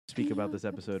speak about this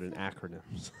episode in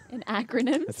acronyms. In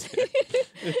acronyms?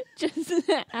 Just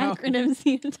acronyms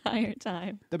the entire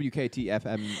time.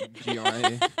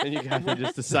 WKTFMGRA. And you guys can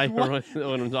just decipher what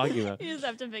I'm talking about. You just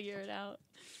have to figure it out.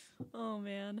 Oh,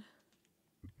 man.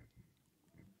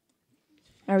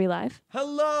 Are we live?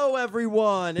 Hello,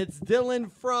 everyone. It's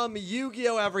Dylan from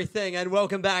Yu-Gi-Oh! Everything, and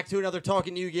welcome back to another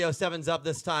Talking Yu-Gi-Oh! 7's Up.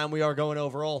 This time, we are going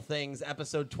over all things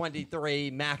episode 23,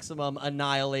 Maximum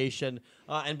Annihilation.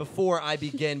 And before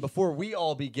we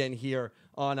all begin here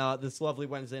on this lovely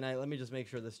Wednesday night, let me just make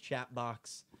sure this chat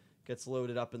box gets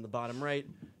loaded up in the bottom right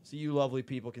so you lovely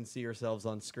people can see yourselves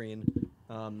on screen,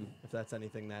 if that's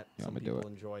anything that some people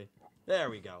enjoy. There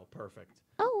we go. Perfect.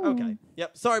 Oh. Okay.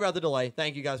 Yep. Sorry about the delay.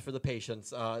 Thank you guys for the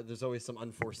patience. There's always some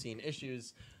unforeseen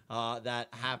issues that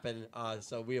happen,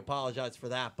 so we apologize for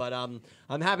that. But I'm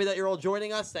happy that you're all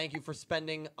joining us. Thank you for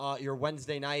spending your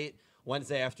Wednesday night,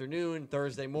 Wednesday afternoon,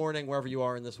 Thursday morning, wherever you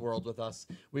are in this world with us.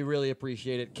 We really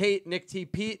appreciate it. Kate, Nick T,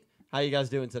 Pete, how you guys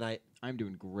doing tonight? I'm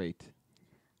doing great.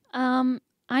 I'm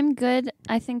good.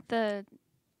 I think the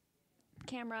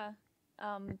camera...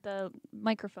 the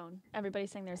microphone.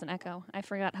 Everybody's saying there's an echo. I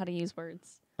forgot how to use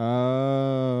words.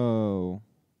 Oh.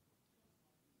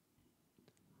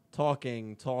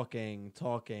 Talking.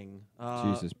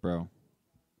 Jesus, bro.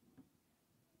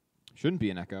 Shouldn't be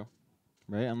an echo,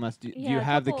 right? Unless do you a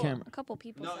have the couple- camera? A couple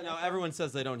people. No, said no. echo. Everyone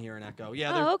says they don't hear an echo.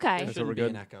 Yeah. Oh, okay. There So shouldn't we're be good?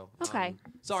 an echo. Okay.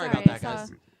 Sorry Sorry, about that, I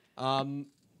guys. saw-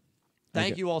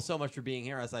 Thank you all so much for being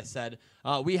here. As I said,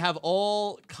 we have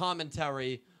all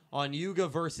commentary on Yuga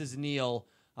versus Neil.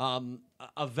 You've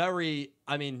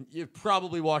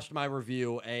probably watched my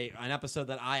review, an episode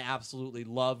that I absolutely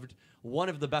loved. One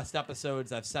of the best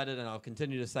episodes, I've said it and I'll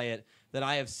continue to say it, that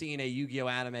I have seen a Yu-Gi-Oh!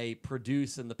 Anime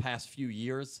produce in the past few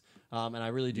years. And I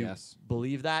really do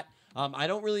believe that. I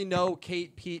don't really know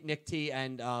Kate, Pete, Nick T,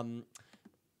 and...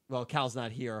 well, Cal's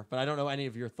not here, but I don't know any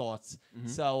of your thoughts. Mm-hmm.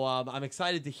 So I'm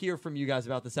excited to hear from you guys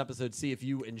about this episode, see if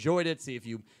you enjoyed it, see if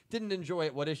you didn't enjoy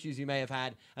it, what issues you may have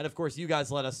had. And, of course, you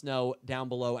guys let us know down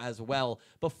below as well.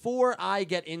 Before I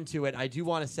get into it, I do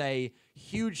want to say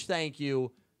huge thank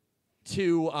you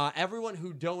to everyone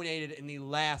who donated in the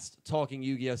last Talking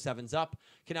Yu-Gi-Oh! 7's Up.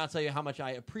 Cannot tell you how much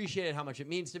I appreciate it, how much it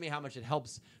means to me, how much it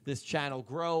helps this channel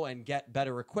grow and get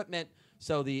better equipment.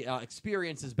 So the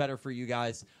experience is better for you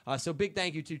guys. So big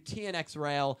thank you to TNX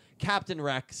Rail, Captain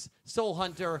Rex, Soul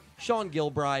Hunter, Sean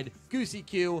Gilbride, Goosey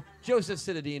Q, Joseph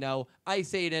Citadino,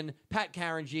 Ice Aiden, Pat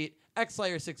Karanjeet,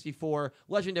 X-Slayer64,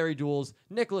 Legendary Duels,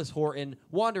 Nicholas Horton,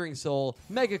 Wandering Soul,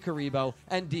 Mega Karibo,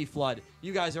 and D Flood.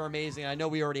 You guys are amazing. I know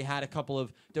we already had a couple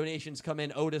of donations come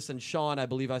in. Otis and Sean, I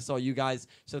believe I saw you guys.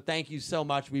 So thank you so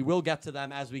much. We will get to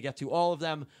them as we get to all of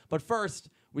them. But first...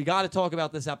 we got to talk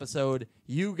about this episode.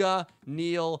 Yuga,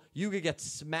 Neil. Yuga gets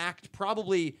smacked.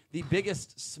 Probably the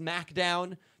biggest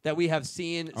smackdown that we have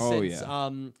seen since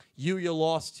Yuya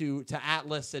lost to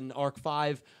Atlas in Arc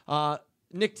 5.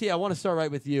 Nick T, I want to start right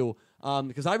with you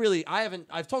because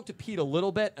I've talked to Pete a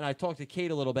little bit and I've talked to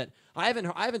Kate a little bit. I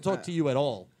haven't talked to you at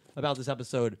all about this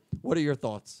episode. What are your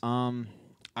thoughts?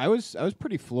 I was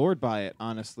pretty floored by it,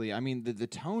 honestly. I mean, the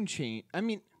tone change.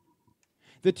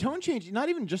 The tone change, not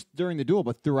even just during the duel,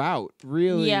 but throughout,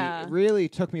 really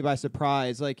took me by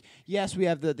surprise. Like, yes, we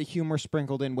have the humor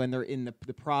sprinkled in when they're in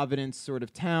the Providence sort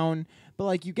of town, but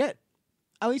like you get,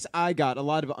 at least I got a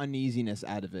lot of uneasiness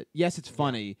out of it. Yes, it's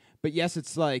funny, but yes,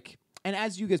 it's like, and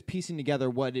as you guys piecing together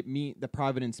what the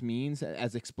Providence means,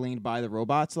 as explained by the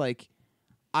robots, like,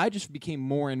 I just became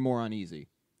more and more uneasy.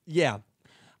 Yeah,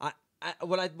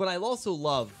 what I also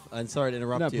love, and sorry to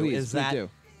interrupt you, is that.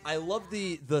 Do. I love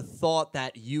the thought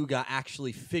that Yuga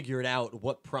actually figured out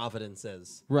what Providence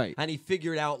is. Right. And he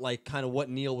figured out, like, kind of what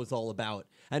Neil was all about.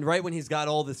 And right when he's got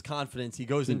all this confidence, he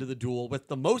goes into the duel with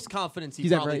the most confidence he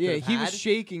probably could have had. He was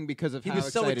shaking because of how excited. He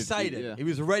was so excited. Yeah. He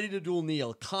was ready to duel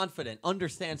Neil, confident,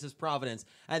 understands his Providence,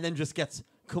 and then just gets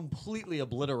completely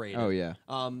obliterated. Oh, yeah.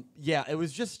 It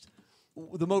was just...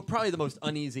 probably the most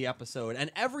uneasy episode. And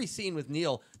every scene with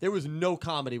Neil, there was no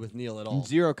comedy with Neil at all.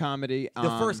 Zero comedy.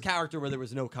 The first character where there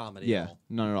was no comedy at all.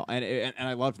 No. And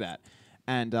I loved that.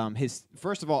 And his,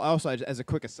 first of all, also as a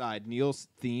quick aside, Neil's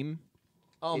theme.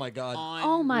 Oh, my God.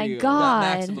 Oh, my Unreal. God.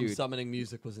 That maximum Dude. summoning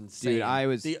music was insane. Dude, I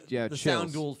was, The chills.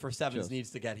 sound duel for Sevens Chills.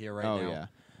 needs to get here right now.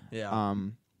 Yeah.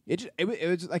 It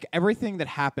was like everything that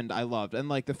happened I loved, and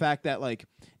like the fact that like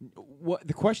what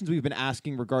the questions we've been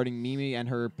asking regarding Mimi and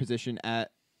her position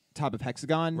at top of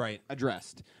Hexagon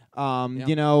addressed.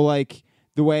 You know, like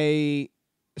the way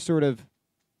sort of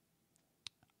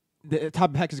the top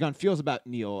of Hexagon feels about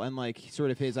Neil and like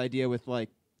sort of his idea with like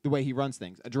the way he runs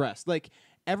things addressed. Like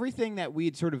everything that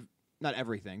we'd sort of not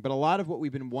everything, but a lot of what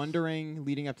we've been wondering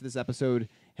leading up to this episode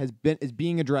is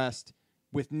being addressed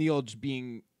with Neil just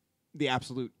being the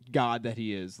absolute god that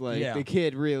he is. Like the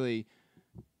kid really,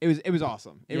 it was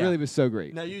awesome. It really was so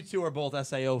great. Now you two are both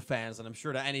SAO fans, and I'm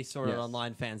sure to any sort of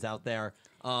online fans out there,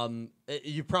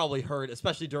 you probably heard,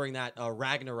 especially during that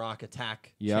Ragnarok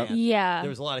attack. Yep. Chant, Yeah. there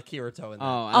was a lot of Kirito in that.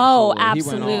 Oh,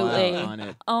 absolutely. He went all absolutely. out on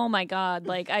it. Oh my god!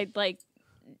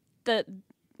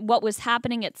 What was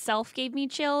happening itself gave me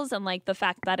chills, and like the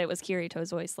fact that it was Kirito's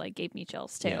voice like gave me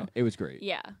chills too. Yeah, it was great.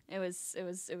 Yeah, it was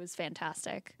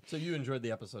fantastic. So you enjoyed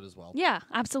the episode as well. Yeah,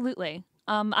 absolutely.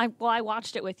 I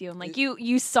watched it with you, and like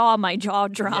you saw my jaw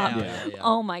drop. Yeah.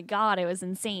 Oh my god, it was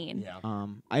insane. Yeah.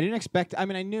 I didn't expect. I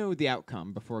mean, I knew the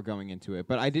outcome before going into it,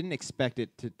 but I didn't expect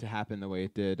it to happen the way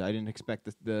it did. I didn't expect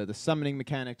the summoning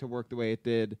mechanic to work the way it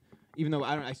did. Even though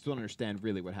I still don't understand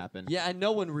really what happened. Yeah, and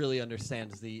no one really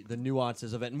understands the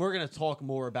nuances of it. And we're going to talk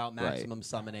more about maximum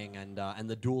summoning and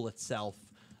the duel itself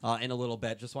in a little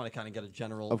bit. Just want to kind of get a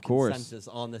general consensus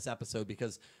on this episode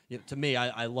because to me,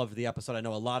 I loved the episode. I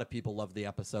know a lot of people loved the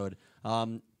episode.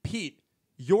 Pete,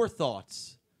 your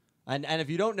thoughts? And if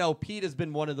you don't know, Pete has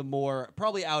been one of the more,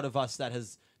 probably out of us, that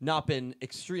has not been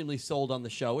extremely sold on the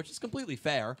show, which is completely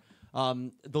fair.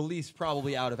 The least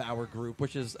probably out of our group,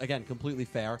 which is, again, completely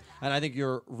fair. And I think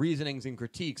your reasonings and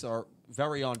critiques are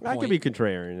very on point. I could be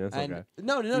contrarian. That's and okay.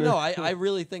 No. I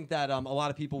really think that a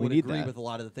lot of people would agree that. with a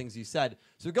lot of the things you said.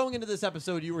 So going into this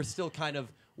episode, you were still kind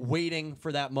of waiting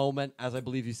for that moment, as I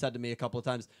believe you said to me a couple of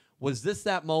times. Was this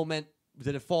that moment?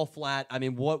 Did it fall flat? I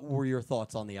mean, what were your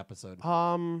thoughts on the episode?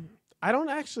 I don't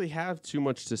actually have too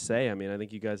much to say. I mean, I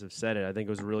think you guys have said it. I think it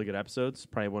was a really good episode. It's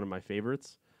probably one of my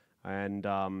favorites. And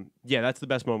that's the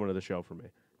best moment of the show for me.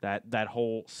 That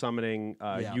whole summoning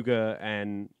Yuga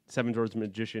and Seven Dwarfs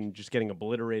Magician just getting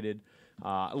obliterated.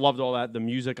 I loved all that. The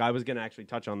music, I was going to actually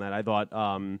touch on that. I thought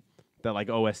that like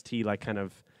OST like kind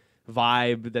of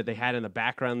vibe that they had in the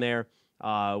background there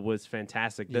was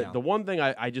fantastic. The one thing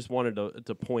I just wanted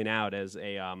to point out as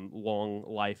a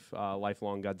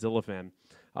lifelong Godzilla fan,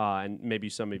 and maybe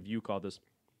some of you call this,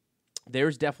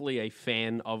 there's definitely a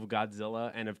fan of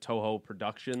Godzilla and of Toho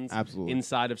Productions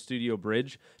inside of Studio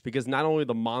Bridge, because not only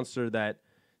the monster that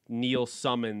Neil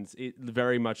summons, it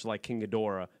very much like King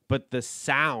Ghidorah, but the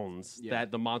sounds that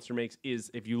the monster makes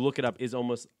is, if you look it up, is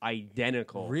almost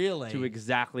identical to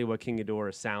exactly what King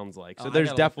Ghidorah sounds like. So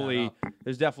there's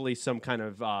definitely some kind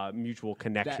of mutual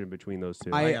connection between those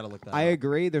two. I gotta look that up. I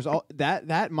agree. There's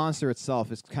that monster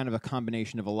itself is kind of a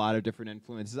combination of a lot of different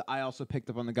influences. I also picked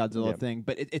up on the Godzilla thing,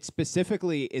 but it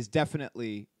specifically is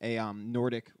definitely a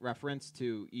Nordic reference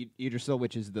to Yggdrasil,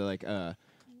 which is the like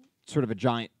sort of a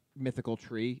giant mythical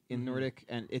tree in Nordic,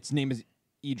 and its name is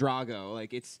Yggdrago.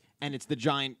 Like it's the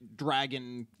giant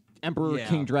dragon, Emperor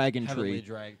King Dragon tree.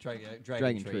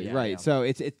 Dragon tree. Right. Yeah. So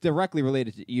it's directly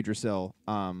related to Yggdrasil.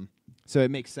 So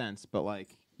it makes sense, but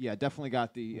like definitely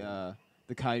got the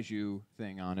kaiju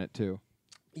thing on it too.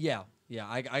 Yeah.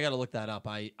 I got to look that up.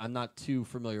 I'm not too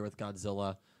familiar with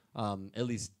Godzilla. At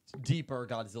least deeper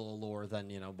Godzilla lore than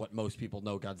what most people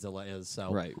know Godzilla is.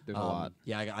 So there's a lot.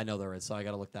 Yeah, I know there is. So I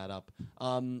got to look that up.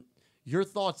 Your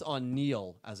thoughts on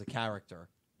Neil as a character,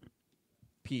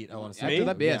 Pete? I want to say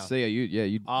After that,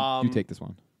 you take this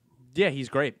one. Yeah, he's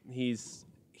great. He's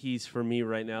for me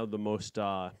right now the most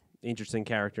interesting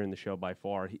character in the show by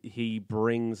far. He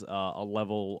brings a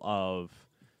level of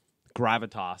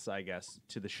gravitas, I guess,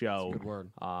 to the show. That's a good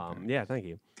word. Yeah, thank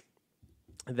you.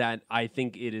 That I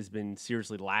think it has been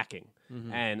seriously lacking.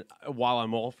 And while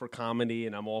I'm all for comedy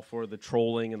and I'm all for the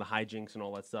trolling and the hijinks and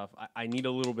all that stuff, I need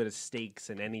a little bit of stakes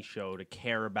in any show to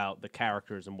care about the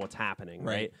characters and what's happening,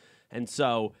 right? And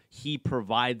so he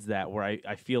provides that where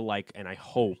I feel like, and I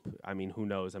hope, I mean, who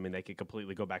knows? I mean, they could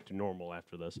completely go back to normal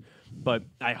after this. But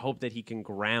I hope that he can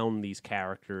ground these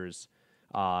characters,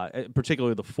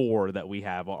 particularly the four that we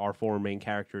have, our four main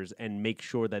characters, and make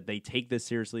sure that they take this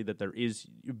seriously, that there is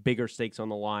bigger stakes on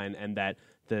the line, and that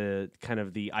the kind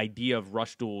of the idea of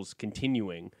rush duels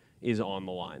continuing is on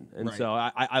the line. And so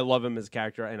I love him as a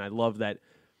character, and I love that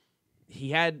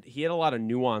he had a lot of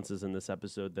nuances in this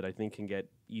episode that I think can get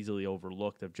easily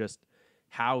overlooked, of just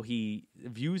how he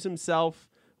views himself,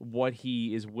 what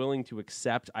he is willing to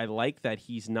accept. I like that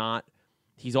he's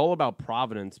all about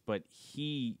providence, but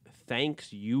he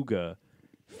thanks Yuga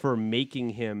for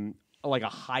making him like a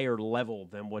higher level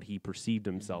than what he perceived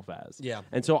himself as. Yeah.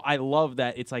 And so I love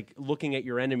that it's like looking at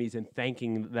your enemies and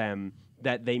thanking them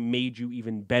that they made you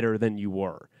even better than you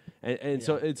were. And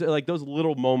so it's like those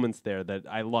little moments there that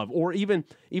I love, or even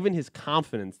his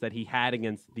confidence that he had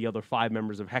against the other 5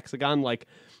 members of Hexagon. Like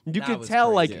you could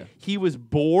tell, crazy. like he was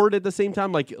bored at the same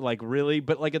time, like really,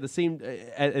 but like at the same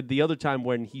at the other time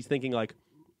when he's thinking like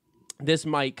this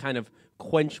might kind of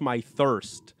quench my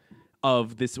thirst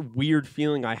of this weird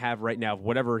feeling I have right now of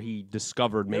whatever he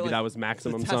discovered. Maybe like that was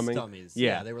maximum the test summing. dummies.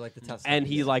 Yeah, they were like the test and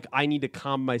dummies. he's like, I need to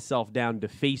calm myself down to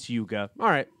face Yuga. All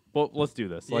right. Well, let's do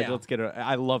this. Like, let's get it.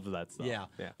 I love that stuff. Yeah.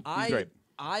 He's great.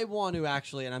 I want to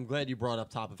actually, and I'm glad you brought up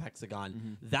Top of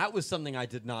Hexagon. That was something I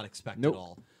did not expect Nope. at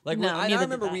all. Like, No, I neither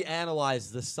remember did I. we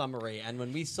analyzed the summary, and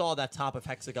when we saw that Top of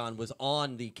Hexagon was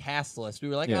on the cast list, we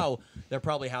were like, Yeah. oh, they're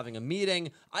probably having a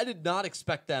meeting. I did not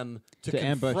expect them to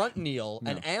ambush. confront Neil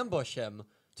and ambush him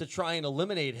to try and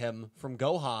eliminate him from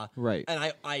Goha. Right.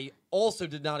 And I also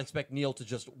did not expect Neil to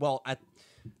just,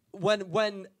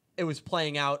 when it was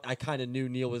playing out, I kind of knew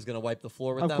Neil was going to wipe the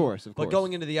floor with Of them. course. But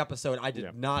going into the episode, I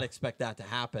did not expect that to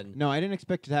happen. No, I didn't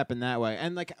expect it to happen that way.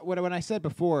 And like when I said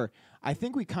before, I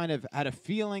think we kind of had a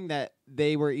feeling that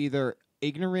they were either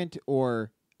ignorant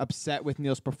or upset with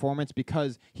Neil's performance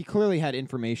because he clearly had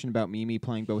information about Mimi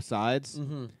playing both sides,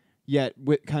 yet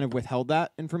kind of withheld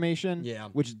that information. Yeah.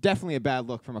 Which is definitely a bad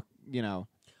look from a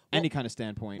any kind of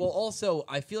standpoint. Well, also,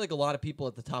 I feel like a lot of people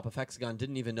at the top of Hexagon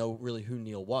didn't even know really who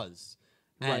Neil was.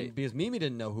 And Right. because Mimi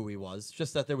didn't know who he was,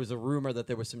 just that there was a rumor that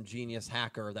there was some genius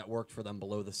hacker that worked for them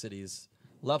below the city's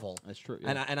level. That's true.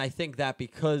 Yeah. And I think that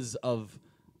because of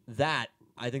that,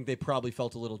 I think they probably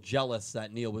felt a little jealous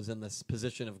that Neil was in this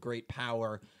position of great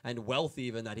power and wealth,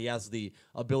 even that he has the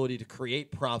ability to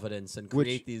create Providence and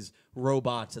create these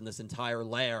robots in this entire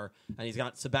lair. And he's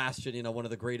got Sebastian, one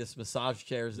of the greatest massage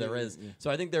chairs there is. Yeah.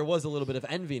 So I think there was a little bit of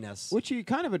enviness. Which he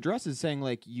kind of addresses, saying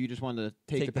like, "You just wanted to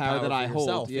take the power that for I yourself,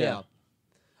 hold." Yeah.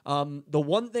 The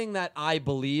one thing that I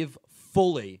believe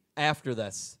fully after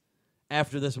this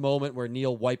moment where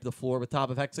Neil wiped the floor with Top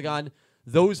of Hexagon,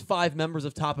 those 5 members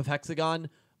of Top of Hexagon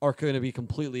are going to be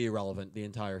completely irrelevant the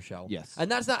entire show. Yes.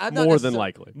 And that's not More than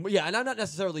likely. Yeah, and I'm not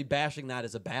necessarily bashing that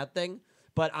as a bad thing,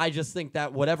 but I just think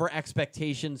that whatever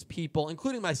expectations people,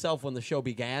 including myself when the show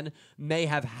began, may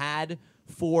have had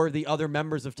for the other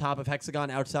members of Top of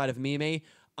Hexagon outside of Mimi,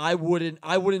 I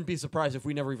wouldn't be surprised if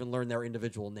we never even learned their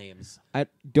individual names. I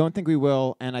don't think we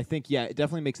will, and I think it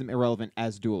definitely makes them irrelevant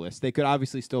as duelists. They could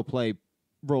obviously still play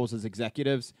roles as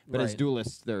executives, but as Right.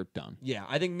 duelists, they're done. Yeah,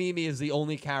 I think Mimi is the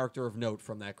only character of note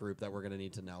from that group that we're going to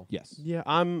need to know. Yes. Yeah,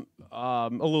 I'm a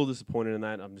little disappointed in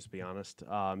that. I'm just be honest.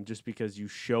 Just because you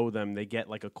show them, they get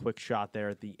like a quick shot there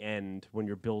at the end when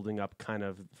you're building up kind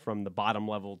of from the bottom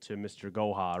level to Mr.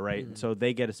 Goha, right? So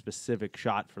they get a specific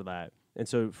shot for that. And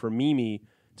so for Mimi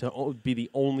to be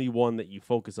the only one that you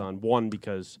focus on, one,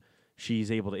 because she's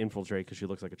able to infiltrate because she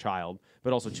looks like a child,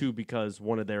 but also 2, because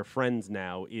one of their friends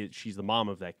now she's the mom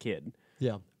of that kid.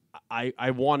 Yeah.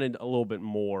 I wanted a little bit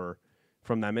more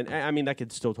from them. And I mean, that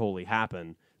could still totally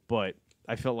happen, but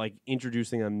I felt like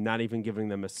introducing them, not even giving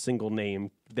them a single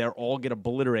name, they're all get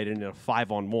obliterated in a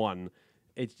 5-on-1.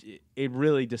 It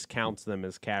really discounts them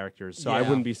as characters. So I Yeah.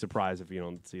 wouldn't be surprised if you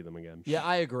don't see them again. Yeah,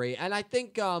 I agree. And I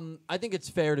think it's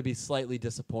fair to be slightly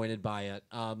disappointed by it.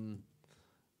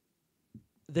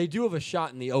 They do have a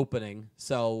shot in the opening,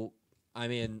 so I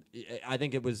mean, I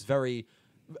think it was very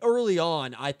early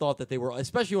on. I thought that they were,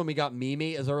 especially when we got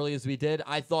Mimi as early as we did,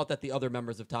 I thought that the other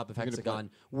members of Top of Hexagon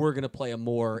were going to play a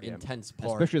more intense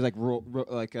part. Especially like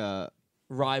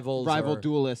Rivals, rival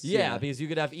duelists. Yeah, because you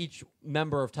could have each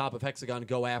member of Top of Hexagon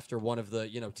go after one of the,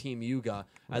 Team Yuga,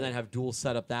 and then have duels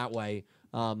set up that way.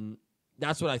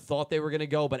 That's what I thought they were going to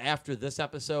go, but after this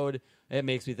episode, it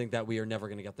makes me think that we are never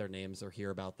going to get their names or hear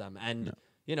about them. And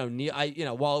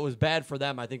Neil, while it was bad for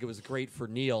them, I think it was great for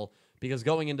Neil. Because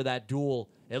going into that duel,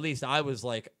 at least I was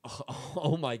like,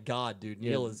 oh my God, dude,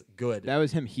 Neil is good. That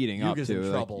was him heating up Yuga's too.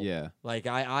 in trouble. Yeah. Like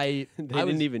They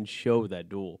didn't even show that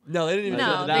duel. No, they didn't even.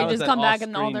 No, that they was just an come back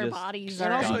and all off-screen their just- bodies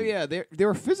And are. also, Done. yeah, they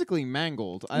were physically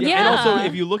mangled. Yeah. And also,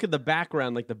 if you look at the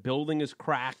background, like the building is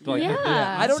cracked. Like,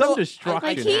 Yeah. I don't some know. destruction.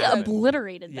 Like he happened.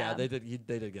 obliterated Yeah, them. they did.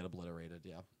 They did get obliterated.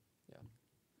 Yeah.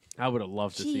 I would have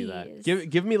loved to see that. Jeez.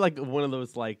 Give me like one of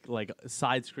those like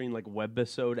side screen like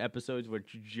webisode episodes where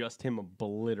it's just him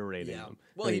obliterating them.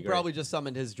 Well, That'd he be great. probably just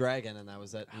summoned his dragon, and that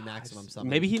was at maximum summon.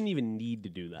 Maybe he didn't even need to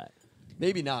do that.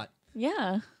 Maybe not.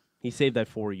 Yeah. He saved that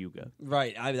for Yuga.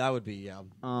 Right. That would be.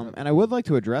 And I would like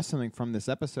to address something from this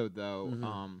episode, though.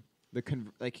 Mm-hmm.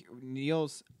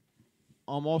 Neil's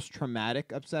almost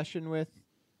traumatic obsession with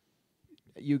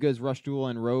Yuga's Rush Duel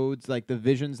and Rhodes, like the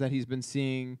visions that he's been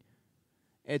seeing.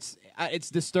 It's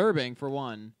disturbing for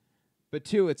one, but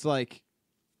 2, it's like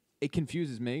it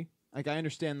confuses me Like I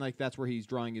understand, like that's where he's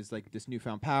drawing is like this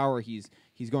newfound power. He's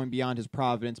going beyond his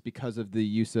providence because of the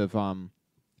use of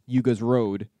Yuga's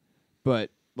road,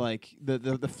 but like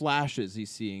the flashes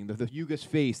he's seeing, the Yuga's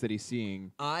face that he's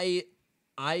seeing.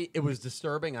 It was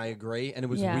disturbing. I agree, and it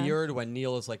was weird when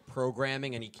Neil is like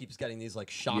programming, and he keeps getting these like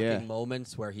shocking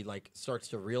moments where he like starts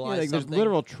to realize like something. There's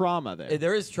literal trauma there.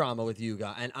 There is trauma with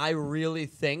Yuga, and I really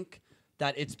think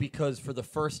that it's because for the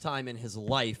first time in his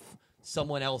life,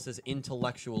 someone else is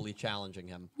intellectually challenging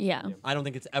him. Yeah. I don't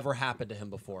think it's ever happened to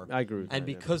him before. I agree with that, and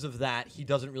because of that, he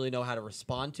doesn't really know how to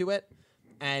respond to it,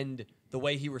 and the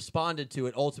way he responded to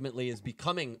it ultimately is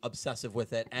becoming obsessive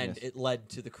with it, and it led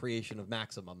to the creation of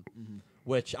Maximum,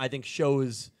 which I think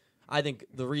shows. I think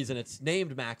the reason it's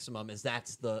named Maximum is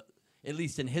that's the, at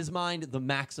least in his mind, the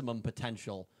maximum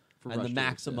potential and Rush the Duels,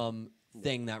 maximum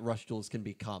thing that Rush Duels can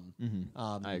become.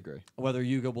 I agree. Whether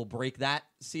Yuga will break that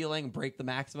ceiling, break the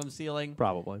maximum ceiling,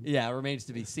 Probably. yeah, it remains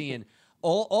to be seen.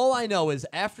 All I know is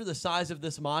after the size of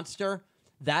this monster,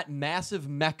 that massive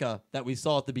mecha that we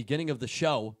saw at the beginning of the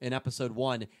show in episode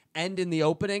 1 and in the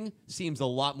opening seems a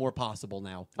lot more possible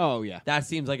now. Oh yeah, That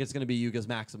seems like it's going to be Yuga's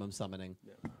maximum summoning.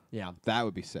 Yeah. that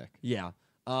would be sick. Yeah.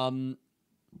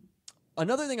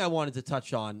 Another thing I wanted to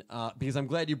touch on, because I'm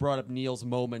glad you brought up Neil's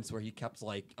moments where he kept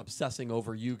like obsessing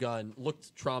over Yuga and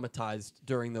looked traumatized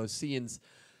during those scenes.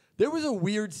 There was a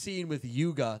weird scene with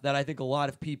Yuga that I think a lot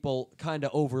of people kind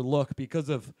of overlook because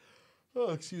of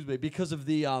because of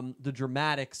the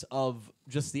dramatics of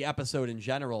just the episode in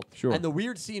general. Sure. And the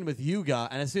weird scene with Yuga,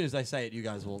 and as soon as I say it, you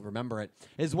guys will remember it,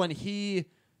 is when he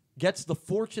gets the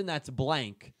fortune that's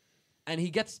blank, and he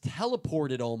gets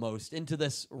teleported almost into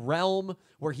this realm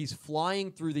where he's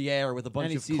flying through the air with a bunch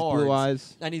And he of sees cards. Blue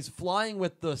Eyes. And he's flying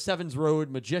with the Sevens Road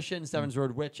Magician, Sevens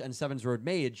Road Witch, and Sevens Road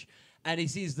Mage. And he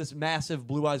sees this massive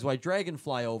Blue Eyes White Dragon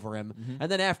fly over him. And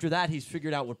then after that, he's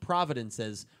figured out what Providence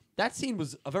is. That scene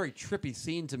was a very trippy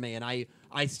scene to me, and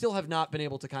I still have not been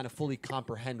able to kind of fully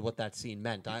comprehend what that scene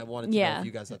meant. I wanted to know if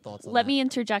you guys had thoughts on that. Let me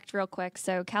interject real quick.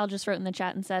 So Cal just wrote in the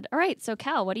chat and said, all right, so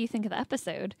Cal, what do you think of the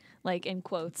episode? Like in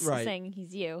quotes, saying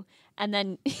he's you. And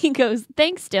then he goes,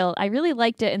 thanks still. I really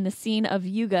liked it in the scene of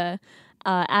Yuga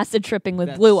acid tripping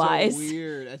with Blue Eyes.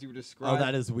 Weird, as you were describing. Oh,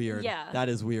 that is weird. Yeah. That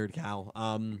is weird, Cal.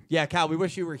 Yeah, Cal, we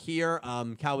wish you were here.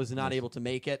 Cal was not able to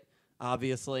make it,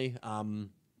 obviously.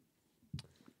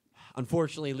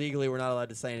 Unfortunately, legally, we're not allowed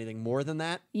to say anything more than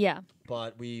that. Yeah.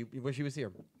 But we wish he was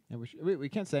here. We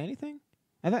can't say anything?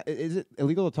 I thought, is it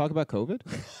illegal to talk about COVID?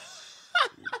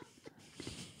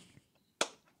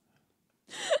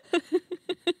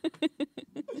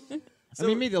 I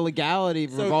mean, maybe the legality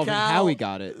revolving how he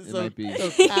got it. It might be.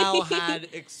 So Cal had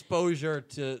exposure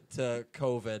to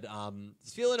COVID.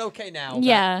 He's feeling okay now.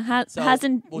 Yeah. So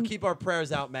hasn't. we'll keep our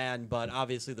prayers out, man. But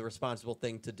obviously, the responsible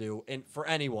thing to do, and for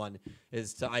anyone,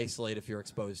 is to isolate if you're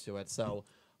exposed to it. So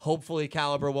hopefully,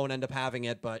 Caliber won't end up having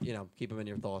it. But keep him in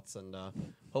your thoughts, and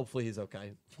hopefully, he's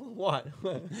okay. What?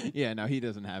 Yeah, no, he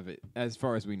doesn't have it, as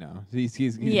far as we know.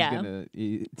 He's Yeah. gonna to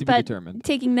be but determined.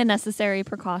 taking the necessary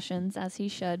precautions as he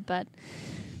should, but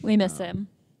we miss him.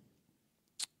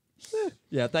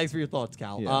 Yeah, thanks for your thoughts,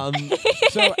 Cal. Yeah.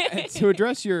 So to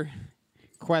address your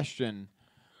question,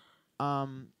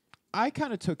 I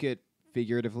kind of took it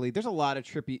figuratively. There's a lot of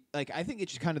trippy. Like I think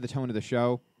it's just kind of the tone of the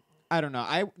show. I don't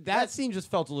know. That scene just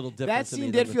felt a little different. That to me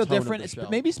scene than did the feel tone of different. the show.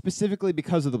 Maybe specifically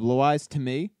because of the Blue Eyes. To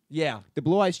me, Yeah. the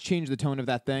Blue Eyes changed the tone of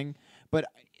that thing. But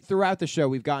throughout the show,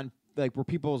 we've gotten like where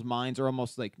people's minds are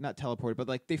almost like not teleported, but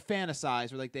like they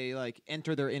fantasize or like they like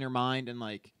enter their inner mind and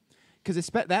like. Because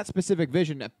that specific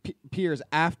vision appears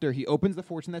after he opens the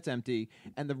fortune that's empty,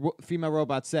 and the female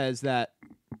robot says that,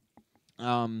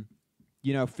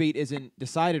 fate isn't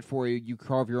decided for you. You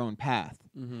carve your own path,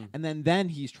 and then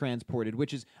he's transported,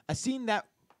 which is a scene that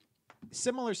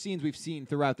similar scenes we've seen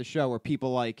throughout the show where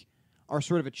people like are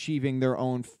sort of achieving their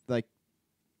own like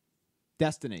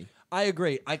destiny. I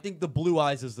agree. I think the Blue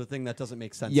Eyes is the thing that doesn't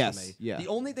make sense to me. Yeah. The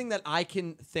only thing that I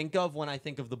can think of when I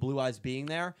think of the Blue Eyes being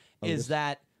there is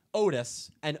that Otis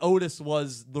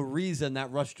was the reason that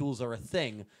Rush Duels are a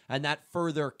thing, and that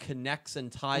further connects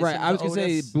and ties Right. him I was to gonna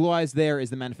Otis. say Blue Eyes there is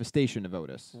the manifestation of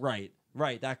Otis. Right.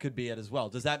 That could be it as well.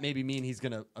 Does that maybe mean he's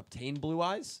going to obtain Blue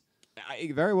Eyes?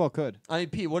 It very well could. I mean,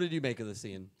 Pete, what did you make of the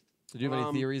scene? Did you have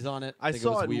any theories on it? I Think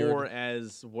saw was it weird? more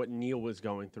as what Neil was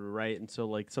going through, right? And so,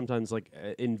 like, sometimes, like,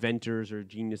 inventors or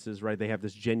geniuses, right, they have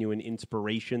this genuine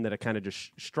inspiration that it kind of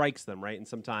just strikes them, right? And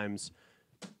sometimes,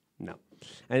 no.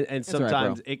 And all right,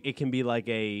 sometimes it can be like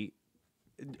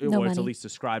or it's at least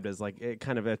described as like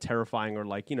kind of a terrifying or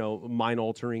like,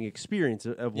 mind-altering experience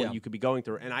of what you could be going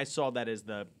through. And I saw that as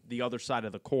the other side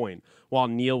of the coin. While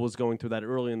Neil was going through that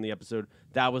early in the episode,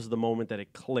 that was the moment that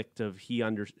it clicked of he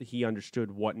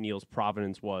understood what Neil's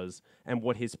provenance was and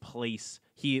what his place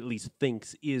he at least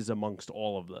thinks is amongst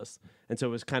all of this. And so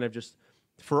it was kind of just,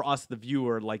 for us, the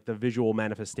viewer, like the visual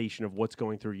manifestation of what's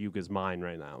going through Yuga's mind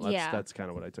right now. That's kind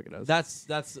of what I took it as.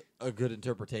 That's a good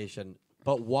interpretation.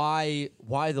 But why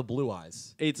the blue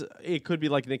eyes? It could be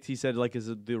like Nick T said, like is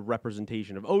the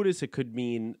representation of Otis. It could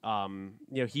mean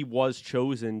he was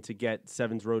chosen to get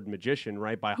Seven's Road Magician,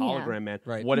 right, by Hologram Man.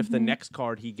 Right. What if the next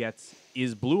card he gets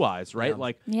is Blue Eyes, right?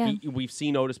 Yeah. Like we've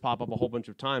seen Otis pop up a whole bunch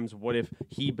of times. What if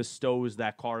he bestows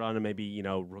that card on him? Maybe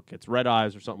Rook gets Red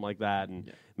Eyes or something like that,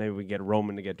 and maybe we get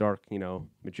Roman to get Dark,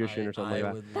 Magician or something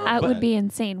like that. That would be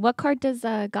insane. What card does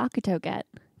Gakuto get?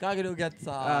 Gakuto gets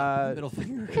middle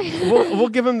finger. we'll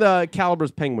give him the Caliber's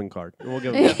Penguin card. We'll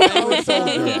give him That's a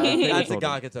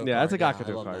Gakuto card. Yeah, that's a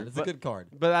Gakuto card. It's a good card.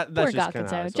 But Poor that's just kind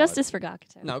of Gakuto. Justice for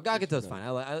Gakuto. No, Gakuto's fine.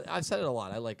 I've said it a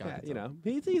lot. I like Gakuto.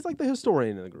 He's like the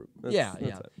historian in the group. That's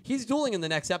it. He's dueling in the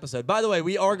next episode. By the way,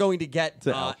 we are going to get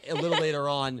a little later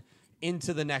on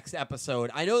into the next episode.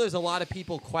 I know there's a lot of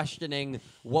people questioning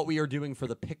what we are doing for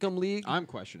the Pick'em League. I'm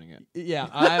questioning it. Yeah,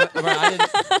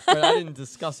 I didn't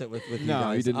discuss it with you guys.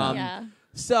 No, you did not.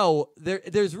 So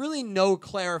there's really no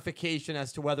clarification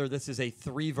as to whether this is a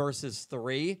 3 versus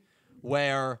 3,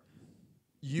 where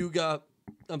Rook,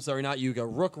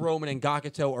 Roman, and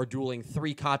Gakuto are dueling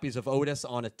 3 copies of Otis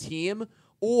on a team,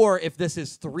 or if this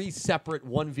is 3 separate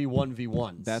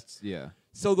 1v1v1s.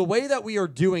 So the way that we are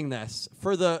doing this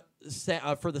for the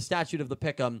statute of the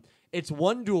Pick'em, it's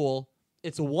 1 duel,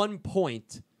 it's 1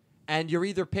 point, and you're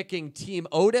either picking Team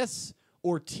Otis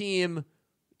or Team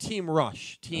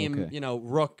Rush,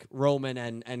 Rook, Roman,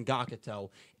 and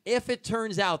Gakuto. If it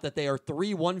turns out that they are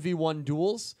 3 1v1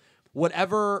 duels,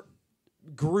 whatever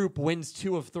group wins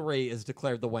 2 of 3 is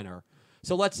declared the winner.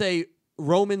 So let's say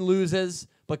Roman loses,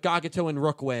 but Gakuto and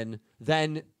Rook win,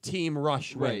 then Team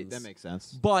Rush wins. Right, that makes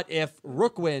sense. But if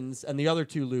Rook wins and the other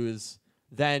 2 lose,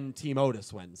 then Team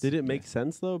Otis wins. Did it make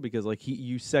sense though? Because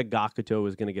you said Gakuto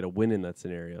was going to get a win in that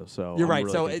scenario, so you're right.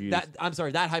 Really so I'm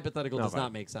sorry, that hypothetical does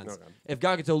not make sense. Okay. If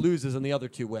Gakuto loses and the other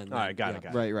 2 win, all right, got it.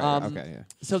 Right. Okay, yeah.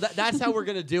 So that's how we're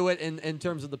going to do it in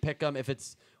terms of the Pick'em. If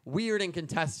it's weird and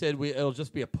contested, it'll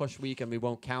just be a push week and we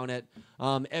won't count it.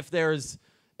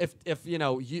 If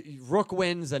Rook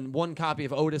wins and 1 copy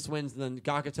of Otis wins, and then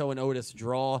Gakuto and Otis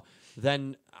draw,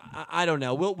 then I don't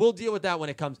know. We'll deal with that when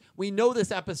it comes. We know this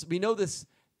episode. We know this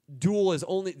duel is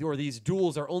only, or these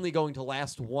duels are only going to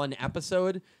last 1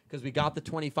 episode because we got the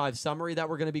 25 summary that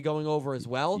we're going to be going over as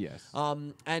well. Yes.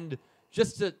 And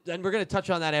we're going to touch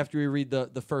on that after we read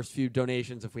the first few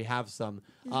donations if we have some.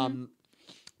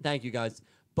 Thank you guys.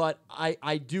 But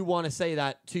I do want to say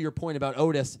that to your point about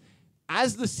Otis.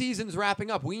 As the season's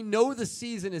wrapping up, we know the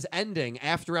season is ending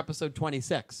after episode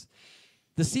 26.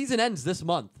 The season ends this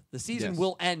month. The season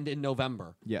will end in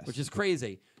November, which is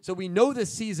crazy. So we know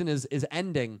this season is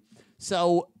ending.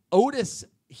 So Otis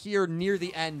here near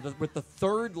the end, with the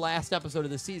 3rd last episode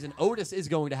of the season, Otis is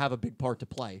going to have a big part to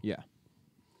play. Yeah.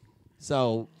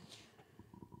 So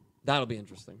that'll be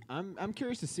interesting. I'm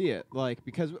curious to see it,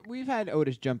 because we've had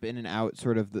Otis jump in and out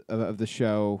sort of the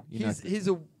show. He's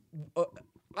a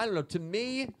I don't know. To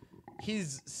me,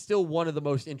 he's still one of the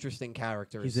most interesting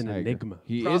characters. He's an enigma.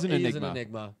 He is an enigma. He is an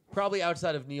enigma. Probably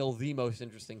outside of Neil, the most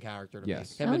interesting character to me.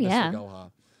 Him and Mr. Goha.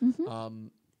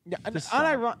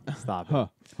 Stop it.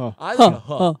 I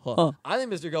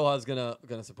think Mr. Goha is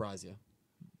gonna surprise you.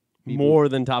 More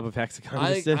than Top of Hexagon.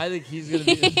 I think he's gonna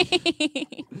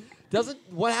be.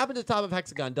 What happened to Top of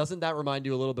Hexagon? Doesn't that remind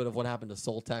you a little bit of what happened to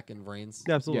Soltech and Vrains?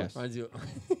 Yeah, absolutely. Yes. Reminds you.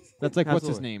 That's like what's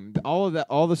his name? All the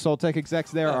Soltech execs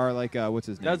there are like what's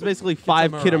his name? That was basically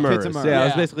 5 Kitamura. Yeah, it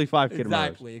was basically 5 Kitamura.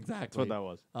 Exactly. That's what that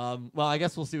was. Well, I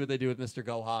guess we'll see what they do with Mr.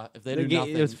 Goha. If they do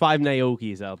nothing, there's 5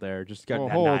 Naokis out there. Just got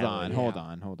hold on.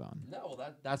 No,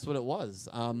 that's what it was.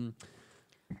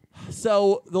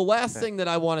 So the last thing that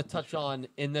I want to touch on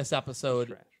in this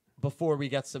episode, before we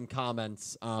get some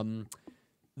comments,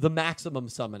 the maximum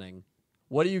summoning.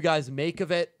 What do you guys make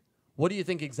of it? What do you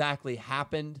think exactly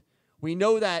happened? We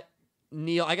know that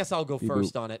Neil, I guess I'll go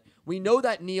first on it. We know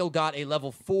that Neil got a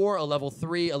level 4, a level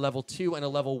 3, a level 2, and a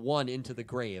level 1 into the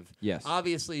grave. Yes.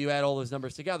 Obviously, you add all those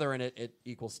numbers together and it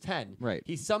equals 10. Right.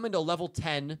 He summoned a level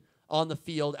 10 on the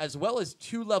field, as well as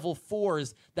 2 level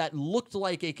 4s that looked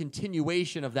like a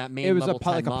continuation of that main level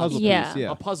 10 monster. Like a puzzle piece.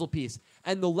 Yeah. A puzzle piece.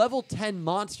 And the level 10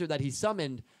 monster that he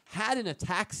summoned had an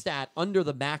attack stat under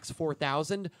the max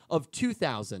 4,000 of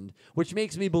 2,000, which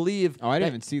makes me believe... Oh, I didn't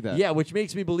even see that. Yeah, which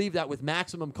makes me believe that with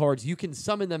maximum cards, you can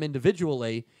summon them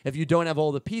individually if you don't have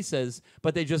all the pieces,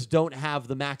 but they just don't have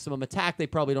the maximum attack. They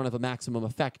probably don't have a maximum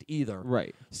effect either.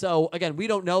 Right. So, again, we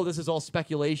don't know. This is all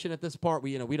speculation at this part.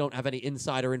 We don't have any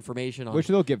insider information on... Which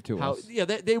they'll give to how, us. Yeah,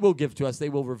 they will give to us. They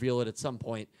will reveal it at some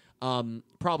point,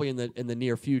 probably in the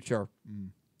near future.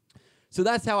 So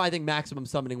that's how I think maximum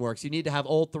summoning works. You need to have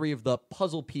all 3 of the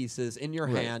puzzle pieces in your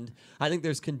hand. I think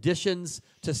there's conditions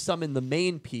to summon the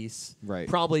main piece. Right.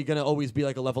 Probably going to always be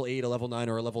like a level 8, a level 9,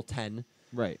 or a level 10.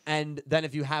 Right. And then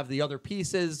if you have the other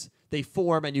pieces, they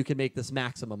form, and you can make this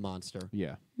maximum monster.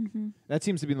 Yeah. That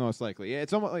seems to be the most likely. Yeah,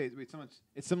 it's almost like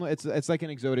it's similar. It's like an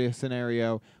Exodia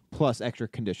scenario plus extra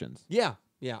conditions. Yeah,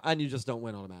 and you just don't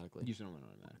win automatically. You just don't win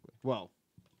automatically. Well,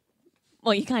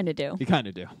 you kind of do. you kind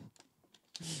of do.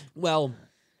 Well,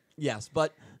 yes,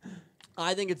 but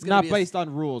I think it's Not going to be based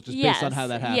on rules, just based on how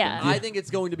that happens. yeah. I think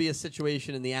it's going to be a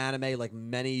situation in the anime, like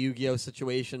many Yu-Gi-Oh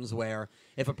situations, where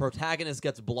if a protagonist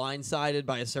gets blindsided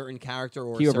by a certain character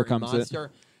or He a certain overcomes it.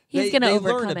 monster, He's they gonna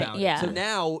learn overcome it, about it. yeah. So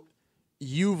now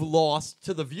you've lost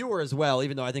to the viewer as well,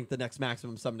 even though I think the next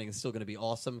maximum summoning is still going to be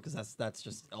awesome, because that's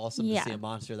just awesome to see a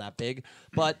monster that big.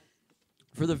 But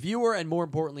for the viewer, and more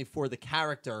importantly for the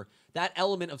character, that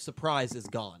element of surprise is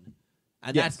gone.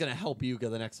 And that's going to help Yuga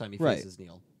the next time he faces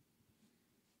Neil.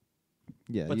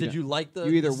 Yeah. But did you like the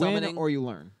You either the summoning? win or you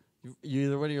learn. You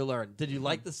either win or you learn. Did you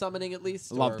like the summoning at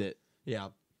least? Loved or? it. Yeah.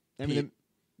 I mean,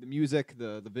 the music,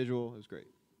 the visual, it was great.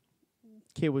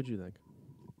 Kate, what'd you think?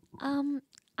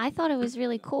 I thought it was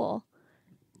really cool.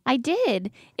 I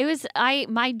did. It was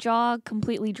my jaw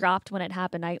completely dropped when it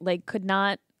happened. I could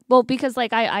not. Well, because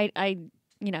I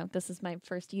this is my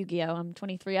first Yu-Gi-Oh. I'm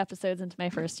 23 episodes into my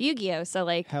first Yu-Gi-Oh. So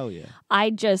Hell yeah.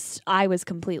 I was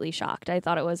completely shocked. I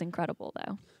thought it was incredible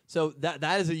though. So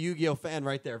that is a Yu-Gi-Oh fan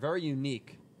right there. Very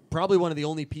unique. Probably one of the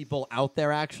only people out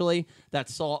there actually that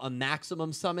saw a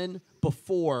maximum summon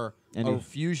before a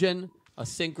fusion, a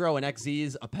synchro, an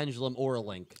XZs, a pendulum, or a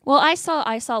link. Well, I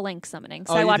saw Link summoning,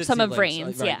 so I watched some of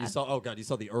Rain's. Right. Yeah. You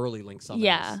saw the early Link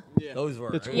summonings. Yeah. Those were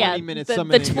The 20-minute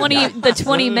summoning. The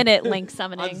 20-minute Link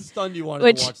summoning. I'm stunned you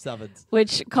wanted to watch Sevens.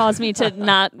 Which caused me to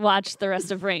not watch the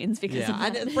rest of Rain's because of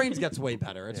that. And Rain's gets way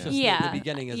better. It's just the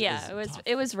beginning is tough.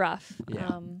 It was rough.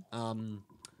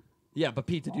 Yeah. But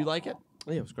Pete, did you like it?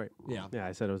 Yeah, it was great. Yeah. Yeah,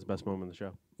 I said it was the best moment in the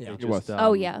show. Yeah. It was.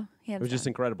 Oh yeah. It was just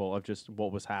incredible of just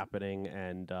what was happening,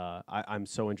 and I'm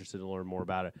so interested to learn more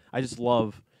about it. I just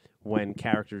love when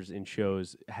characters in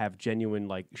shows have genuine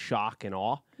shock and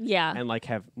awe, and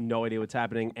have no idea what's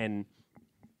happening. And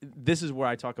this is where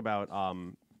I talk about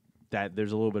that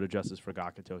there's a little bit of justice for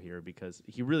Gakuto here, because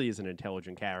he really is an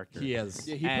intelligent character. He is.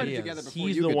 Yeah, he put it together before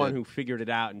He's Yuga the one did. who figured it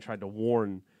out and tried to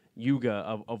warn Yuga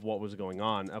of what was going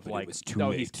on. It was too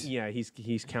late.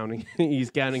 He's counting he's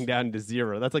counting down to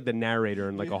 0. That's like the narrator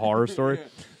in a horror story.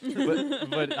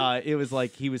 But it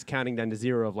was he was counting down to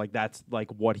 0 of that's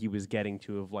what he was getting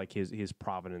to of his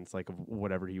provenance of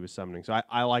whatever he was summoning. So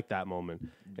I like that moment.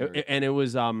 And it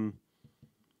was I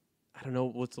don't know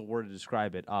what's the word to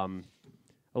describe it.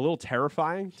 A little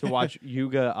terrifying to watch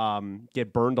Yuga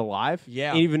get burned alive.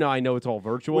 Yeah. Even though I know it's all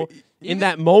virtual. In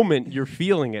that moment, you're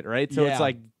feeling it, right? So it's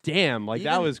damn,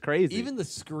 that was crazy. Even the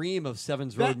scream of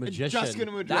Seven's Road Magician.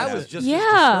 That was just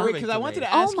because I wanted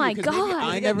to ask Oh my you,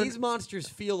 God. These monsters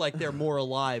feel like they're more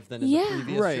alive than in the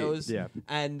previous shows. Yeah.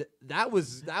 And that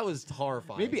was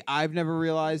horrifying. Maybe I've never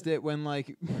realized it when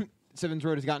Seven's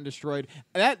Road has gotten destroyed.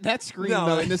 That scream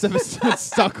though in this episode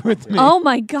stuck with me. Oh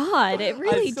my God! It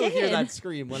really I still did. hear that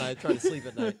scream when I try to sleep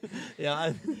at night.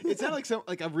 Yeah, It sounded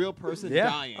like a real person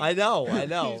dying. I know.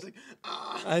 He's like,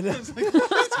 I know. What's going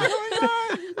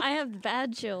on? I have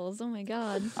bad chills. Oh my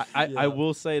God! I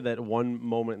will say that one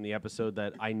moment in the episode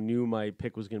that I knew my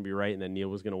pick was going to be right and that Neil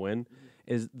was going to win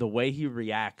is the way he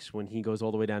reacts when he goes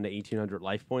all the way down to 1,800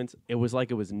 life points. It was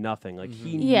like it was nothing.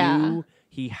 He knew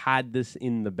he had this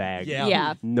in the bag.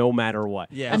 Yeah. No matter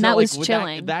what. Yeah. And So, that was with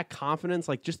chilling. That confidence,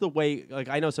 just the way,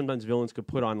 I know sometimes villains could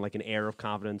put on an air of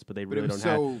confidence, but they really was don't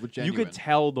so have. You genuine. could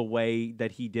tell the way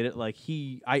that he did it.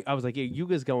 I was like, yeah,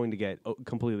 Yuga's going to get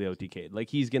completely OTK'd.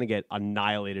 He's going to get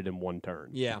annihilated in one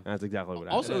turn. Yeah. And that's exactly what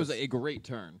happened. Also, it was a great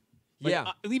turn.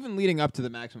 Yeah. Even leading up to the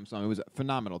maximum summon, it was a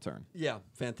phenomenal turn. Yeah,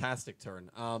 fantastic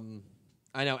turn.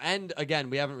 I know. And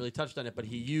again, we haven't really touched on it, but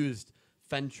he used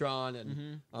Fentron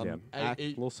and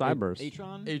little Cyburst.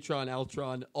 Atron,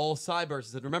 Eltron, all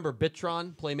Cybursts. And remember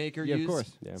Bitron, Playmaker used? Of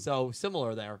course. Yeah. So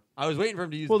similar there. I was waiting for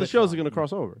him to use Well, the Bitron. shows are going to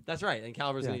cross over. That's right. And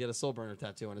Caliber's going to get a soul burner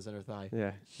tattoo on his inner thigh.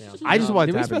 Yeah. Yeah. I just wanted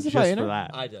Did to we happen just specify for inner?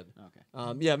 that. I did.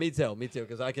 Okay. Yeah, me too,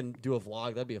 because I can do a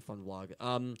vlog. That'd be a fun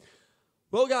vlog.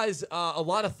 Well, guys, a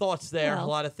lot of thoughts there, a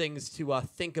lot of things to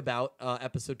think about.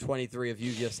 Episode 23 of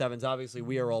Yu-Gi-Oh! Sevens. Obviously,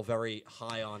 we are all very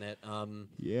high on it.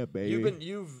 Yeah, baby.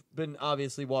 You've been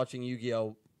obviously watching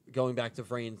Yu-Gi-Oh! Going back to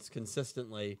Vrains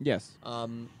consistently. Yes.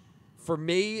 For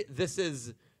me, this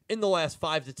is in the last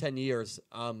 5 to 10 years,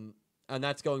 and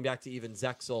that's going back to even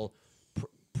Zexel,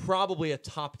 probably a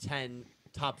top 10,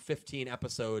 top 15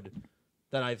 episode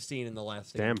that I've seen in the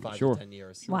last 5 to 10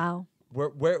 years. Wow.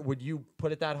 Where would you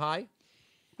put it that high?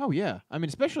 Oh yeah, I mean,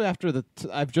 especially after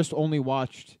I've just only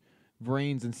watched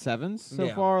Vrains and Sevens so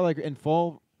far, like in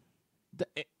full.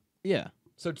 Yeah.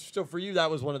 So for you,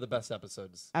 that was one of the best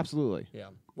episodes. Absolutely. Yeah.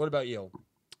 What about you?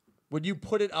 Would you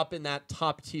put it up in that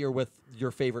top tier with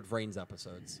your favorite Vrains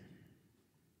episodes?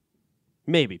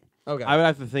 Maybe. Okay. I would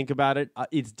have to think about it.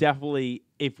 It's definitely,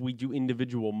 if we do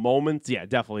individual moments,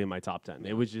 definitely in my top 10.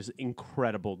 It was just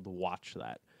incredible to watch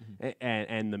that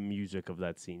and the music of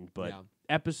that scene. But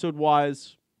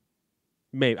episode-wise,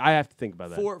 maybe. I have to think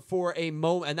about that. For a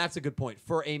moment, and that's a good point.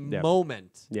 For a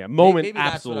moment. Yeah, moment, maybe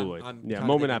that's what absolutely. I'm moment,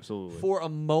 thinking. absolutely. For a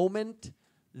moment,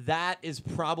 that is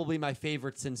probably my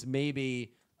favorite since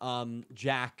maybe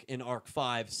Jack in Arc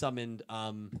 5 summoned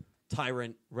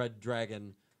Tyrant Red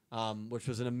Dragon. Which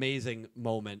was an amazing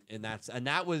moment in that. And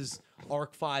that was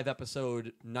Arc 5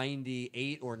 episode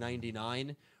 98 or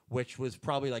 99, which was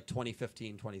probably like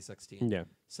 2015, 2016. Yeah.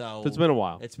 So it's been a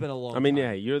while. It's been a long time. I mean,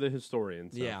 time. you're the historian.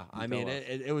 So yeah, I mean,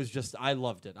 it was just, I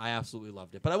loved it. I absolutely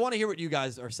loved it. But I want to hear what you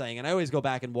guys are saying. And I always go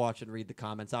back and watch and read the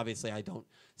comments. Obviously, I don't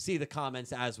see the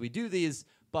comments as we do these,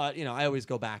 but, I always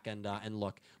go back and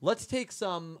look. Let's take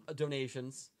some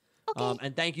donations. Okay.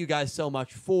 And thank you guys so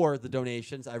much for the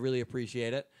donations. I really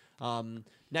appreciate it.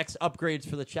 Next upgrades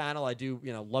for the channel, I do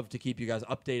love to keep you guys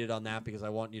updated on that because I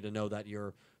want you to know that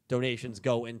your donations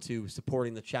go into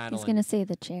supporting the channel. He's gonna say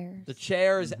the chairs. The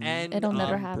chairs and It'll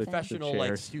never happen. professional The like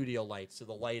chairs. studio lights, so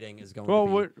the lighting is going. Well,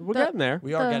 to be, we're getting there.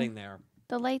 we are the- getting there.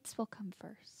 The lights will come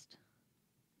first.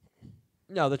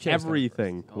 No, the chairs.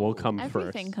 Everything will come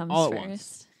Everything first comes All at first.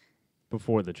 once.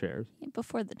 before the chairs.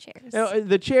 Before the chairs.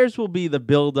 The chairs will be the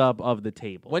build-up of the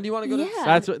table. When do you want to go to?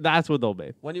 Yeah. That's what they'll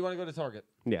be. When do you want to go to Target?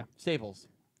 Yeah. Staples.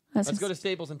 Let's Let's go to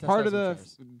Staples and test Part out of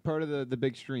some the chairs.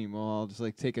 big stream. We'll all just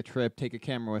like take a trip, take a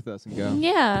camera with us, and go.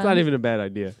 Yeah. It's not even a bad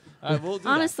idea. We'll do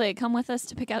Honestly, come with us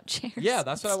to pick out chairs. Yeah,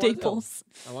 that's what I wanna do. Staples.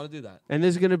 that. I want to do that. And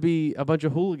there's going to be a bunch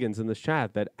of hooligans in this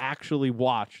chat that actually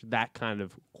watch that kind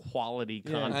of quality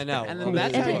Yeah, content. I know. And Oh, then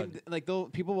that's that's how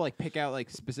good. people will like pick out like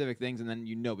specific things, and then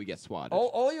we get swatted.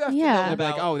 All you have to Yeah. know They'll be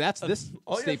about like, oh, that's this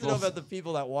all you have to know Staples. about the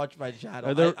people that watch my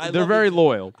channel. They're I they're love very each-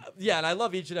 loyal. Yeah, and I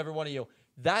love each and every one of you.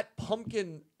 That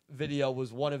pumpkin video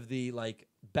was one of the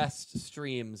best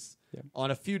streams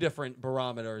on a few different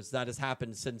barometers that has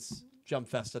happened since Jump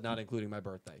Festa, not including my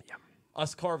birthday. Yeah.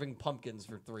 Us carving pumpkins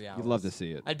for 3 hours. You'd love to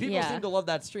see it. And people Yeah. seem to love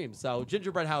that stream. So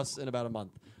Gingerbread House in about a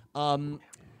month.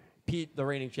 Pete, the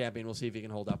reigning champion, we'll see if he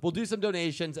can hold up. We'll do some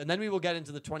donations, and then we will get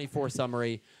into the 24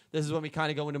 summary. This is when we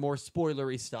kind of go into more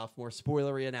spoilery stuff, more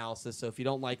spoilery analysis. So if you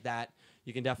don't like that,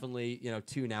 you can definitely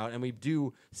tune out. And we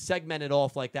do segment it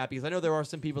off like that because I know there are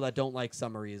some people that don't like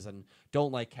summaries and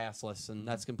don't like cast lists, and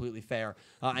that's completely fair.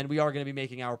 And we are going to be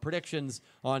making our predictions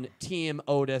on Team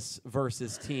Otis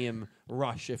versus Team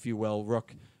Rush, if you will,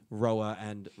 Rook, Roa,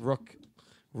 and Rook,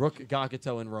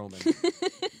 Gagato, and Roman.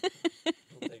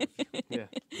 Yeah,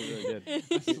 he really did.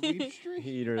 A sleep stream?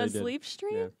 He really A did. sleep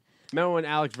stream? Yeah. Remember when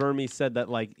Alex Verme said that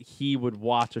he would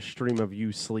watch a stream of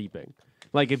you sleeping?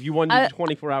 Like if you wanted a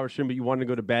 24-hour stream but you wanted to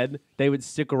go to bed, they would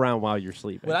stick around while you're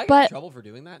sleeping. Would I get in But- trouble for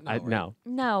doing that? No. No.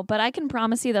 No, but I can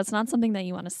promise you that's not something that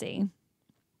you want to see.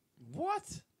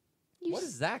 What? What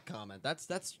is that comment?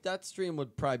 That stream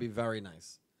would probably be very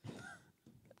nice.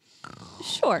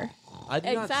 Sure. I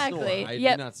do not Exactly. snore. I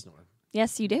Yep. do not snore.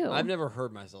 Yes, you do. I've never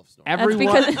heard myself snore. Everyone,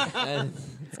 because And-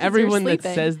 everyone that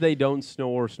sleeping. says they don't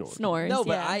snore snores. snores. no,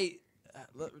 but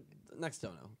yeah. next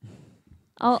don't know.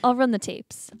 I'll run the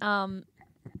tapes.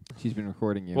 She's been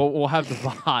recording you. Well, we'll have the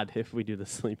VOD if we do the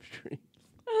sleep stream.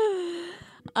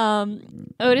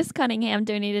 Otis Cunningham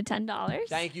donated $10.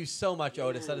 Thank you so much,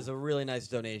 Otis. That is a really nice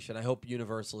donation. I hope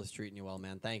Universal is treating you well,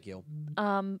 man. Thank you.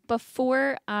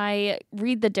 Before I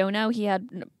read the dono, he had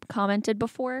commented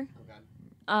before. Okay.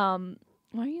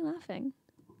 Why are you laughing?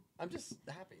 I'm just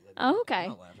happy. That Oh, okay. I'm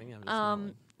not laughing. I'm just Um,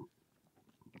 smiling.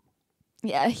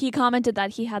 Yeah, he commented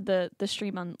that he had the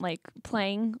stream on like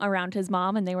playing around his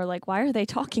mom, and they were like, "Why are they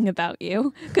talking about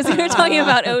you?" Because we were talking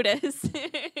about Otis.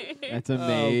 That's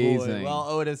amazing. Oh boy. Well,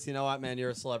 Otis, you know what, man?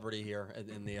 You're a celebrity here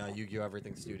in the Yu-Gi-Oh!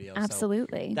 Everything studio.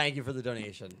 Absolutely. So thank you for the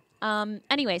donation.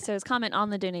 Anyway, so his comment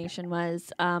on the donation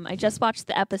was, I just watched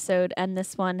the episode, and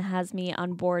this one has me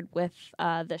on board with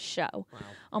the show. Wow.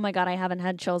 Oh my god, I haven't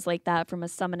had chills like that from a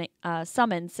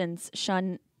summon since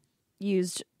Shun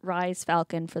used Rise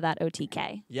Falcon for that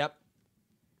OTK. Yep.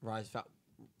 Rise Falcon.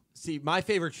 See, my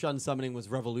favorite Shun summoning was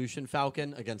Revolution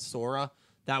Falcon against Sora.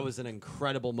 That was an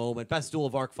incredible moment. Best duel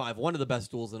of Arc 5. One of the best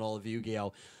duels in all of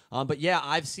Yu-Gi-Oh! But yeah,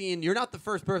 I've seen... You're not the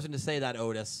first person to say that,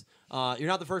 Otis. You're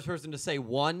not the first person to say,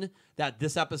 one, that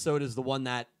this episode is the one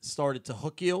that started to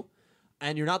hook you.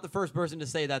 And you're not the first person to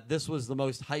say that this was the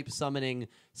most hype summoning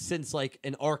since like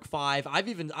an Arc 5.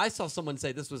 I saw someone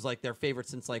say this was like their favorite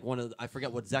since like one of the, I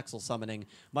forget what Zexal summoning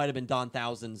might have been Don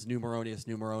Thousand's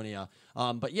Numeronia.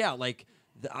 But yeah, like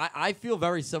I feel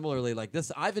very similarly like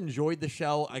this. I've enjoyed the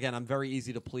show. Again, I'm very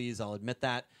easy to please. I'll admit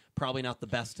that. Probably not the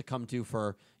best to come to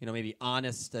for, maybe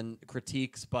honest and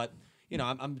critiques, but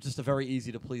I'm just a very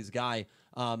easy to please guy,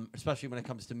 especially when it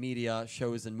comes to media,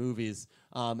 shows, and movies.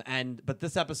 But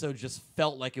this episode just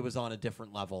felt like it was on a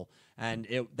different level, and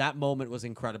that moment was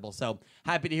incredible. So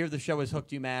happy to hear the show has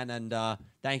hooked you, man, and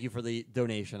thank you for the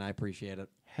donation. I appreciate it.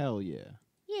 Hell yeah.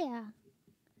 Yeah.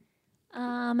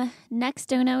 Next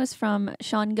dono is from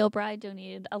Sean Gilbride,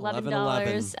 donated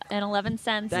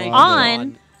 $11.11 Thank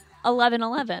on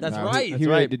 11/11. That's No, right. He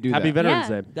right to do Happy that. Veterans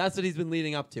Yeah. Day. That's what he's been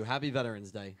leading up to. Happy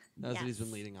Veterans Day. That's what he's Yes.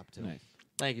 been leading up to. Nice.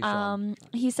 Thank you, Sean.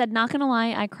 He said, "Not gonna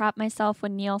lie, I crapped myself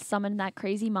when Neil summoned that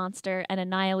crazy monster and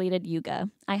annihilated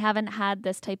Yuga. I haven't had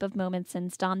this type of moment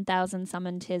since Don Thousand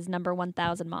summoned his number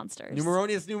 1000 monsters."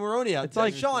 Numeronia. It's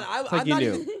like- Sean, like you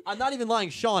knew. I'm not even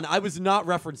lying. Sean, I was not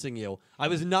referencing you. I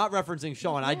was not referencing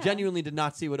Sean. I genuinely did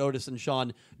not see what Otis and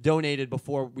Sean donated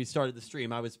before we started the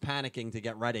stream. I was panicking to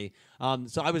get ready.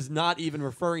 So I was not even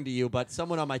referring to you, but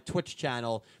someone on my Twitch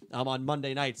channel on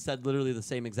Monday night said literally the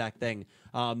same exact thing.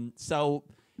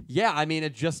 Yeah, I mean,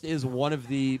 it just is one of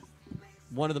the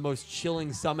most chilling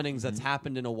summonings that's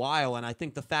happened in a while, and I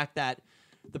think the fact that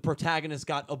the protagonist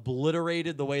got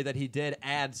obliterated the way that he did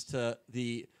adds to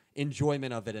the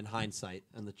enjoyment of it in hindsight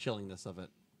and the chillingness of it.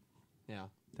 Yeah.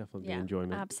 Definitely Yeah, the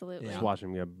enjoyment. absolutely. Just watching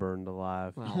him get burned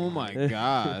alive. Oh my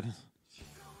god.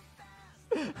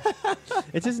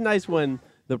 It's just nice when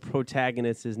the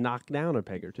protagonist is knocked down a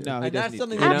peg or two. No, he And that's doesn't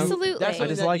something need that to. Absolutely. that's I something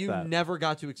just that like you that. never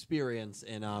got to experience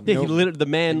in Yeah, the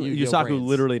man in Yu-Gi-Oh! Yusaku Brains.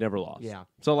 literally never lost. Yeah.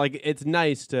 So like it's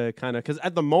nice to kind of because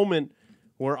at the moment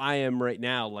where I am right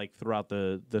now, like throughout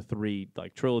the three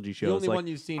like trilogy shows, only like, one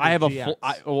you've seen I is have GX.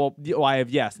 I have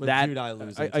yes With that Judai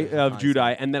losing I to of Kaiser.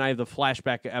 Judai, and then I have the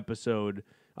flashback episode,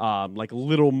 like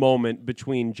little moment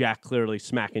between Jack clearly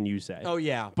smacking Yusei. Oh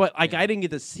yeah. But like I didn't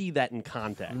get to see that in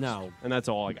context. No. and that's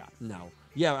all I got. No.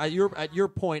 Yeah, at your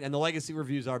point, and the legacy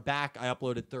reviews are back. I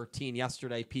uploaded 13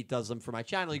 yesterday. Pete does them for my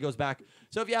channel. He goes back.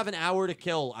 So if you have an hour to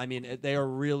kill, I mean, they are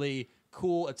really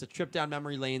cool. It's a trip down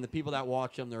memory lane. The people that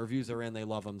watch them, the reviews are in. They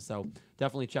love them. So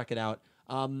definitely check it out.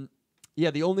 Yeah,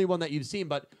 the only one that you've seen.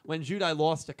 But when Judai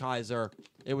lost to Kaiser,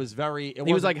 it was very.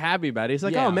 He was like happy about it. He's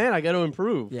like, Yeah. "Oh man, I got to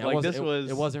improve." Yeah, like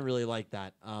it wasn't really like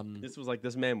that. This was like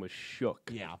this man was shook.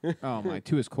 Yeah. Oh my,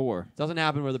 to his core. Doesn't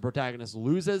happen where the protagonist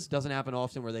loses. Doesn't happen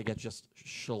often where they get just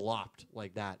shalopped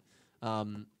like that.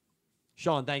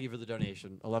 Sean, thank you for the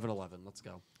donation. 11/11. Let's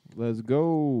go. Let's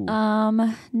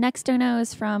go. Next dono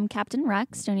is from Captain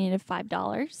Rex, donated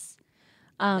 $5.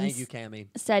 Thank you, Cammy.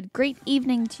 Said, "Great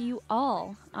evening to you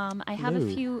all. I have a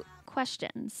Hello. few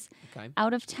questions. Okay.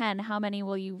 Out of 10, how many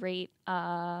will you rate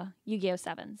Yu-Gi-Oh!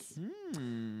 Sevens?"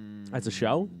 As a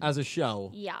show, As a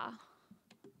show, Yeah.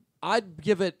 I'd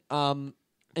give it an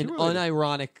Too early.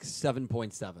 unironic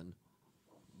 7.7.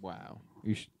 Wow.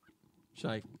 You Should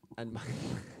I? And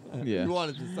Yeah. You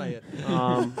wanted to say it.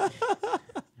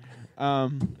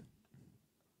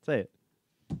 say it.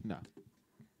 No.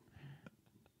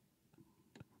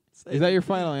 Say Is that it. your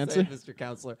final Say answer? it, Mr.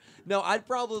 Counselor. No, I'd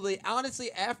probably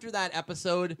honestly after that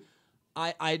episode,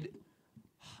 I'd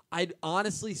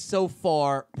honestly so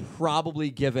far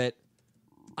probably give it.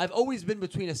 I've always been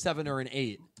between a 7 or an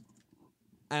 8.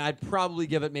 And I'd probably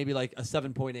give it maybe like a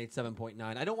 7.8, 7.9.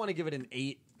 I don't want to give it an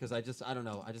 8 because I don't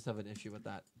know. I just have an issue with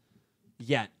that.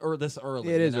 Yet, or this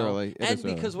early. It you is know? early. It and is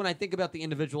early. because when I think about the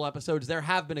individual episodes, there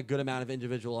have been a good amount of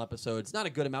individual episodes. Not a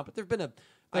good amount, but there've been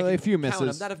A few count 'em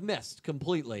misses. that have missed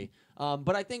completely.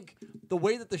 But I think the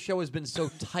way that the show has been so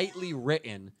tightly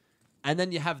written, and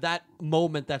then you have that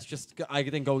moment that's just, I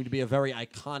think, going to be a very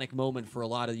iconic moment for a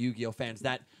lot of Yu-Gi-Oh fans.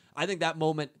 That I think that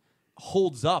moment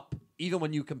holds up even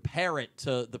when you compare it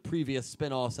to the previous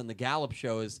spin-offs and the Gallup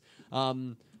shows,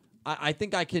 I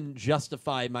think I can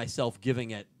justify myself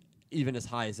giving it even as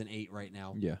high as an 8 right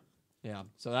now. Yeah. Yeah.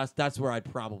 So that's where I'd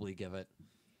probably give it,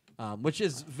 which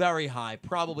is very high,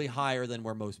 probably higher than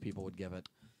where most people would give it.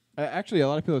 Actually, a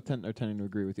lot of people are tending to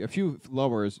agree with you. A few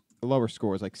lower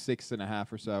scores, like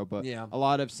 6.5 or so, but Yeah. a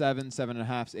lot of 7,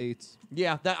 7.5s, 8s.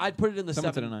 Yeah, I'd put it in the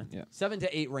 7 to 9. Yeah. 7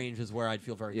 to 8 range is where I'd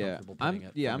feel very Yeah. comfortable putting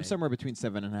it. I'm somewhere between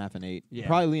 7.5 and 8. Yeah.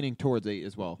 Probably leaning towards 8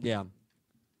 as well. Yeah.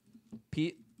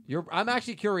 Pete, I'm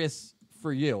actually curious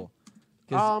for you.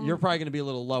 Because you're probably going to be a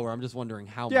little lower. I'm just wondering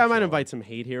how much. Yeah, I might lower. invite some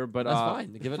hate here, but That's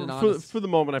fine. Give it an for, honest. for the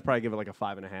moment, I'd probably give it like a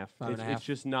 5.5. 5.5. It's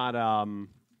just not.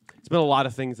 It's been a lot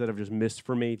of things that have just missed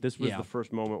for me. This was Yeah. the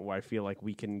first moment where I feel like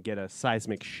we can get a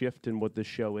seismic shift in what this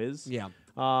show is. Yeah.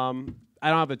 I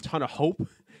don't have a ton of hope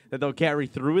that they'll carry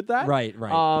through with that. Right.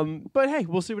 But hey,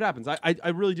 we'll see what happens. I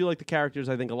really do like the characters.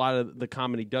 I think a lot of the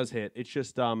comedy does hit. It's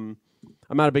just I'm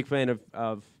not a big fan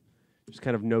of just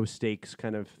kind of no stakes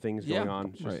kind of things Yeah. going on.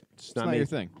 It's just- Right. It's It's not not me. your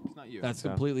thing. It's not you. That's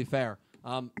Yeah. completely fair.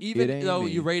 It Even ain't though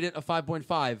me. you rate it a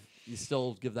 5.5, you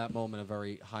still give that moment a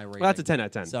very high rating. Well, that's a 10 out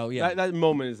of 10. So, yeah. that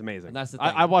moment is amazing. And that's the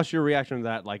I thing. watched your reaction to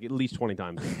that like at least 20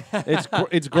 times. It's I'm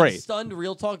great. stunned,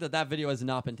 real talk, that video has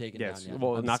not been taken Yes. down yet.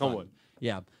 Well, I'm knock on stunned. wood.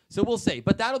 Yeah. So we'll see.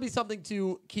 But that'll be something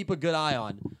to keep a good eye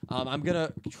on. I'm going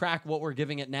to track what we're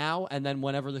giving it now, and then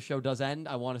whenever the show does end,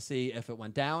 I want to see if it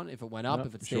went down, if it went up, Yep,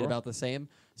 if it stayed sure. about the same.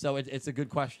 So it's a good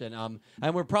question. And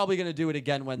we're probably going to do it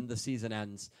again when the season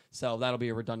ends. So that'll be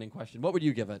a redundant question. What would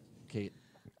you give it, Kate?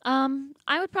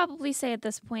 I would probably say at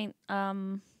this point,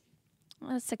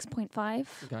 6.5.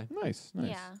 Okay. Nice.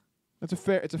 Yeah. It's a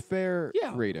fair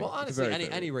Yeah. rating. Well, It's a honestly, very any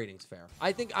fair any rating's fair.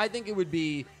 I think it would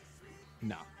be.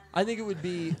 No. I think it would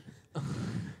be.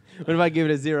 What if I give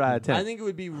it a 0 out of 10? I think it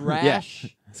would be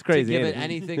rash. It's crazy. To give ain't it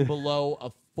anything below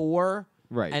a 4,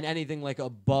 Right. and anything like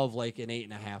above like an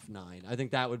 8.5, 9. I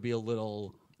think that would be a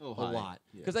little high. lot.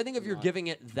 Yeah, Because I think if a you're lot. giving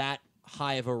it that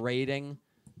high of a rating,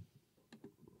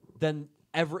 then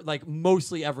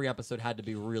mostly every episode had to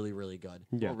be really, really good.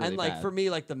 Yeah. Or really and like bad. for me,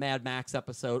 like the Mad Max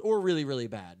episode, or really, really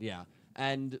bad. Yeah.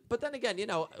 But then again,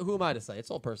 who am I to say? It's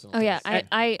all personal. Oh yeah, taste.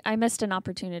 I missed an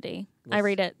opportunity. I Yes.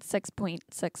 rate it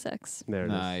 6.66. There it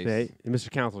Nice. is. Hey, Mr.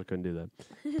 Counselor couldn't do that.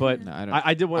 But No, I don't-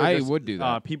 I did want to. I would do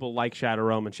that. People like Shadow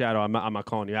Realm and Shadow. I'm not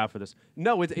calling you out for this.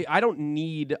 No, I don't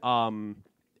need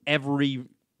every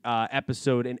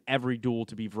episode and every duel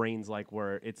to be Vrains like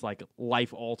where it's like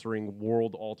life altering,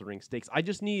 world altering stakes. I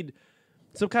just need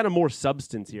some kind of more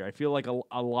substance here. I feel like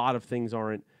a lot of things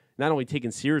aren't not only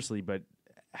taken seriously, but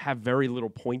have very little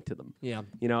point to them. Yeah.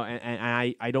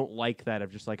 And I don't like that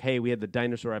of just like, hey, we had the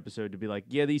dinosaur episode to be like,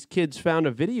 yeah, these kids found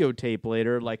a videotape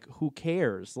later. Like, who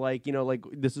cares? Like, like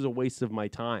this is a waste of my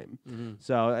time. Mm-hmm.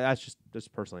 So that's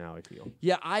just personally how I feel.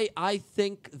 Yeah, I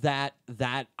think that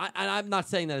and I'm not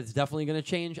saying that it's definitely going to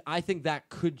change. I think that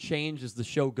could change as the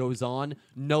show goes on.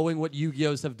 Knowing what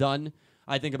Yu-Gi-Ohs have done,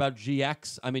 I think about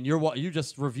GX. I mean, you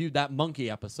just reviewed that monkey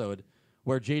episode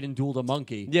where Jaden dueled a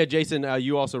monkey. Yeah, Jason,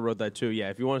 you also wrote that too.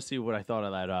 Yeah, if you want to see what I thought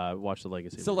of that, watch the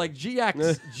Legacy. So like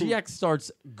GX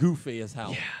starts goofy as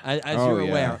hell, as Oh, you're yeah.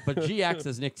 aware. But GX,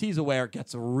 as Nick T's aware,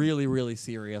 gets really, really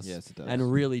serious. Yes, it does.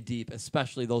 And really deep,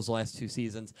 especially those last 2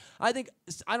 seasons. I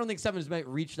don't think Sevens might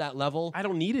reach that level. I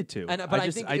don't need it to. But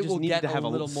I think it just will need get to have a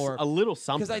little more a little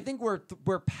something. because I think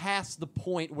we're past the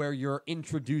point where you're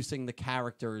introducing the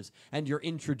characters and you're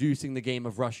introducing the game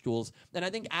of Rush Duels. And I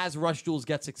think as Rush Duels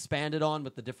gets expanded on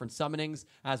with the different summonings,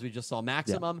 as we just saw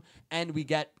Maximum, and we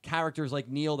get characters like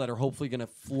Neil that are hopefully going to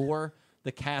floor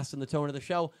the cast and the tone of the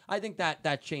show, I think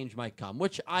that change might come,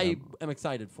 which I am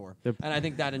excited for. And I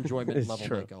think that enjoyment It's level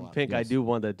true. might go up. Pink, I do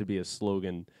want that to be a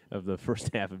slogan of the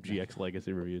first half of GX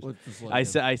Legacy reviews. What's the slogan? I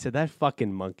said that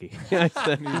fucking monkey. I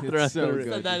said, It's so Said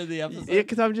good. that in the episode. Yeah,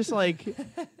 because I'm just like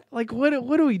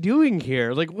what are we doing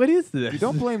here? Like, what is this? You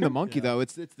don't blame the monkey though.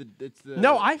 It's the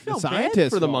No, I the felt bad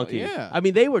scientist's for the fault. monkey. Yeah. I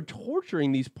mean, they were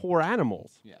torturing these poor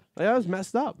animals. Yeah. Like, that was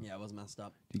messed up. Yeah, it was messed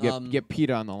up. You get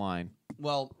PETA on the line.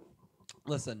 Well,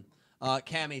 listen,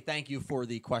 Cammie, thank you for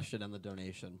the question and the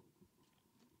donation.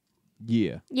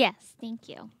 Yeah. Yes, thank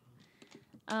you.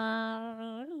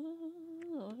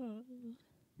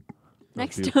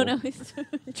 Next beautiful. dono is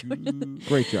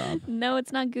Great job. no,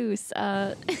 it's not Goose.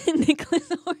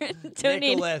 Nicholas Horn donated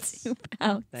Nicholas.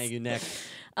 £2. Thank you, Nick.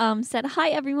 Said, hi,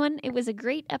 everyone. It was a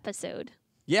great episode.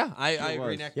 Yeah, I Sure agree,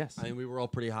 was. Nick. Yes. I mean, we were all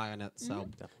pretty high on it. So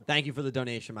thank you for the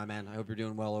donation, my man. I hope you're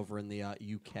doing well over in the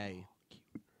UK.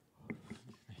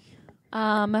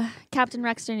 Captain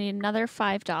Rex donated another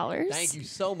 $5. Thank you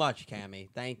so much, Cammie.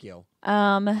 Thank you.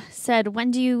 Said,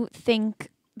 when do you think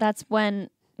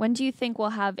we'll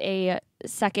have a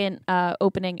second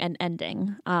opening and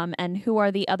ending? And who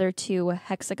are the other 2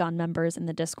 Hexagon members in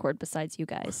the Discord besides you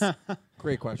guys?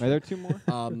 Great question. Are there 2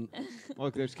 more?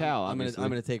 Look, there's Cal. I'm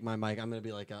gonna take my mic. I'm gonna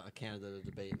be like a candidate of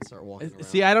debate and start walking around.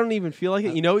 See, I don't even feel like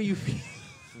it. You know what you feel?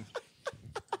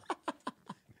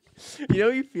 You know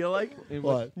what you feel like?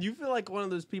 What? You feel like one of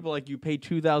those people, like you pay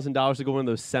 $2,000 to go to one of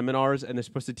those seminars and they're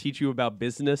supposed to teach you about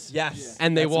business. Yes.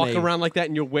 And they that's walk me. around like that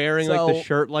and you're wearing like the So-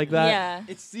 shirt like that. Yeah.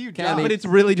 It's you, Cal. But it's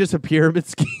really just a pyramid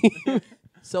scheme.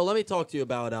 So let me talk to you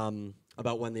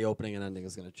about when the opening and ending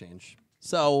is going to change.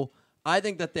 So I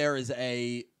think that there is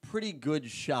a pretty good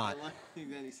shot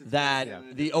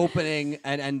that the opening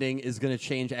and ending is going to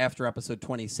change after episode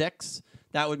 26.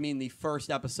 That would mean the first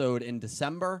episode in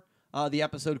December. The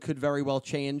episode could very well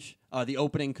change. The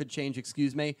opening could change,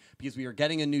 excuse me, because we are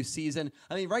getting a new season.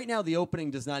 I mean, right now the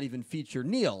opening does not even feature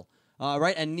Neil.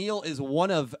 Right, and Neil is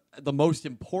one of the most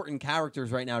important characters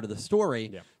right now to the story.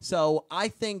 Yeah. So I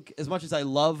think, as much as I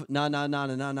love na na na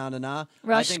na na na na na,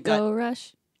 Rush, I think go, that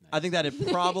Rush. I think that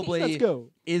it probably Let's go.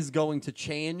 is going to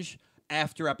change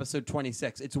after episode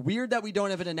 26. It's weird that we don't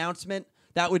have an announcement.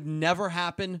 That would never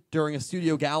happen during a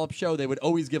Studio Gallup show. They would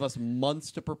always give us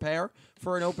months to prepare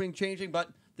for an opening changing, but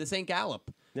this ain't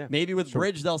Gallup. Yeah, Maybe with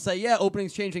Bridge, they'll say, yeah,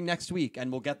 opening's changing next week,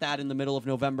 and we'll get that in the middle of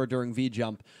November during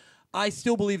V-Jump. I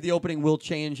still believe the opening will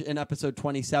change in episode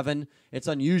 27. It's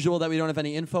unusual that we don't have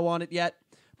any info on it yet,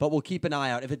 but we'll keep an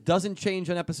eye out. If it doesn't change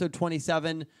on episode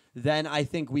 27, then I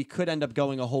think we could end up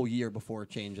going a whole year before it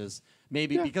changes.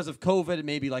 Maybe because of COVID,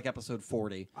 maybe like episode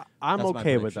 40. I'm That's my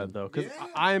okay with prediction. that though, because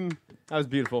that was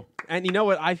beautiful. And you know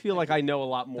what? I feel like I know a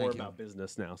lot more Thank you. about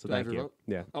business now. So Do I thank have your you. vote?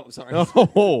 Yeah. Oh, sorry.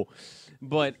 Oh,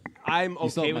 but I'm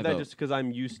still okay have with my that vote. just because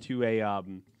I'm used to a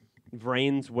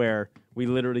Vrains where we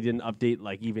literally didn't update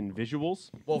like even visuals.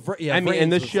 Well, I mean, in Vrains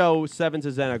this was- show, Sevens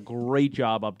has done a great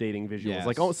job updating visuals. Yes.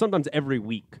 Like sometimes every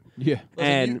week. Yeah. Listen,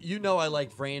 and- you know I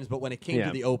liked Vrains, but when it came Yeah.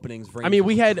 to the openings, Vrains I mean,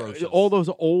 we was had atrocious. all those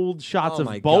old shots Oh of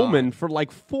my Bowman God. for like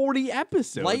 40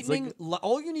 episodes. Lightning. Like,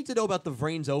 All you need to know about the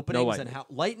Vrains openings lightning. and how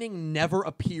Lightning never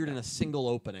appeared in a single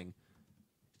opening.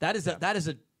 That is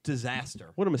a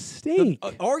disaster. what a mistake.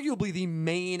 Arguably the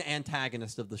main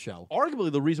antagonist of the show.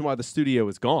 Arguably the reason why the studio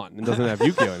is gone and doesn't have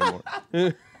Yukio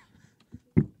anymore.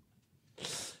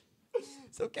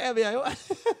 So, Cammy,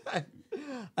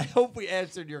 I hope we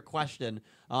answered your question.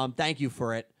 Thank you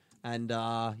for it. And,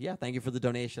 thank you for the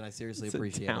donation. I seriously It's a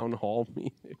appreciate town hall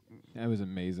meeting. That was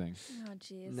amazing. Oh,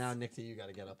 jeez. it. Now, Nick, you got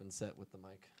to get up and sit with the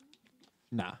mic.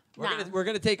 Nah. We're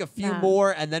gonna take a few Nah.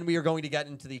 more, and then we are going to get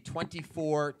into the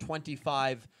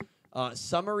 24-25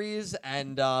 summaries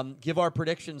and give our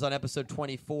predictions on episode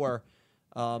 24.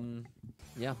 It'll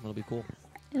be cool.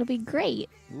 It'll be great.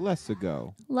 Less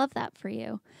ago. Love that for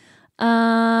you.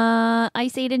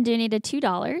 Ice Aiden donated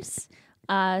 $2.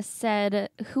 Said,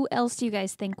 who else do you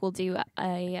guys think will do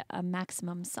a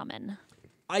maximum summon?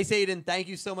 Ice Aiden, thank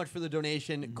you so much for the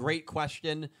donation. Great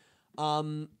question.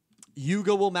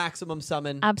 Yuga will maximum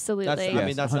summon. Absolutely. I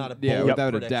mean, that's not a yeah, bold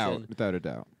without prediction. a doubt. Without a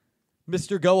doubt.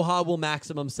 Mr. Goha will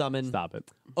maximum summon. Stop it.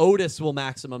 Otis will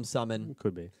maximum summon.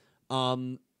 Could be.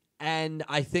 And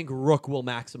I think Rook will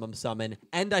maximum summon.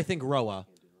 And I think Roa.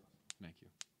 Thank you.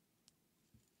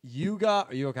 Yuga,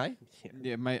 are you okay?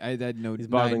 Yeah, I had no. He's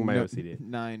bothering my no- OCD.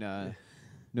 9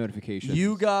 notifications.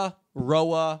 Yuga,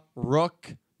 Roa,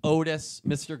 Rook, Otis,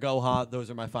 Mr. Goha.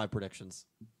 Those are my 5 predictions.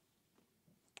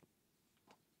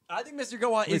 I think Mr.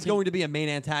 Goha is going to be a main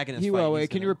antagonist. fight. Wait, He's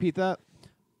can you gonna- repeat that?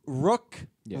 Rook,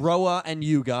 Yes. Roa, and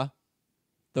Yuga.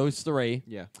 Those 3.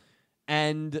 Yeah.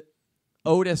 And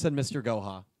Otis and Mr.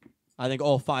 Goha. I think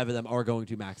all 5 of them are going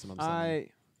to maximum summon.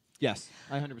 Yes,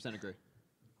 I 100% agree.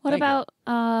 What Thank you.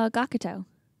 about Gakuto?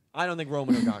 I don't think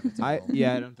Roman or Gakuto will.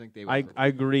 I don't think they will. I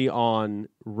agree on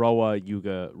Roa,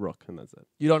 Yuga, Rook, and that's it.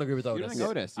 You don't agree with You Otis? don't think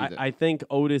Otis either. I think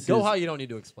Otis Goha, is... you don't need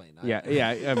to explain that. Yeah.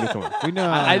 I mean, come on. we know.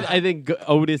 I think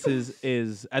Otis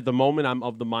is at the moment. I'm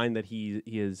of the mind that he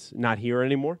is not here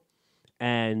anymore,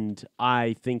 and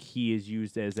I think he is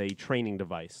used as a training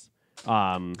device.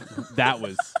 That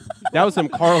was some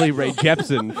Carly Rae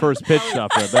Jepsen first pitch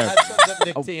stuff right there. That sums up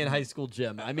Nick T in high school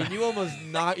gym. I mean, you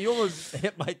almost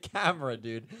hit my camera,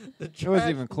 dude. The It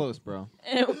wasn't even close, bro.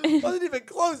 wasn't even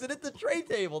close. It hit the tray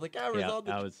table. The camera's Yeah, on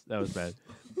the that was bad.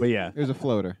 But yeah, It was a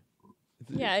floater.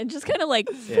 Yeah, it just kind of like.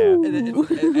 yeah. an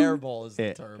airball is the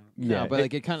Yeah. term. No, but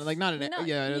like it kind of like not an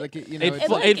No, like you know. It it's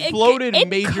flo- like- it floated it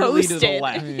majorly to the coasted.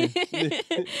 left.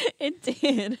 It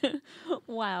did.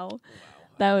 Wow.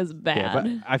 That was bad. Yeah, but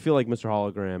I feel like Mr.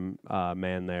 Hologram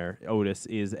man there, Otis,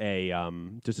 is a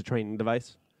just a training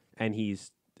device, and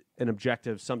an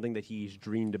objective, something that he's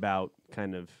dreamed about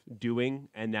kind of doing,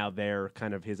 and now they're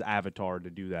kind of his avatar to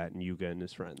do that, and Yuga and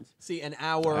his friends. See, and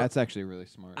our That's actually really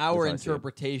smart. our That's how I see it.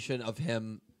 interpretation of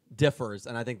him differs,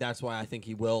 and I think that's why I think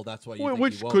he will. That's why you think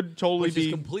Which he won't, could totally which is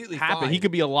be completely happen. fine. He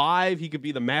could be alive. He could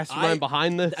be the mastermind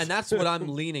behind this. And that's what I'm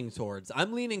leaning towards.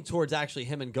 I'm leaning towards actually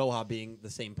him and Goha being the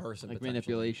same person. Like potentially.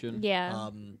 manipulation.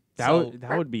 Yeah.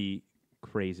 that would be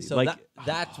crazy. So like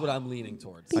that's what I'm leaning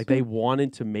towards. like they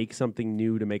wanted to make something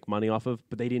new to make money off of,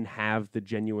 but they didn't have the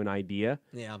genuine idea.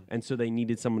 Yeah. And so they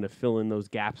needed someone to fill in those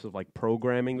gaps of like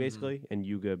programming, basically. And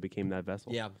Yuga became that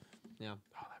vessel. Yeah. Yeah.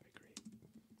 Oh, that'd be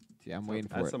great. Yeah, I'm waiting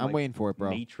for That's it. some, I'm like, waiting for it, bro.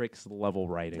 Matrix level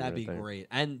writing. That'd be right there. great.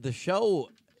 And the show,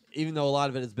 even though a lot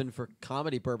of it has been for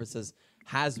comedy purposes,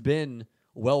 has been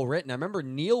well written. I remember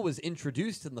Neil was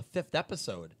introduced in the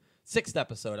sixth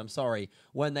episode, I'm sorry,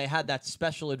 when they had that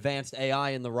special advanced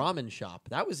AI in the ramen shop.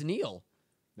 That was Neil.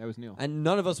 That was Neil. And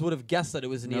none of us would have guessed that it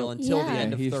was Neil No. until the Yeah.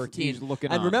 end of He's 13.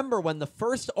 looking and on. remember, when the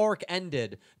first arc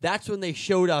ended, that's when they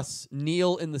showed us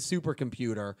Neil in the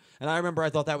supercomputer. And I remember I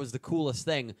thought that was the coolest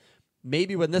thing.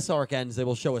 Maybe when this arc ends, they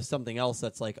will show us something else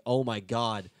that's like, oh my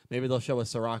god. Maybe they'll show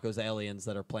us Sirocco's aliens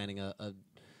that are planning an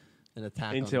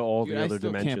attack Into on all Dude, the I other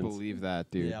still dimensions. can't believe that,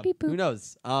 dude. Yeah. Beep boop. Who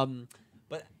knows?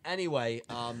 But anyway,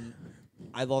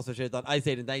 I lost my train of thought. Ice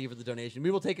Aiden, thank you for the donation.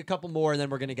 We will take a couple more, and then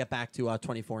we're going to get back to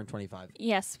 24 and 25.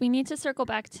 Yes, we need to circle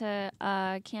back to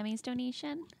Cammie's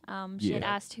donation. She had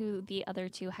Yeah. asked who the other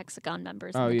two Hexagon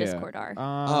members Oh in the yeah. Discord are.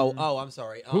 I'm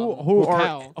sorry. Who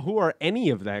Cal. are any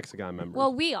of the Hexagon members?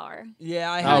 Well, we are. Yeah,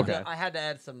 I had, Okay. I had to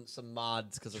add some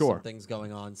mods because of Sure. some things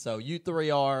going on. So you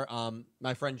three are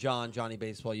my friend Johnny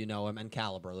Baseball, you know him, and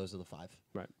Caliber. Those are the five,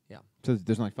 right. So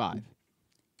there's only 5.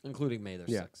 including May. There's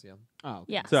Yeah. 6. Yeah, Oh.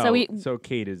 Okay. Yeah. So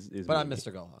Kate is but I'm Mimi.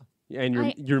 Mr. Goha. Yeah, and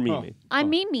I- you're Oh. Mimi. I'm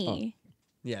Mimi.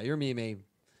 Yeah, you're Mimi,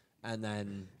 and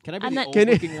then Can I be And the that- old Can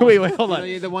you- looking one? wait, hold on.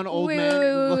 You know, the one old Wait, man.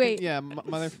 wait, looking, wait. Yeah,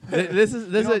 mother. This is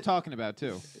You know what I'm a talking about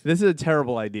too. this is a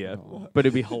terrible idea, Oh. but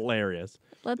it'd be hilarious.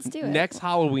 Let's do it. Next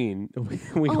Halloween,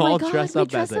 we Oh my all God, dress we up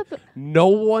dress as it. up- No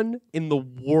one in the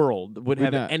world would We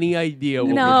have not. any idea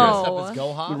what No. we're dressed up as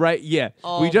Goha. Right? Yeah,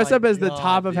 Oh we dress my up as the God,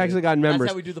 top of dude. Hexagon That's members.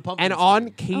 how we do the pumpkin And on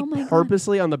scene. Kate Oh my God.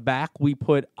 purposely on the back, we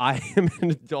put "I am an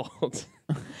adult."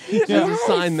 Just a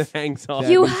sign that hangs off.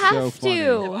 You That'd be have so funny.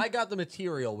 to. If I got the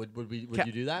material, would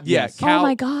you do that? Yeah, Yes. Cal, Oh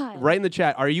my God. Right in the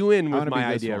chat. Are you in I with wanna my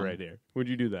be this idea one. right here? Would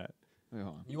you do that? Wait,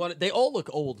 hold on. You want it? They all look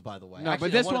old, by the way. No, Actually,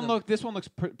 but this one of one them- look. This one looks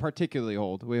particularly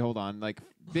old. Wait, hold on. Like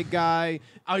big guy.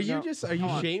 Are you No, just? Are you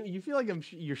hold on. shaming? You feel like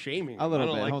you're shaming A little I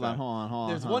don't bit. like Hold that. on. Hold on. Hold on.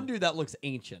 There's hold one on. dude that looks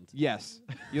ancient. Yes,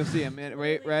 you'll see him.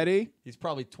 Wait, ready? He's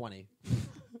probably 20.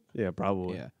 Yeah,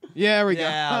 probably. Yeah. Yeah, there we go.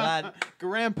 Yeah, that-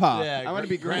 Grandpa. yeah, I want to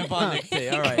be Grandpa Nick T.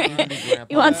 All right, you can be Grandpa.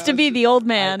 He wants to be the old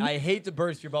man. I hate to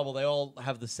burst your bubble. They all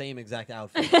have the same exact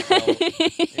outfit. So.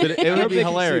 But it I would hope be they can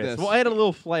see hilarious. this. We'll add a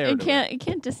little flair. You to can't. You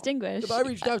can't distinguish. If I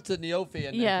reached out to Neofi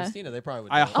and Yeah. Christina, they probably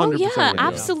would. I do it. Oh 100% yeah, would do it.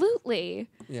 absolutely.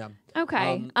 Yeah.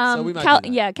 Okay. So we might Cal, do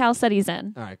that. yeah, Cal said he's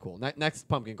in. All right, cool. Next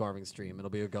pumpkin carving stream,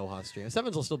 it'll be a Goha stream.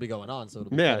 Sevens will still be going on, so it'll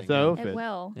be Yeah, fitting, so It fit.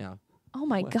 will. yeah. Oh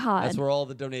my God. That's where all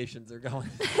the donations are going.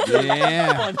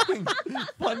 Yeah.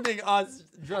 funding us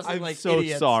dressing I'm like so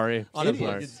idiots sorry. on a I'm sorry.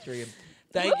 pumpkin stream.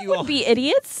 Thank you would all. be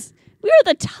idiots. We are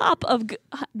the top of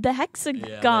the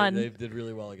hexagon. They did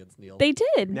really well against Neil. They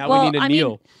did. Now well, we need a I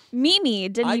Neil. mean, Mimi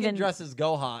didn't I even. can dress as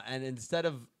Goha, and instead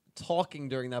of talking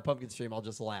during that pumpkin stream, I'll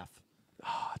just laugh.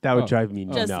 That would Oh. drive me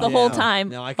Just nuts. the whole Yeah. time.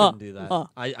 No, I couldn't do that.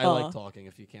 I uh. like talking,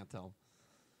 if you can't tell.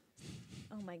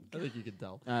 Oh my I God. think you can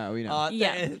tell. We know.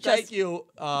 Yeah, Thank just- you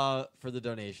for the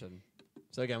donation.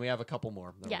 So again, we have a couple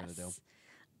more that we're going to do.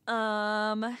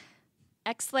 Yes.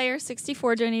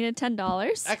 XLayer64 donated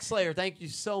 $10. X-Slayer, thank you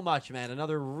so much, man.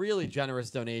 Another really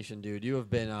generous donation, dude. You've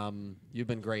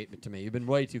been great to me. You've been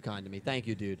way too kind to me. Thank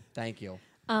you, dude. Thank you.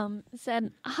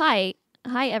 Said hi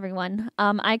everyone.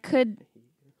 I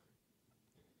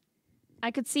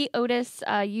could see Otis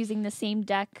using the same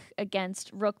deck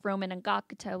against Rook, Roman, and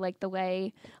Gakuto like the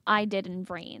way I did in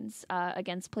Brains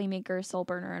against Playmaker,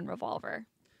 Soulburner, and Revolver.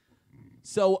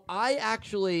 So I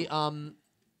actually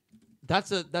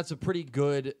that's a pretty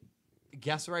good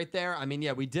guess right there. I mean,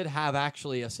 yeah, we did have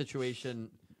actually a situation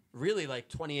really like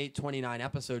 28, 29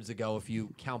 episodes ago, if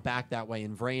you count back that way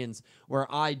in Vrains, where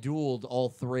I dueled all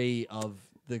three of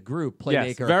the group,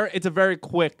 Yes, Playmaker. it's a very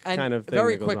quick And kind of thing.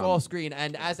 very that goes quick on. off screen.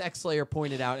 And as X-Slayer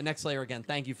pointed out, and X-Slayer, again,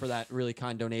 thank you for that really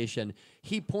kind donation.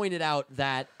 He pointed out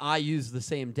that I use the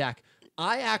same deck.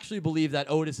 I actually believe that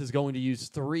Otis is going to use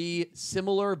 3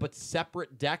 similar but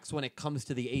separate decks when it comes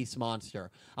to the Ace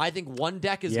Monster. I think one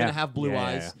deck is Yeah. going to have blue Yeah,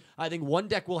 eyes. yeah. I think one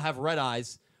deck will have red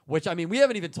eyes. which, I mean, we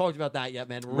haven't even talked about that yet,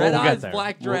 man. We'll Red get Eyes there.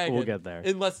 Black Dragon We'll get there.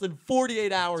 in less than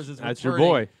 48 hours is That's your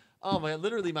returning. boy. Oh, my,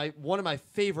 literally one of my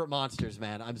favorite monsters,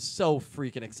 man. I'm so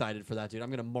freaking excited for that, dude. I'm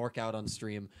going to mark out on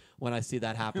stream when I see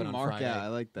that happen on Mark Friday. out, I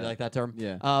like that. You like that term?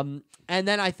 Yeah. And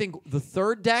then I think the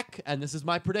third deck, and this is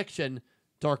my prediction,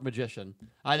 Dark Magician.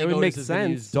 I think would Otis make is gonna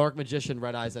sense. use Dark Magician,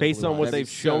 Red Eyes, and Based Blue on what Eyes. That'd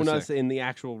they've be so shown us sick. in the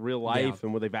actual real life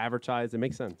and what they've advertised, it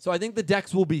makes sense. So I think the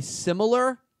decks will be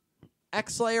similar,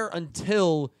 X-Slayer,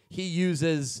 until he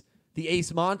uses the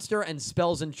Ace Monster and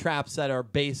spells and traps that are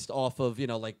based off of,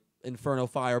 like Inferno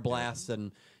Fire Blast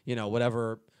and,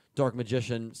 whatever Dark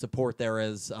Magician support there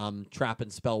is, trap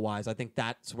and spell-wise. I think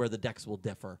that's where the decks will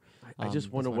differ. I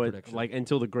just wonder that's my what, prediction.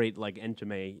 until the great,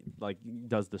 Entame,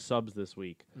 does the subs this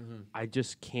week. Mm-hmm. I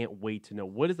just can't wait to know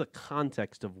what is the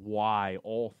context of why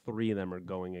all three of them are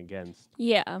going against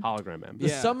Yeah. Hologram M. The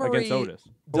Yeah. summary Against Otis.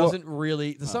 doesn't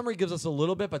really. The summary gives us a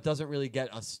little bit, but doesn't really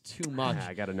get us too much.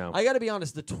 I gotta know. I got to be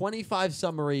honest. The 25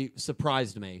 summary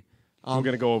surprised me. We're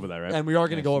gonna go over that, right? And we are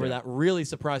going to go over Yeah. that. Really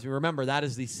surprised me. Remember, that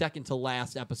is the second to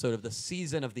last episode of the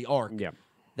season of the arc. Yeah.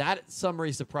 That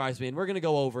summary surprised me, and we're going to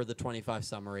go over the 25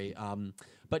 summary.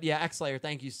 But yeah, X-Slayer,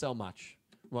 thank you so much.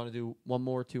 Want to do one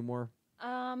more, two more?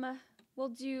 We'll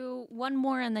do one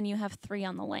more, and then you have 3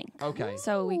 on the link. Okay.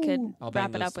 So we could I'll bang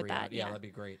wrap it those up with 3 out. that. Yeah, that'd be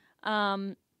great.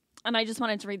 And I just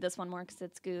wanted to read this one more because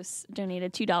it's Goose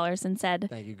donated $2 and said,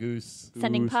 Thank you, Goose.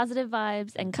 sending Goose. positive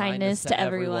vibes and kindness to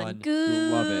everyone.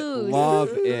 Goose. Love it. Love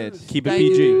it. Keep it Thank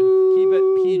PG. you. Keep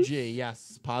it PG.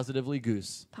 Yes, positively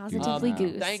Goose. Positively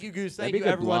Goose. Thank you, Goose. That'd Thank be you, a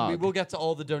good everyone. We blog. will get to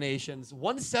all the donations.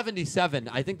 177.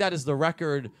 I think that is the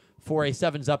record for a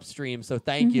Sevens Up stream. So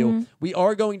thank you. We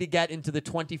are going to get into the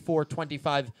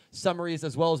 24-25 summaries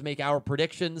as well as make our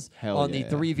predictions Hell on yeah.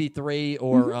 the 3v3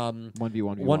 or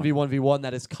 1v1v1. 1v1v1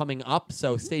 that is coming up.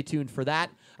 So stay tuned for that.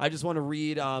 I just want to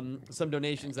read some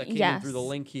donations that came in Yes. through the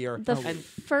link here. The And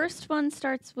first one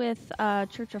starts with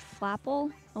Church of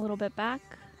Flapple, a little bit back.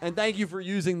 And thank you for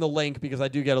using the link because I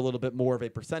do get a little bit more of a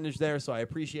percentage there, so I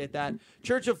appreciate that.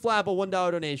 Church of Flapple, $1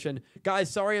 donation.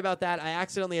 Guys, sorry about that. I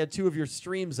accidentally had 2 of your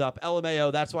streams up.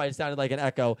 LMAO, that's why it sounded like an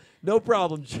echo. No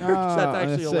problem, Church. That's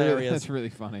actually hilarious. That's really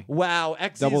funny. Wow.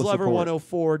 XC's Double Lover support.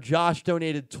 104. Josh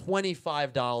donated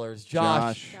 $25.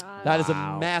 Josh. That is a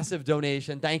Wow. massive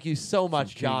donation. Thank you so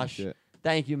much, king Josh. shit.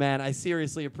 Thank you, man. I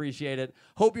seriously appreciate it.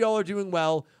 Hope you all are doing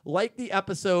well. Like the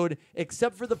episode,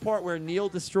 except for the part where Neil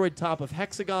destroyed top of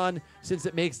Hexagon, since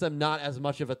it makes them not as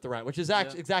much of a threat, which is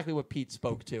actually exactly what Pete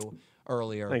spoke to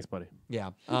earlier. Thanks, buddy.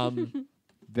 Yeah.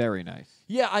 Very nice.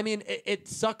 Yeah, I mean, it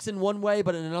sucks in one way,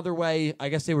 but in another way, I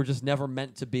guess they were just never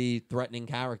meant to be threatening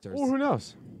characters. Or who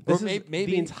knows? Or This is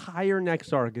maybe- the entire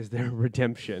next arc is their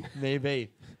redemption.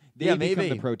 Maybe. They Yeah, become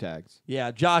maybe. the pro tags.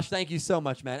 Yeah, Josh, thank you so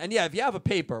much, man. And yeah, if you have a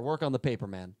paper, work on the paper,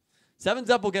 man.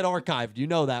 Sevens Up will get archived. You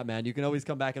know that, man. You can always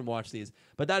come back and watch these.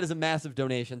 But that is a massive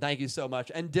donation. Thank you so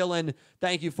much. And Dylan,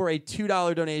 thank you for a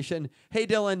 $2 donation. Hey,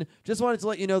 Dylan, just wanted to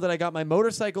let you know that I got my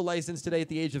motorcycle license today at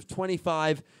the age of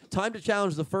 25. Time to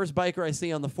challenge the first biker I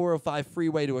see on the 405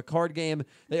 freeway to a card game.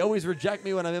 They always reject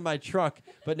me when I'm in my truck,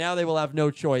 but now they will have no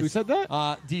choice. Who said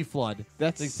that? D-Flood.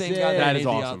 That's the same sick. guy that That made is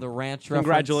awesome. the ranch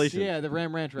Congratulations. Yeah, the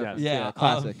Ram Ranch reference. reference. Yeah,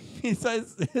 classic. He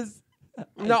says his...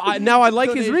 Now I like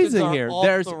his Donations reasoning are here. off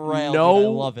There's the rail, no, dude. I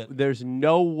love it. There's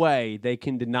no way they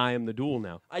can deny him the duel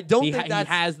now. I don't he think he that's...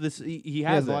 has this. He He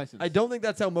has has it. a license. I don't think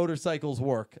that's how motorcycles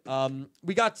work.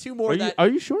 We got 2 more Are you, that... are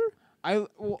you sure? Well,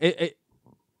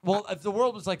 Well, if the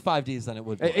world was like 5Ds, then it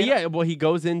would be. Yeah. Well, he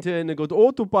goes into and it goes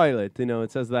autopilot.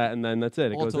 It says that, and then that's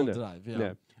it. It goes Auto into drive,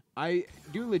 yeah. I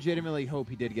do legitimately hope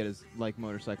he did get his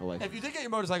motorcycle license. If you did get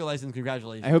your motorcycle license,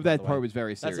 congratulations. I hope by that the part way. was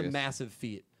very serious. That's a massive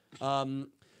feat. Come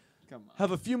on.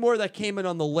 Have a few more that came in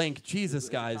on the link. Jesus,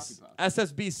 guys.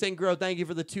 SSB Synchro, thank you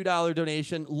for the $2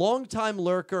 donation. Long-time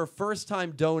lurker,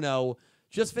 first-time dono.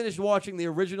 Just finished watching the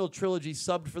original trilogy,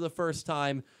 subbed for the first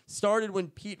time. Started when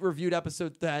Pete reviewed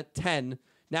episode 10.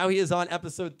 Now he is on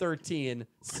episode 13.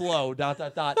 Slow, ...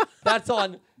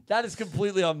 That is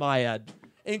completely on my end.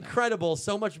 Incredible.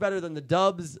 So much better than the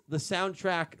dubs, the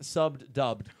soundtrack, subbed,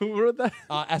 dubbed. Who wrote that?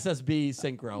 SSB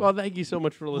Synchro. Well, thank you so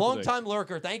much for listening. Long-time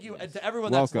lurker. Thank you. And to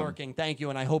everyone that's Welcome. lurking, thank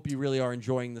you. And I hope you really are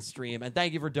enjoying the stream. And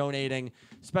thank you for donating,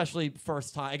 especially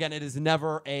first time. Again, it is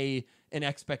never an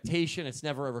expectation. It's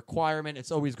never a requirement.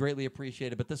 It's always greatly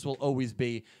appreciated. But this will always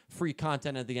be free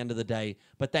content at the end of the day.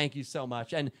 But thank you so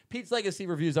much. And Pete's Legacy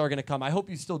reviews are going to come. I hope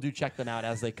you still do check them out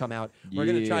as they come out. We're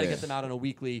going to try to get Yes. them out on a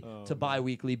weekly to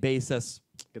bi-weekly basis.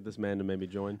 Get this man to maybe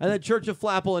join. And then Church of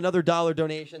Flapple, another $1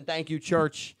 donation. Thank you,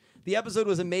 Church. The episode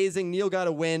was amazing. Neil got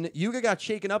a win. Yuga got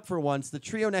shaken up for once. The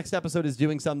trio next episode is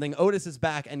doing something. Otis is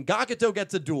back, and Gakuto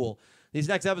gets a duel. These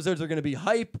next episodes are going to be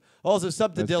hype. Also,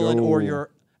 sub to Let's Dylan, go. or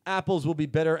your apples will be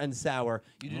bitter and sour.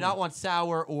 You do not want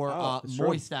sour or sure.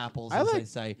 moist apples, I as like they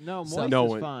say. no So- moist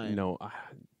No, is fine. no.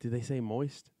 Do they say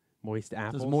moist? Moist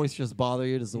apples. Does moist just bother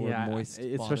you? Does the yeah, word moist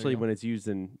bother especially you? when it's used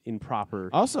in proper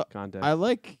Also, context. I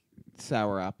like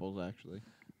sour apples actually.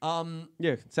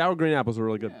 Yeah, sour green apples are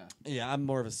really good. Yeah, I'm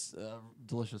more of a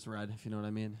delicious red, if you know what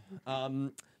I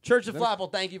mean. Church of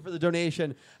Flapple, thank you for the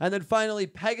donation. And then finally,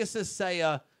 Pegasus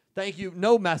Saya, thank you.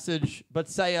 No message, but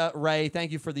Saya Ray,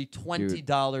 thank you for the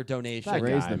 $20 donation. That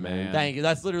Raise guy, the man. Thank you.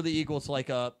 That's literally equal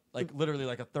to literally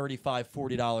like a $35,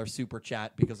 $40 super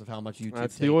chat because of how much YouTube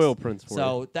That's takes. the oil prince for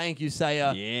So you. thank you,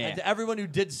 Saya. Yeah. And to everyone who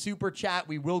did super chat,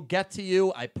 we will get to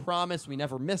you. I promise we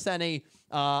never miss any.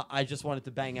 I just wanted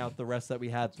to bang out the rest that we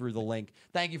had through the link.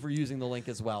 Thank you for using the link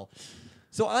as well.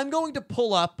 So I'm going to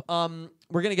pull up.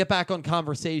 We're going to get back on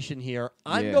conversation here.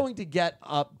 I'm going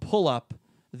to pull up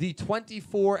the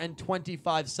 24 and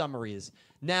 25 summaries.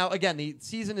 Now, again, the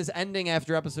season is ending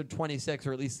after episode 26,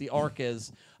 or at least the arc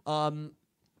is.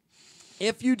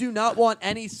 If you do not want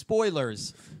any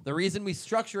spoilers, the reason we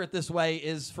structure it this way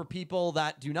is for people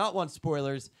that do not want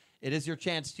spoilers. It is your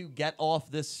chance to get off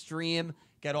this stream,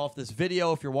 get off this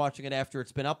video if you're watching it after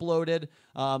it's been uploaded,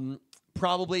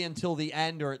 probably until the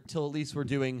end, or until at least we're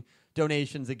doing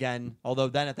donations again. Although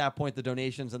then at that point, the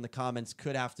donations and the comments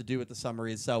could have to do with the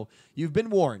summaries. So you've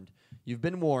been warned. You've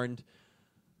been warned.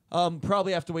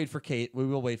 Probably have to wait for Kate. We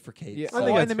will wait for Kate. Yeah. I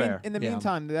think that's fair. In the Yeah.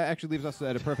 meantime, that actually leaves us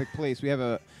at a perfect place. We have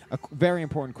a very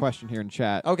important question here in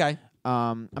chat. Okay.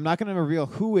 I'm not going to reveal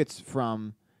who it's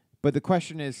from, but the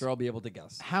question is, Sure, I'll be able to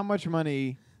guess. how much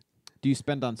money do you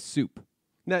spend on soup?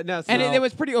 No, And it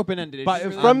was pretty open-ended. But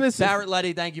It's from this- Barrett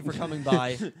Letty, thank you for coming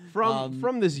by.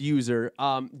 from this user,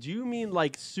 do you mean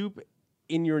like soup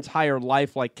in your entire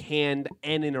life, like canned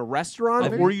and in a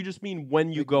restaurant, or you just mean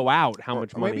when you go out, how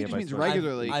much money? maybe it have just I means spent?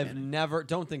 regularly. I've never.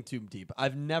 Don't think too deep.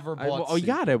 I've never bought. Oh, you soup.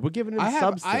 got it. We're giving him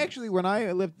substance. I actually, when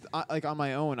I lived like on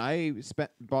my own, I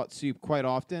bought soup quite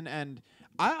often, and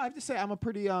I have to say I'm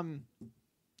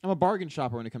a bargain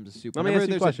shopper when it comes to soup. Let me Whenever ask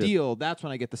you a there's question. a deal, that's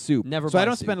when I get the soup. Never so I buy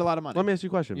don't soup. spend a lot of money. Let me ask you a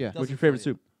question. Yeah. What's Doesn't your favorite for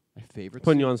you. soup? My favorite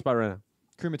Putting soup? you on the spot right now.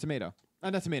 Cream of tomato.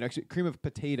 Not tomato, actually. Cream of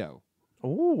potato.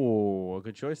 Oh, a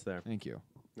good choice there. Thank you.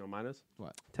 No, mine is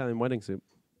What? Italian wedding soup.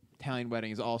 Italian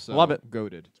wedding is also Love it.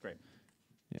 goated. It's great.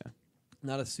 Yeah.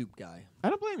 Not a soup guy. I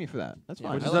don't blame you for that. That's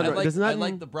fine. Which I, is li- I under- like, doesn't that I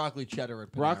like in- the broccoli cheddar at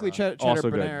Panera. Broccoli cheddar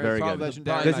Also good. Panera, Very probably good.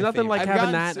 legendary. Probably There's my nothing like I've having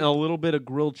gotten that and a little bit of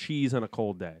grilled cheese on a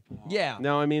cold day. Yeah.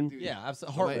 No, I mean, Yeah.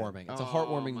 Heartwarming. It's a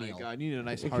heartwarming oh meal. my God, you need a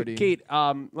nice K- hearty. Kate,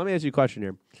 let me ask you a question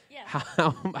here. Yeah.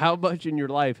 How much in your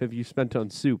life have you spent on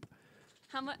soup?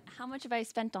 How much have I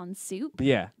spent on soup?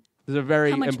 Yeah. There's a very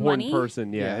How much important money?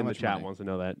 person Yeah, how in the much chat money? wants to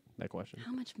know that question.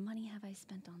 How much money have I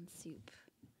spent on soup?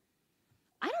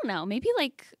 I don't know. Maybe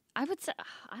like I would say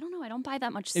I don't know. I don't buy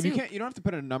that much If soup. you don't have to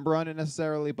put a number on it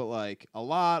necessarily, but like a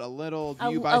lot, a little.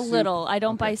 Do you buy a soup? little. I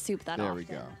don't Okay. buy soup that There often. we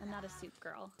go. I'm not a soup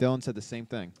girl. Dylan said the same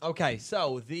thing. Okay,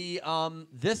 so the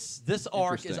this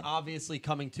arc is Interesting. obviously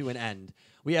coming to an end.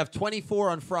 We have 24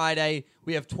 on Friday,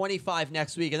 we have 25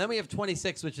 next week, and then we have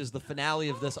 26, which is the finale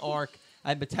of this arc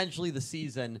and potentially the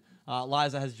season.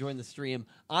 Liza has joined the stream.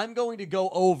 I'm going to go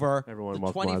over Everyone the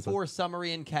loves 24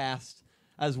 summary and cast,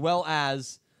 as well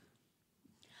as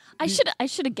I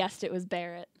should have guessed it was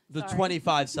Barrett. the Sorry.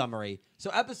 25 summary. So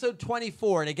episode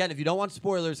 24, and again, if you don't want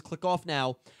spoilers, click off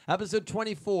now. Episode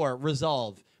 24,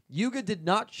 Resolve. Yuga did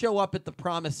not show up at the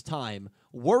promised time.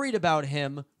 Worried about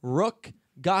him, Rook,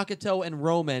 Gakuto, and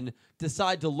Roman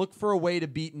decide to look for a way to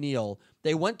beat Neil.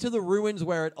 They went to the ruins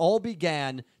where it all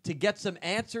began to get some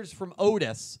answers from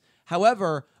Otis.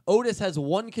 However, Otis has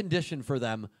one condition for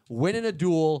them: win in a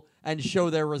duel and show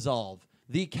their resolve.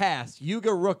 The cast: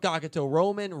 Yuga, Rook, Gakuto,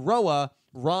 Roman, Roa,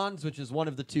 Rons, which is one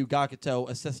of the two Gakuto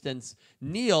assistants,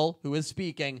 Neil, who is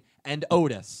speaking, and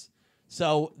Otis.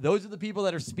 So those are the people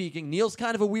that are speaking. Neil's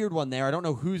kind of a weird one there. I don't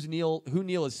know who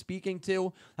Neil is speaking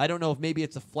to. I don't know if maybe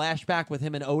it's a flashback with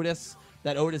him and Otis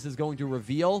that Otis is going to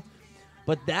reveal.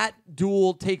 But that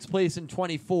duel takes place in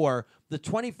 24. The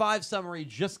 25 summary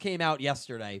just came out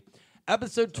yesterday.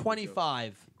 Episode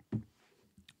 25,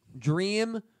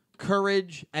 Dream,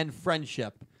 Courage, and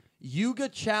Friendship. Yuga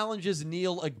challenges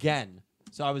Neil again.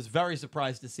 So I was very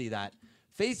surprised to see that.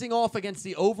 Facing off against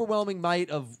the overwhelming might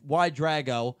of Y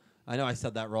Drago, I know I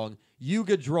said that wrong,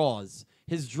 Yuga draws.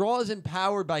 His draw is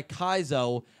empowered by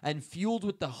Kaizo and fueled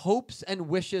with the hopes and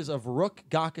wishes of Rook,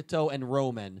 Gakuto, and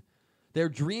Roman. Their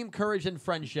dream, courage, and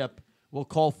friendship will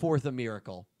call forth a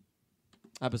miracle.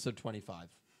 Episode 25.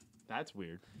 That's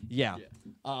weird. Yeah.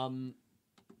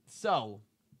 So,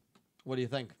 what do you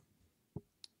think?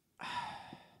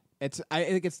 I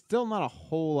think it's still not a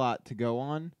whole lot to go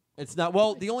on. It's not.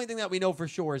 Well, the only thing that we know for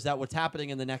sure is that what's happening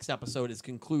in the next episode is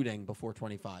concluding before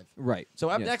 25. Right. So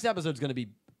Yes. next episode is going to be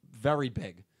very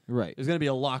big. Right. There's going to be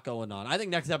a lot going on. I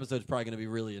think next episode is probably going to be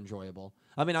really enjoyable.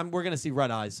 I mean, we're going to see Red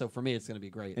Eyes, so for me, it's going to be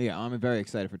great. Yeah, I'm very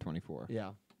excited for 24.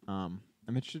 Yeah. I'm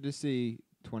interested to see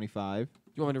 25. Do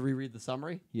you want me to reread the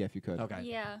summary? Yeah, if you could. Okay.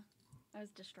 Yeah, I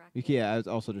was distracted. Yeah, I was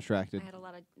also distracted. I had a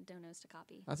lot of donos to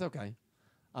copy. That's okay.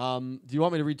 Do you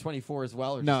want me to read 24 as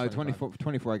well? Or No, just 25?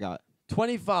 24 I got.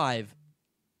 25.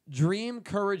 Dream,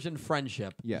 courage, and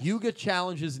friendship. Yes. Yuga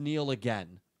challenges Neil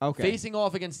again. Okay. Facing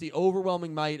off against the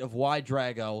overwhelming might of Y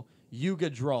Drago, Yuga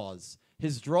draws.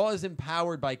 His draw is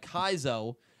empowered by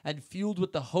Kaizo and fueled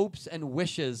with the hopes and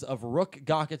wishes of Rook,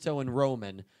 Gakuto, and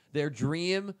Roman. Their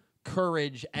dream,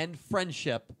 courage, and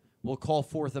friendship will call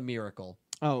forth a miracle.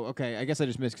 Oh, okay. I guess I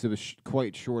just missed because it was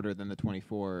quite shorter than the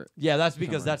 24. Yeah, that's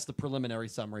because Summary. that's the preliminary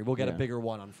summary. We'll get a Yeah. bigger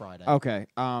one on Friday. Okay.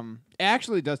 It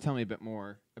actually does tell me a bit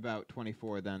more about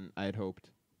 24 than I had hoped.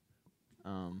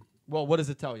 Well, what does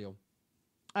it tell you?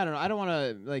 I don't know. I don't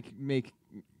want to make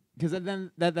because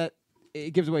then that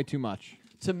it gives away too much.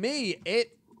 To me,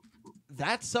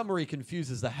 that summary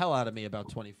confuses the hell out of me about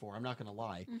 24. I'm not going to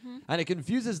lie. And it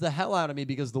confuses the hell out of me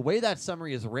because the way that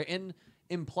summary is written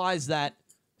implies that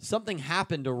something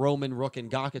happened to Roman, Rook, and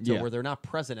Gakuto Yeah. where they're not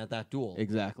present at that duel.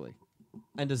 Exactly.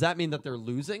 And does that mean that they're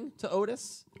losing to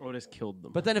Otis? Otis killed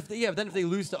them. But then if they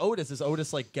lose to Otis, is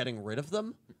Otis getting rid of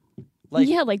them?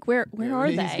 Yeah, where are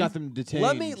He's they? got them detained.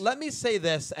 Let me say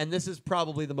this, and this is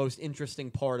probably the most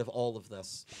interesting part of all of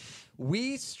this.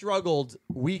 We struggled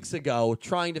weeks ago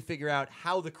trying to figure out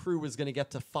how the crew was going to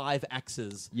get to 5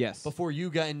 X's Yes. before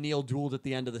Yuga and Neil dueled at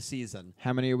the end of the season.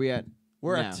 How many are we at?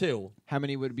 We're now? at 2. How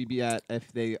many would we be at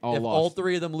if they all If lost? all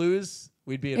 3 of them lose,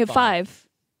 we'd be at At 5.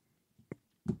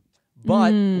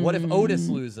 But what if Otis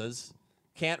loses?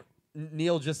 Can't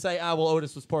Neil just say, well,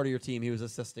 Otis was part of your team. He was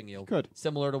assisting you. Good.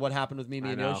 Similar to what happened with Mimi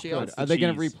I and know. Yoshio. Good. Are they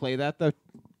going to cheese. replay that though?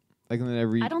 Like in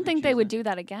every. I don't think they would do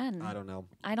that again. I don't know.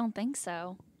 I don't think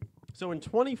so. So in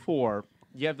 24,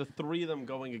 you have the 3 of them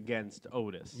going against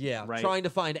Otis. Yeah, right. trying to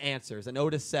find answers. And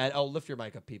Otis said, lift your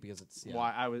mic up, Pete, because it's... Yeah.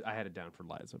 Why I had it down for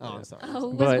Liza. Oh, I'm sorry.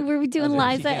 Oh, But- were we doing She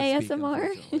Liza can't speak, ASMR?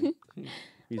 unfortunately.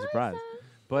 Be surprised.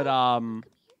 But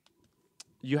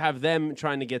you have them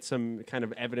trying to get some kind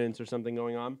of evidence or something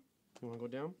going on. You want to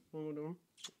go down?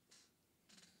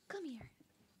 Come here.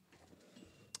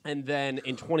 And then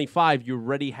in 25, you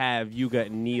already have Yuga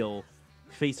and Neil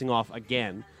facing off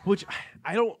again, which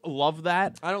I don't love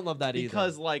that. I don't love that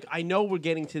Because, I know we're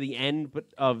getting to the end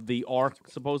of the arc,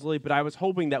 supposedly, but I was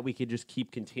hoping that we could just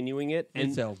keep continuing it. Me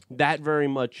And too. that very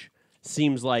much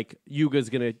seems like Yuga's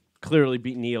going to clearly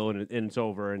beat Neil and it's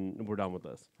over and we're done with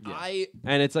this. I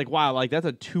And it's like, wow, that's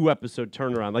a 2-episode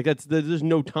turnaround. There's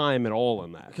no time at all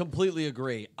in that. completely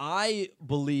agree. I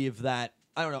believe that,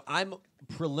 I don't know, I'm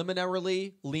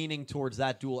preliminarily leaning towards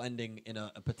that duel ending in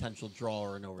a potential draw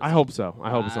or no result. I hope so. I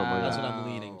hope it's something like That's that. what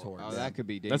I'm leaning towards. Oh, that could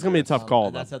be dangerous. That's going to be a tough call,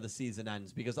 And though. that's how the season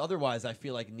ends. Because otherwise, I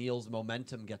feel like Neil's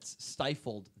momentum gets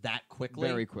stifled that quickly.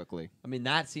 very quickly. I mean,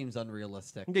 that seems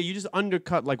unrealistic. Yeah, you just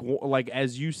undercut, like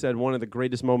as you said, one of the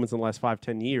greatest moments in the last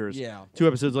 5-10 years. Yeah. 2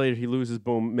 episodes later, he loses,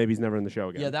 boom, maybe he's never in the show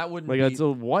again. Yeah, that wouldn't Like, be... that's a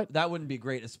what? That wouldn't be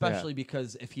great, especially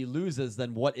because if he loses,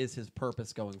 then what is his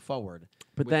purpose going forward?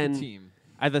 But With then, the team.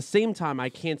 at the same time, I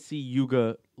can't see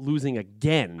Yuga losing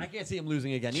again. I can't see him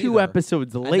losing again 2 either.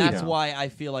 episodes And later. that's why I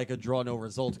feel like a draw no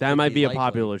result. That could might be a likely.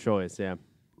 popular choice, yeah.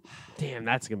 Damn,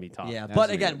 that's going to be tough. Yeah, That's but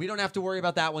gonna again, be- we don't have to worry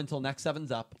about that one until next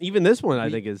Seven's up. Even this one, I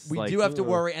We- think, is we like... do have to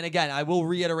worry. And again, I will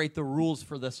reiterate the rules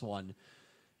for this one.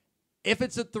 If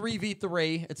it's a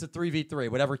 3v3, it's a 3v3.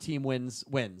 Whatever team wins,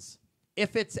 wins.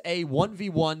 If it's a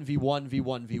 1v1, v1,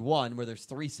 v1, v1, where there's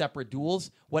 3 separate duels,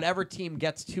 whatever team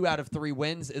gets 2 out of 3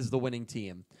 wins is the winning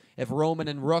team. If Roman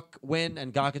and Rook win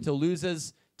and Gakuto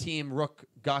loses, team Rook,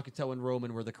 Gakuto, and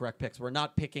Roman were the correct picks. We're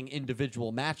not picking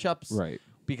individual matchups. Right.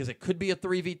 Because it could be a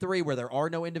 3v3 where there are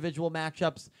no individual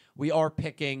matchups. We are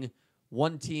picking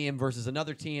one team versus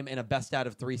another team in a best out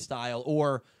of 3 style,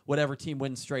 or whatever team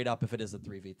wins straight up if it is a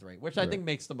 3v3, which I think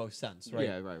makes the most sense, right?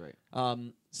 Yeah,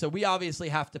 right. So we obviously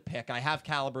have to pick. I have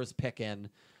Caliber's pick in.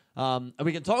 And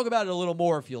we can talk about it a little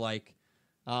more if you like.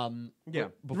 Yeah.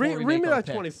 Before Read we me make our that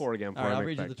picks. 24 again. All right, I'll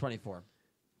read you the 24.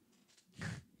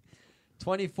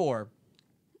 24.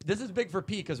 This is big for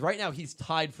Pete because right now he's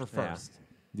tied for first.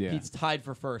 Yeah. Pete's tied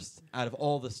for first out of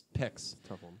all the picks.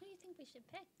 Tough one. Who do you think we should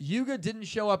pick? Yuga didn't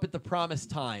show up at the promised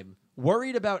time.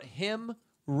 Worried about him,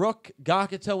 Rook,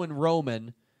 Gakuto, and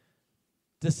Roman.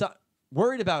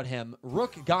 Worried about him,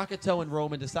 Rook, Gakuto, and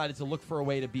Roman decided to look for a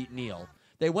way to beat Neil.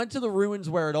 They went to the ruins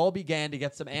where it all began to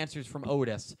get some answers from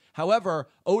Otis. However,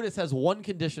 Otis has one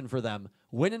condition for them: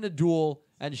 win in a duel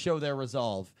and show their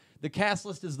resolve. The cast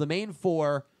list is the main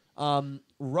four.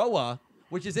 Roa,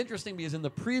 which is interesting because in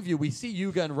the preview, we see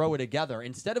Yuga and Roa together.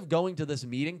 Instead of going to this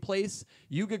meeting place,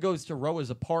 Yuga goes to Roa's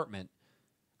apartment,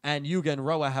 and Yuga and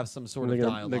Roa have some sort of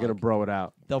dialogue. They're going to bro it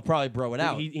out. They'll probably bro it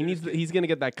out. He's going to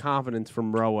get that confidence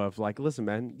from Roa of like, listen,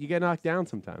 man, you get knocked down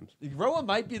sometimes. Roa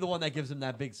might be the one that gives him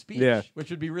that big speech, which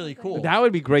would be really cool. That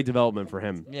would be great development for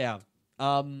him. Yeah.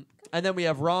 And then we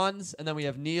have Ron's, and then we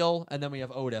have Neil, and then we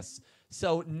have Otis.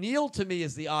 So Neil, to me,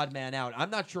 is the odd man out. I'm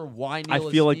not sure why Neil is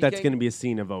I feel like speaking. that's going to be a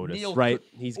scene of Otis, Neil right?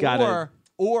 He's got to...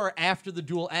 Or after the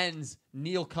duel ends,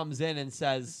 Neil comes in and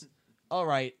says, all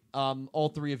right, all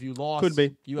three of you lost. Could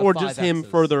be. You have Or 5 just him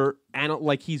X's. further,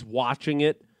 like he's watching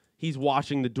it. He's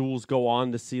watching the duels go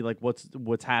on to see like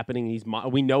what's happening.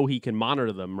 We know he can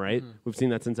monitor them, right? We've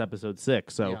seen that since episode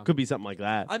 6, so it could be something like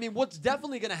that. I mean, what's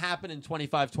definitely going to happen in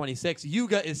 25-26,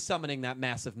 Yuga is summoning that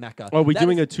massive mecha. Are we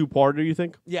doing a 2-parter, you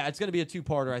think? Yeah, it's going to be a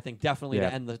 2-parter, I think, definitely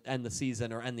to end the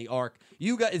season or end the arc.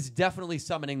 Yuga is definitely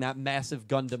summoning that massive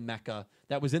Gundam mecha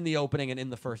that was in the opening and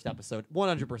in the first episode.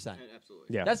 100%.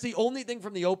 Absolutely. Yeah. That's the only thing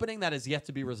from the opening that is yet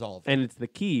to be resolved. And it's the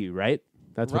key, right?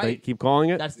 That's what they keep calling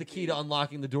it? That's the key to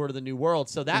unlocking the door to the new world.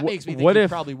 So that makes me what think he if-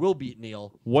 probably will beat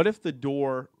Neil. What if the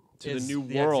door to Is the new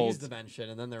the world XYZ dimension,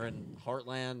 and then they're in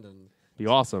Heartland and be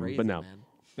awesome, crazy, but no. man.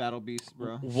 Battle Beast,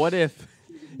 bro. What if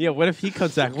he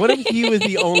comes back? What if he was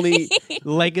the only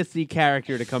legacy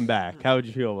character to come back? How would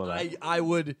you feel about that? I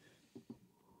would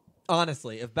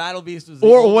honestly, if Battle Beast was the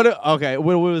Or only- what?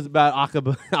 What was about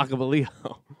Akaba Leo?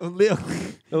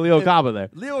 Leo Kaba there.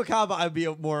 Leo Akaba, I'd be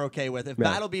more okay with. If Yeah.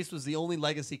 Battle Beast was the only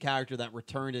legacy character that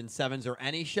returned in Sevens or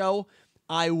any show,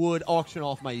 I would auction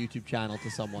off my YouTube channel to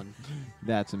someone.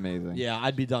 That's amazing. Yeah,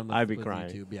 I'd be done with, I'd be with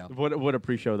crying. YouTube. Yeah. What a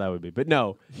pre-show that would be. But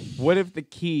no, what if the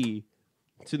key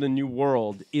to the new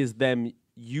world is them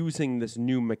using this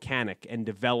new mechanic and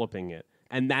developing it,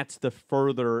 and that's the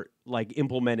further like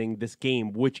implementing this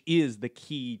game, which is the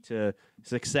key to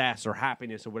success or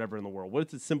happiness or whatever in the world. What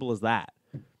is as simple as that?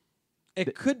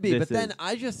 It could be, this but then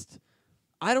is-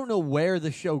 I don't know where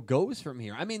the show goes from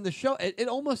here. I mean, the show, it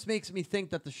almost makes me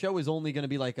think that the show is only going to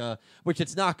be like which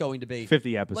it's not going to be,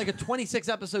 50 episodes. like a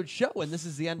 26-episode show, and this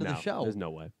is the end of No, the show. there's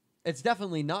no way. It's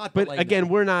definitely not. But like, again,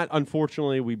 we're not.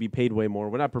 Unfortunately, we'd be paid way more.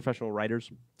 We're not professional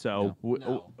writers, so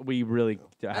No. we really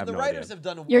have and the no writers idea.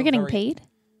 have done. You're getting paid?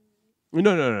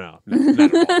 No, not at all.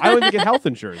 I don't even get health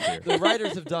insurance here. The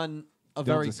writers have done a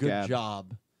very just good scab.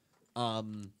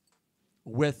 job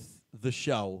with the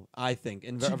show, I think.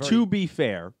 And To be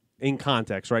fair, in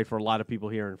context, right, for a lot of people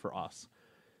here and for us,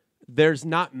 there's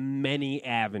not many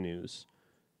avenues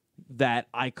that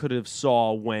I could have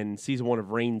saw when season 1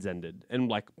 of Reigns ended. And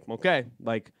like, okay,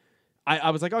 like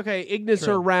I was like, okay, Ignis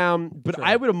True. are around, but True.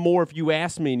 I would have more, if you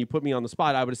asked me and you put me on the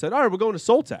spot, I would have said, all right, we're going to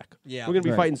Soul Tech. Yeah. We're going to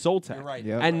be Right. fighting Soul Tech. You're right.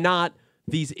 Yep. And not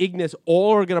these Ignis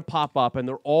all are going to pop up and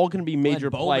they're all going to be major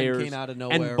Bowman players. came out of And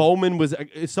nowhere. Bowman was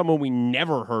someone we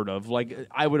never heard of. Like,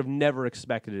 I would have never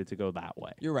expected it to go that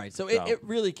way. You're right. So So. it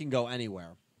really can go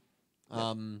anywhere.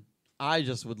 I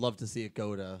just would love to see it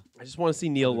go to. I just want to see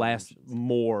Neil last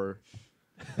more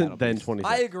than 26.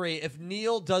 I agree. If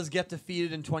Neil does get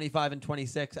defeated in 25 and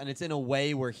 26, and it's in a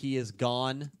way where he is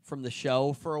gone from the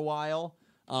show for a while,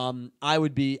 I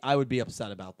would be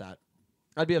upset about that.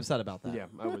 I'd be upset about that. Yeah,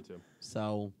 I would too.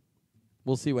 So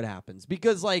we'll see what happens.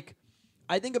 Because, like,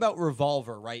 I think about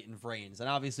Revolver, right, and Vrains. And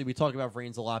obviously we talk about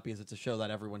Vrains a lot because it's a show that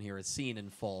everyone here has seen in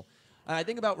full. And I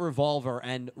think about Revolver,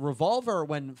 and Revolver,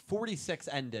 when 46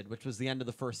 ended, which was the end of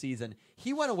the first season,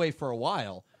 he went away for a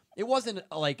while. It wasn't,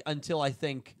 like, until I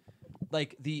think,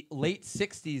 like, the late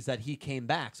 60s that he came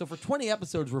back. So for 20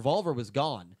 episodes, Revolver was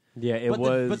gone. Yeah, it but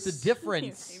was. but the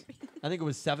difference, I think it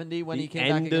was 70 when the he came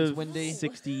back end against of Windy.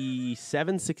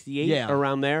 67, 68, Yeah.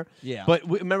 around there. Yeah. But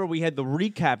remember, we had the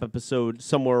recap episode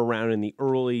somewhere around in the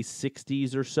early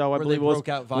 60s or so, I Where they believe it was. broke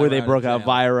out Vira where they out of broke out jail.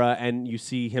 Vira, and you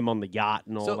see him on the yacht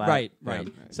and all So, that. right. Yeah.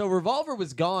 So Revolver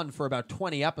was gone for about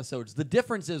 20 episodes. The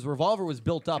difference is Revolver was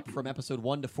built up from episode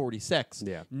 1 to 46.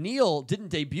 Yeah. Neil didn't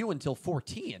debut until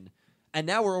 14. And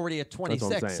now we're already at what I'm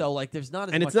 26. saying. So, like, there's not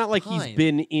as And much it's not like time. he's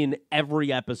been in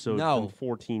every episode No. from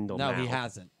 14 till now. No, he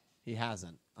hasn't. He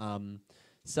hasn't.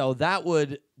 So that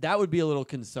would be a little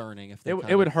concerning if they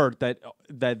It would hurt that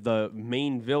the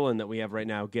main villain that we have right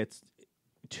now gets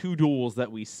 2 duels that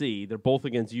we see. They're both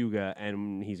against Yuga,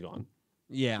 and he's gone.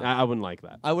 Yeah. I wouldn't like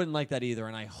that. I wouldn't like that either,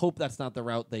 and I hope that's not the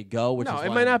route they go. Which No, is it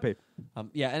why might I'm-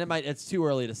 not be. Yeah, and it's too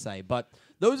early to say. But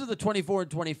those are the 24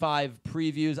 and 25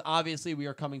 previews. Obviously, we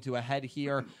are coming to a head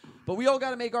here. But we all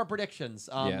got to make our predictions.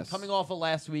 Yes. Coming off of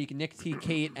last week, Nick T,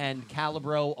 Kate, and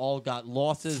Calibro all got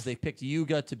losses. They picked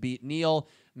Yuga to beat Neil.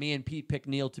 Me and Pete picked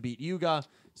Neil to beat Yuga.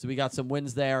 So we got some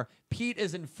wins there. Pete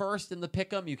is in first in the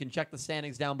pick'em. You can check the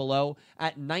standings down below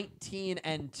at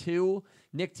 19-2.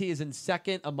 Nick T is in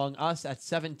second among us at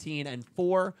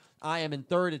 17-4. I am in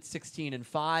third at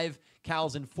 16-5.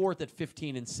 Cal's in fourth at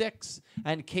 15-6.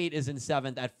 And Kate is in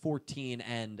seventh at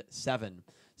 14-7.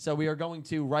 So we are going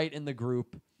to write in the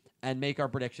group and make our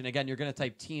prediction. Again, you're going to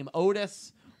type Team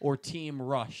Otis or Team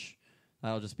Rush.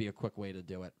 That'll just be a quick way to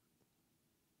do it.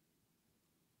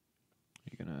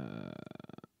 You're gonna.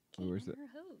 Where's it?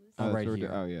 Oh, right that's where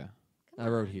here. Oh yeah. I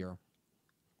wrote here.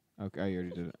 Okay, you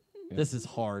already did it. Yeah. This is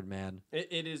hard, man.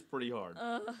 It is pretty hard.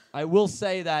 I will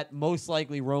say that most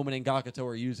likely Roman and Gakuto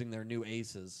are using their new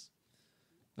aces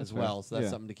That's as well, fair. so that's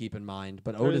Yeah. something to keep in mind.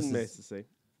 But It is nice to see.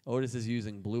 Otis is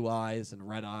using blue eyes and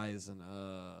red eyes, and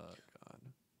God.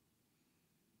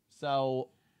 So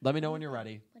let me know when you're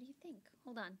ready. What do you think?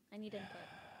 Hold on. I need input.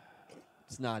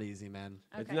 It's not easy, man.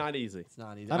 Okay. It's not easy. It's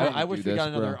not easy. I don't I wanna wish do we got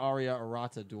this, another bro. Arya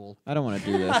Arata duel. I don't want to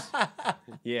do this.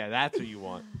 Yeah, that's what you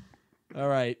want. All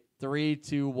right, 3,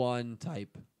 2, 1,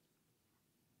 type.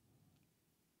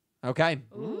 Okay.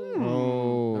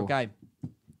 Oh. Okay.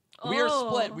 We are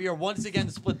split. We are once again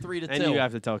split 3-2. And you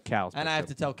have to tell Cal's. And I have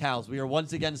to tell Cal's. We are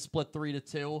once again split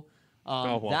 3-2.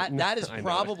 well, That is I know.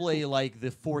 probably like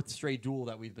the fourth straight duel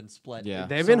that we've been split. Yeah.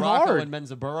 They've been Sirocco hard. and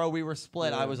Menzaburo, we were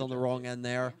split. Yeah. I was on the wrong end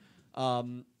there.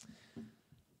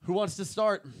 Who wants to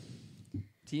start?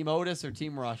 Team Otis or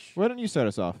Team Rush? Why don't you start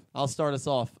us off? I'll start us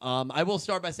off. I will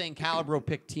start by saying Calibro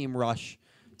picked Team Rush.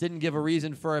 Didn't give a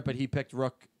reason for it, but he picked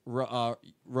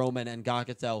Roman and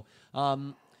Gakuto.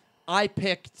 I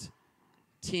picked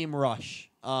Team Rush.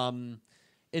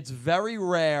 It's very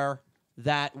rare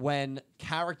that when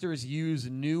characters use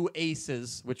new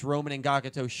aces, which Roman and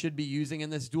Gakuto should be using in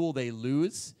this duel, they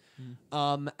lose.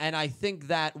 And I think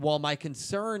that while my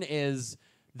concern is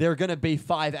they're going to be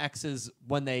 5 X's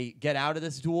when they get out of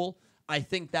this duel, I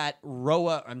think that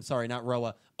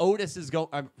Otis is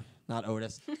going... not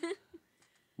Otis.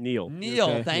 Neil. Neil,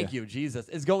 Okay, thank yeah. you, Jesus,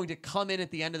 is going to come in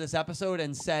at the end of this episode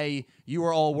and say, you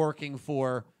are all working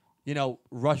for,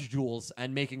 Rush duels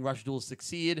and making Rush duels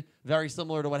succeed. Very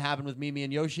similar to what happened with Mimi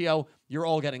and Yoshio. You're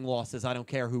all getting losses. I don't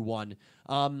care who won.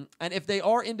 And if they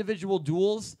are individual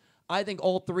duels, I think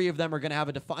all 3 of them are going to have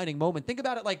a defining moment. Think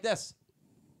about it like this.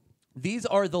 These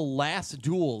are the last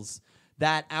duels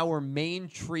that our main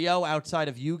trio outside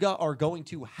of Yuga are going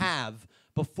to have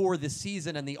before the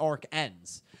season and the arc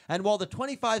ends. And while the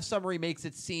 25 summary makes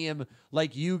it seem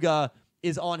like Yuga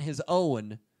is on his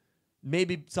own,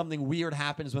 maybe something weird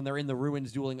happens when they're in the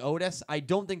ruins dueling Otis. I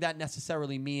don't think that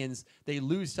necessarily means they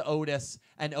lose to Otis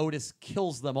and Otis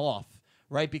kills them off,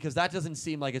 right? Because that doesn't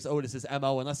seem like it's Otis's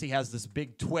MO unless he has this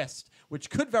big twist, which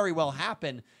could very well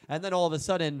happen. And then all of a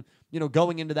sudden,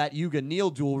 going into that Yuga-Neil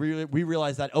duel, we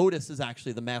realize that Otis is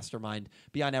actually the mastermind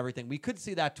behind everything. We could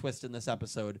see that twist in this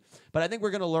episode. But I think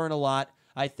we're going to learn a lot.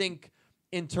 I think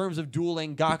in terms of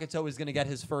dueling, Gakuto is going to get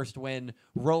his first win.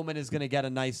 Roman is going to get a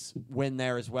nice win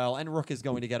there as well. And Rook is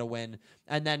going to get a win.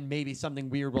 And then maybe something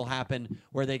weird will happen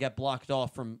where they get blocked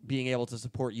off from being able to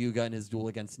support Yuga in his duel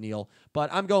against Neil. But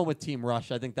I'm going with Team Rush.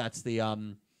 I think that's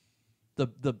the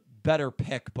better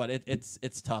pick, but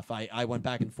it's tough. I went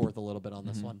back and forth a little bit on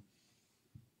this one.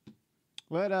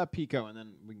 Let Pete go, and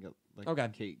then we can go. Okay.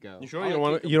 Kate go. You sure I'll you let don't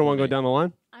want Kate to? You don't want to before go down the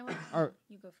line? I want Or-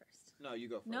 you go first. No, you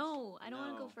go first. No, I don't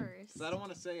want to go first. 'Cause I don't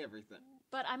want to say everything.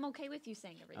 But I'm okay with you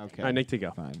saying everything. Okay. All right, Nick, to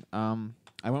go. Fine.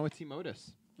 I went with Team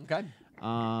Otis. Okay.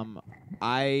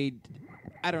 I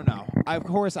don't know. Of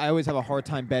course, I always have a hard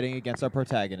time betting against our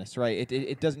protagonists, right?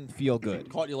 It doesn't feel good.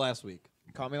 Caught you last week.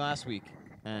 Caught me last week,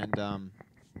 and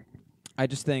I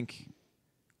just think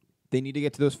they need to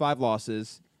get to those 5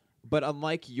 losses. But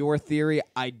unlike your theory,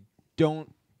 I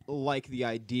don't like the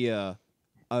idea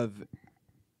of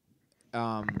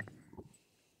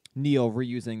Neil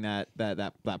reusing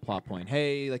that plot point.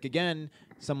 Hey, like again,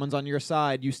 someone's on your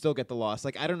side, you still get the loss.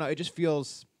 Like I don't know, it just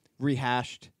feels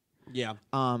rehashed. Yeah.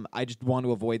 I just want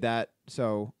to avoid that.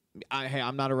 So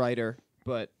I'm not a writer,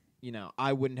 but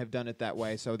I wouldn't have done it that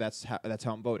way. So that's how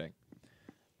I'm voting.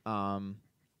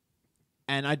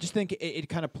 And I just think it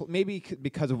kind of maybe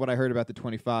because of what I heard about the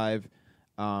 25.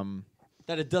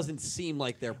 That it doesn't seem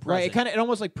like they're Right, present. it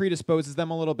almost like predisposes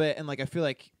them a little bit, and like I feel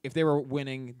like if they were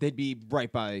winning, they'd be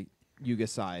right by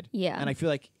Yuga's side. Yeah. And I feel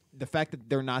like the fact that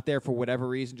they're not there for whatever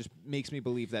reason just makes me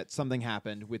believe that something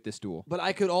happened with this duel. But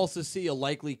I could also see a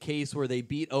likely case where they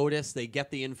beat Otis, they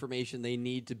get the information they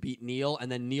need to beat Neil,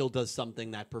 and then Neil does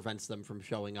something that prevents them from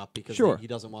showing up because he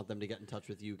doesn't want them to get in touch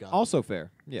with you guys. Also fair,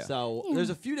 yeah. So there's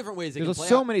a few different ways it There's can play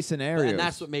so out, many scenarios, and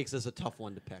that's what makes this a tough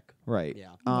one to pick. Right.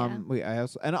 Yeah. Wait,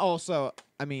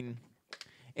 I mean,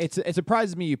 it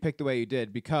surprises me you picked the way you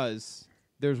did because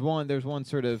there's one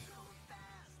sort of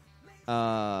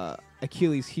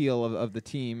Achilles heel of the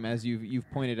team, as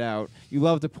you've pointed out. You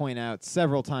love to point out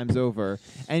several times over,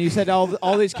 and you said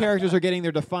all these characters are getting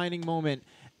their defining moment,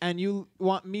 and you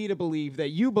want me to believe that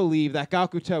you believe that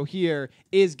Gakuto here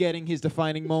is getting his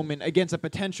defining moment against a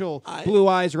potential Blue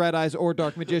Eyes, Red Eyes, or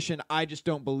Dark Magician. I just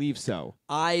don't believe so.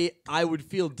 I would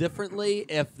feel differently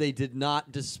if they did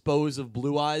not dispose of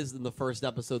Blue Eyes in the first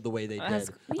episode the way they did.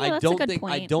 Yeah, that's a good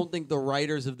point. I don't think the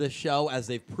writers of this show, as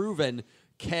they've proven,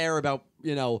 care about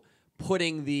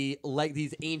putting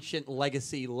these ancient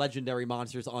legacy legendary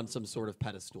monsters on some sort of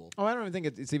pedestal. Oh, I don't even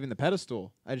think it's even the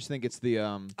pedestal. I just think it's the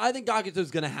I think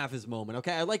Gakuto's going to have his moment,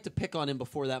 okay? I like to pick on him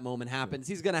before that moment happens.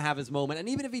 He's going to have his moment. And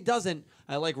even if he doesn't,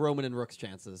 I like Roman and Rook's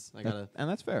chances. And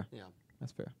that's fair. Yeah.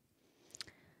 That's fair.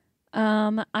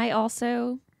 I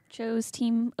also chose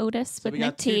Team Otis with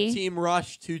Nick T. 2 Team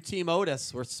Rush, 2 Team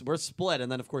Otis. We're split.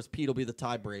 And then, of course, Pete will be the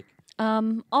tie break.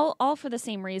 All for the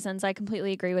same reasons. I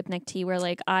completely agree with Nick T. Where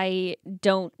I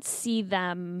don't see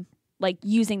them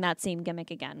using that same gimmick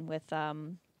again with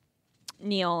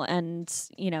Neil and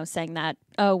saying that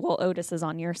Otis is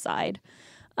on your side.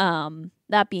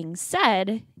 That being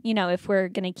said, if we're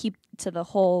gonna keep to the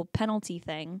whole penalty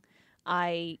thing,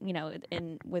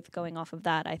 with going off of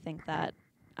that, I think that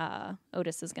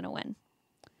Otis is gonna win.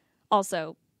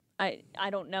 Also, I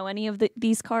don't know any of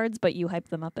these cards, but you hype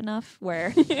them up enough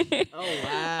where Oh,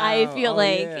 wow. I feel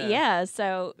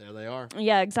so there they are.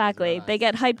 Yeah, exactly. Nice. They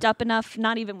get hyped up enough,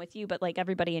 not even with you, but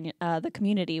everybody in the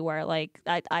community where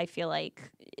I feel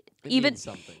like It even means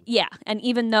something. Yeah, and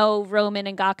even though Roman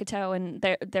and Gakuto and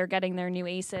they're getting their new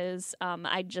aces,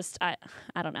 I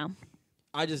don't know.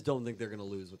 I just don't think they're going to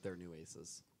lose with their new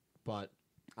aces. But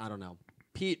I don't know.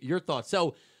 Pete, your thoughts.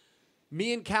 So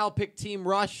me and Cal picked Team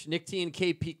Rush. Nick T and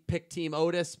K picked Team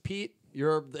Otis. Pete,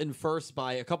 you're in first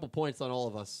by a couple points on all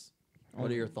of us. What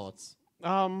are your thoughts?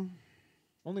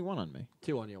 Only one on me.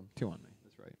 2 on you. 2 on me.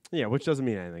 That's right. Yeah, which doesn't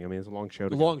mean anything. I mean, it's a long show.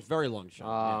 Very long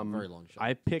shot. Very long shot.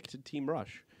 I picked Team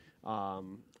Rush. I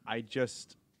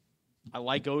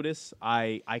like Otis.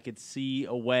 I could see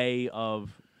a way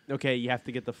of, okay, you have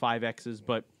to get the 5 X's,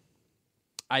 but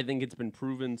I think it's been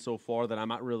proven so far that I'm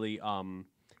not really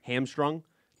hamstrung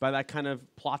by that kind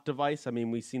of plot device. I mean,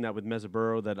 we've seen that with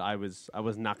Mezaburo, that I was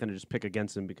not going to just pick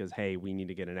against him because, hey, we need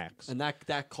to get an X. And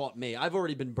that caught me. I've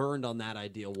already been burned on that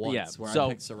idea once where I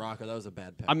picked Soraka. That was a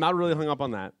bad pick. I'm not really hung up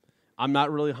on that. I'm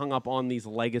not really hung up on these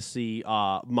legacy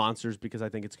monsters because I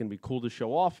think it's going to be cool to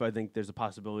show off. I think there's a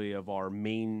possibility of our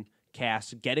main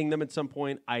cast getting them at some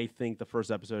point. I think the first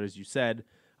episode, as you said,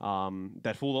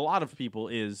 that fooled a lot of people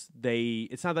is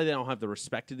it's not that they don't have the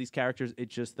respect to these characters.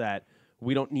 It's just that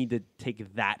we don't need to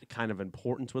take that kind of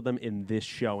importance with them in this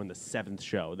show, in the 7th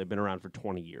show. They've been around for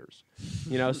 20 years.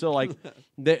 So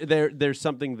there's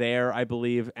something there, I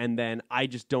believe. And then I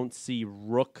just don't see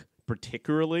Rook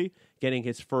particularly getting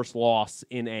his first loss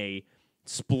in a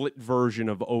split version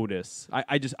of Otis.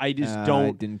 I just don't.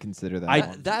 I didn't consider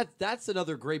that. That's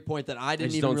another great point that I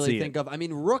didn't even really think of. I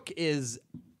mean, Rook is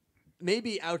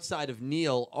maybe outside of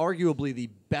Neil, arguably the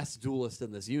best duelist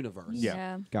in this universe.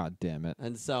 Yeah. God damn it.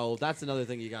 And so that's another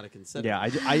thing you got to consider. Yeah,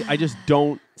 I just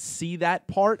don't see that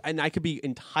part, and I could be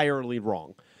entirely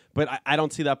wrong, but I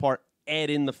don't see that part. Add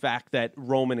in the fact that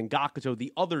Roman and Gakuto,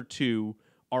 the other 2,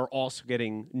 are also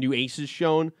getting new aces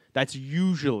shown. That's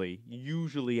usually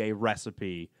a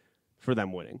recipe for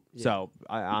them winning. Yeah. So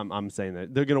I'm saying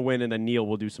that they're going to win, and then Neil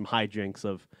will do some hijinks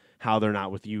of how they're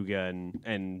not with Yuga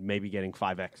and maybe getting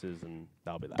 5 X's, and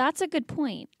that'll be that. That's a good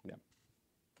point. Yeah.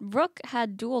 Rook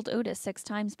had dueled Otis 6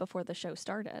 times before the show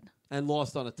started. And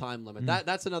lost on a time limit.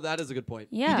 That is a good point.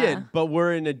 Yeah. He did, but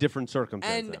we're in a different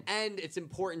circumstance. And it's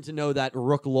important to know that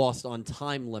Rook lost on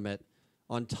time limit,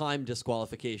 on time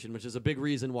disqualification, which is a big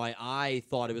reason why I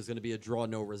thought it was going to be a draw,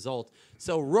 no result.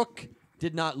 So Rook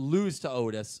did not lose to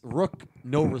Otis. Rook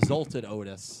no resulted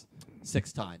Otis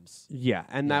 6 times. Yeah,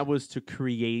 and that was to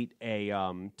create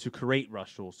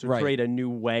rush rules, to create a new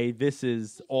way. This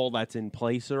is all that's in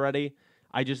place already.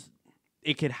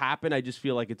 It could happen. I just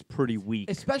feel like it's pretty weak,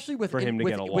 especially with for him to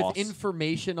get a loss. With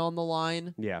information on the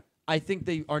line. Yeah, I think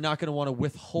they are not going to want to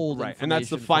withhold information. And that's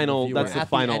the final. That's the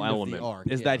final element. Arc,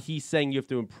 is that he's saying you have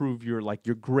to improve your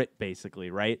grit,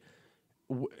 basically, right?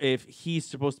 if he's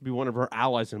supposed to be one of her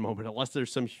allies in a moment, unless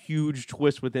there's some huge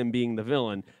twist with him being the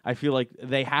villain, I feel like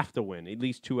they have to win at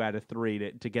least 2 out of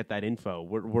 3 to get that info.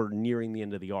 We're nearing the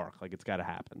end of the arc. Like, it's got to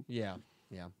happen. Yeah.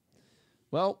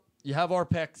 Well, you have our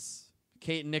picks.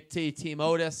 Kate and Nick T, Team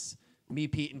Otis. Me,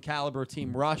 Pete, and Caliber,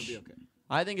 Team Rush. Okay.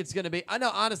 I think it's going to be. I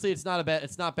know, honestly, it's not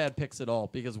bad picks at all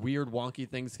because weird, wonky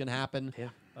things can happen.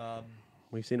 Yeah.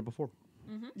 We've seen it before.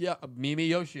 Yeah, Mimi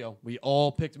Yoshio. We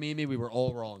all picked Mimi. We were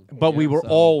all wrong. But we were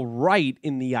all right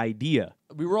in the idea.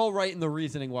 We were all right in the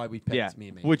reasoning why we picked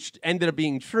Mimi. Which ended up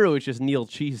being true. It's just Neil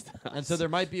cheesed us. And so there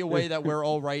might be a way that we're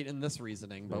all right in this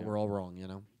reasoning, but we're all wrong,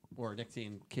 Or Nick T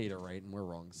and Kate are right and we're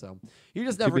wrong. So you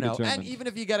just never know. determined. And even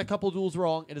if you get a couple duels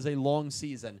wrong, it is a long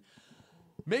season.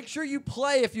 Make sure you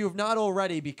play if you have not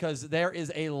already because there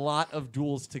is a lot of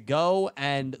duels to go,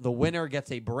 and the winner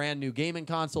gets a brand new gaming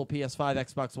console, PS5,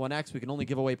 Xbox One X. We can only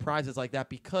give away prizes like that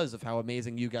because of how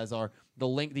amazing you guys are.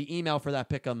 The email for that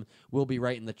pick'em will be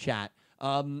right in the chat.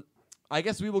 I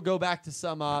guess we will go back to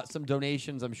some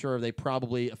donations. I'm sure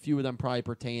a few of them probably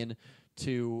pertain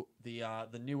to the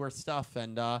newer stuff,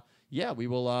 and we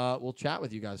will we'll chat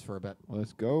with you guys for a bit.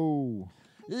 Let's go.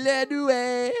 Let's do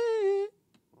it.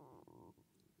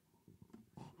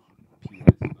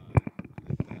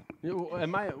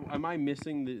 Am I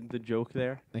missing the joke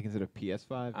there? Like, is it a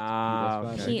PS5? It's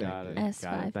a Okay, P- got it. PS5.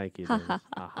 Got it. Thank you. Ha, Dennis.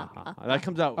 ha, Ha, ha, ha. That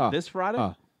comes out this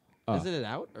Friday? Isn't it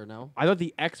out or no? I thought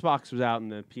the Xbox was out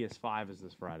and the PS5 is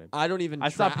this Friday. I don't even. I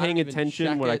stopped paying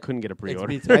attention when I couldn't get a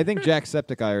pre-order. I think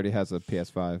Jacksepticeye already has a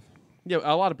PS5. Yeah,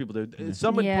 a lot of people do.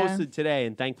 Someone Yeah. posted today,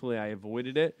 and thankfully I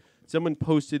avoided it. Someone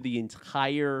posted the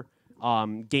entire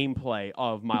gameplay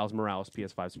of Miles Morales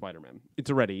PS5 Spider-Man. It's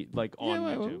already on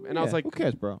YouTube, and I was like, who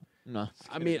cares, bro? No.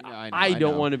 I mean, No, I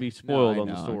don't want to be spoiled No, on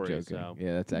the I know, I'm story. joking. So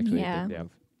Yeah, that's actually Yeah. a big move.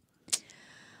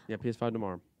 yeah, PS5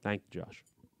 tomorrow. Thank you, Josh.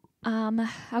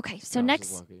 Okay, so Josh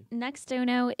is lucky. next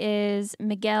dono is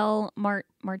Miguel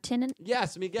Martinen.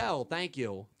 Yes, Miguel. Thank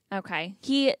you. Okay,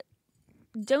 he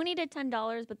donated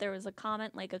 $10, but there was a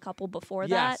comment like a couple before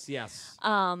that. Yes.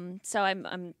 So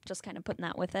I'm just kind of putting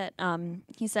that with it.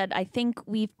 He said, "I think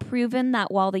we've proven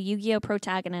that while the Yu-Gi-Oh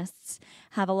protagonists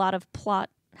have a lot of plot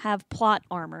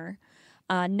armor,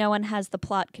 no one has the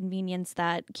plot convenience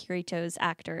that Kirito's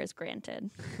actor is granted."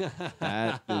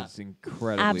 That is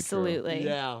incredibly true. Absolutely.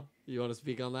 Yeah. You want to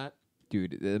speak on that?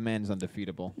 Dude, the man's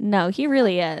undefeatable. No, he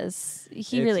really is. He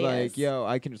It's really like, is. yo,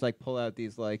 I can just pull out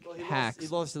these hacks. He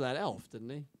lost to that elf, didn't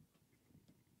he?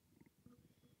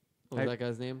 What was that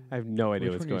guy's name? I have no idea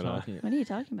Which what's one are you going on. talking about? What are you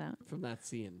talking about? From that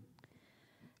scene.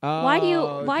 Why do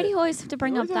you always have to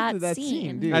bring up that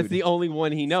scene? dude? That's the only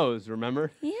one he knows.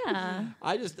 Remember? Yeah.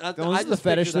 I just This is the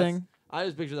fetish thing. I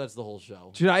just picture that's the whole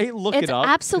show. Should I look It's it up?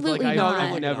 'Cause, absolutely I not. I've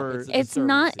Look it up. never. It's a It's disturbing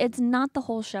not. scene. It's not the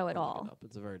whole show at all.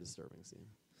 It's a very disturbing scene.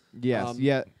 Yes,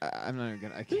 I'm not even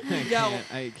gonna. I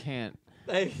can't. I can't.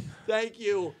 Thank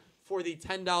you for the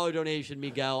 $10 donation,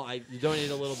 Miguel. You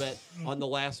donated a little bit on the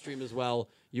last stream as well.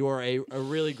 You are a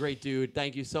really great dude.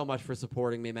 Thank you so much for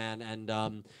supporting me, man. And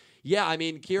I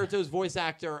mean, Kirito's voice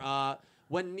actor.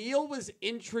 When Neil was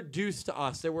introduced to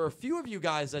us, there were a few of you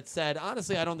guys that said,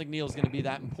 honestly, I don't think Neil's going to be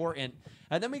that important.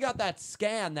 And then we got that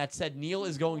scan that said Neil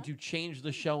is going to change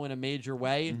the show in a major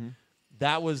way. Mm-hmm.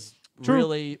 That was True.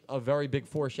 really a very big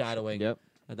foreshadowing. Yep.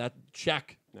 And that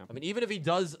check. Yeah. I mean, even if he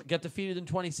does get defeated in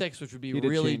 26, which would be He did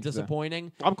really change the-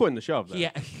 disappointing, I'm quitting the show. Though.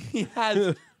 he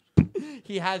has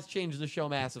he has changed the show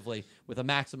massively with a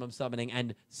maximum summoning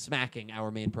and smacking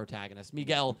our main protagonist.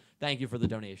 Miguel, thank you for the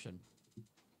donation.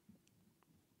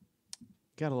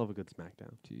 Gotta love a good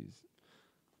SmackDown. Jeez.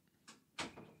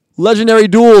 Legendary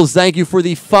Duels, thank you for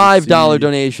the $5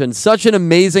 donation. Such an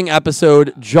amazing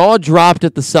episode. Jaw dropped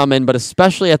at the summon, but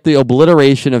especially at the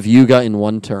obliteration of Yuga in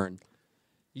one turn.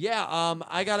 Yeah,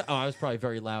 I was probably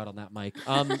very loud on that mic.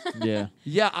 Yeah.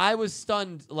 Yeah, I was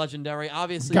stunned, Legendary.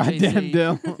 Obviously, Goddamn, JC,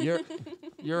 Dill.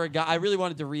 you're a guy. I really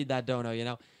wanted to read that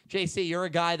dono, JC, you're a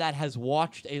guy that has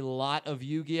watched a lot of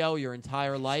Yu-Gi-Oh! Your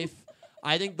entire life.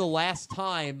 I think the last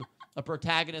time a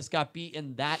protagonist got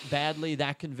beaten that badly,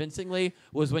 that convincingly,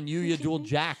 was when Yuya dueled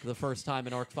Jack the first time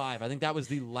in Arc 5. I think that was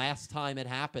the last time it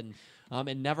happened.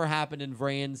 It never happened in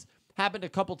Vrains. Happened a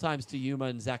couple times to Yuma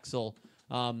and Zexel.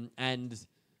 And,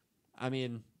 I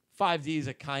mean, 5Ds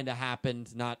it kind of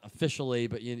happened, not officially,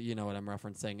 but you know what I'm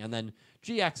referencing. And then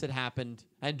GX had happened,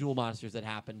 and Duel Monsters had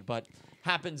happened, but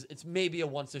happens, it's maybe a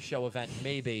once-a-show event,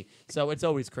 maybe. So it's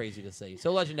always crazy to see.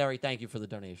 So, Legendary, thank you for the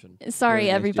donation. Sorry, Very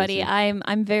nice, everybody. JC.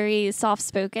 I'm very soft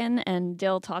spoken, and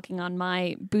Dill talking on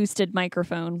my boosted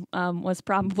microphone was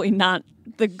probably not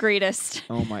the greatest.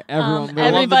 Oh my! Everyone.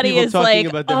 everybody People is talking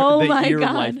like, about "Oh the my ear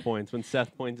God." life points when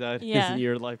Seth points out Yeah. his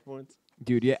ear life points.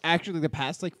 Dude, yeah, actually, the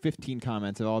past 15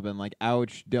 comments have all been like,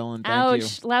 "Ouch, Dylan, thank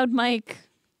Ouch, loud mic.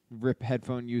 you." Rip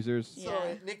headphone users. Yeah.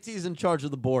 So Nick T's in charge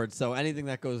of the board, so anything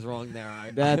that goes wrong there,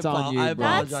 That's on you, I bro.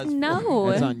 apologize. That's no.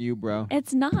 That's on you, bro.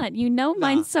 It's not. You know,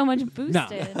 mine's so much Nah.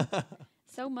 boosted.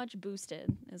 So much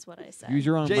boosted is what I said. Use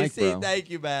your own mic, JC, bro. thank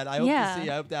you, man. I hope Yeah. to see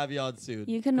you. I hope to have you on soon.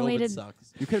 You couldn't COVID waited-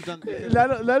 Sucks. You could have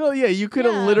done. That'll, yeah, you could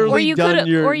have Yeah. literally or you done could've-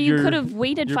 your or you your- could have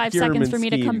waited your 5 seconds for me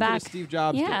to pyramid come scheme. back. Steve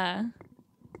Jobs. did. Yeah.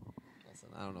 Listen,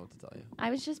 I don't know what to tell you.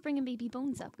 I was just bringing baby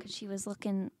Bones up because she was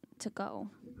looking to go.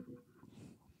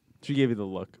 She gave you the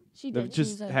look. She did.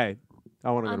 Just She was hey,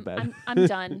 I want to go to bed. I'm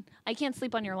done. I can't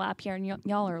sleep on your lap here, and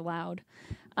y'all are loud.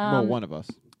 Well, one of us.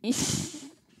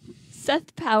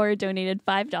 Seth Power donated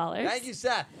 $5. Thank you,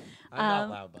 Seth. I'm not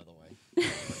loud, by the way.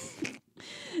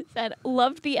 Said,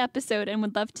 loved the episode and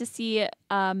would love to see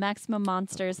Maximum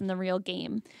Monsters in the real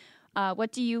game.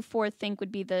 What do you four think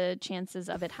would be the chances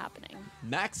of it happening?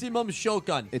 Maximum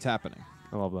Shogun. It's happening.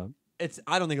 I love that.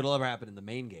 I don't think it'll ever happen in the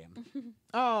main game.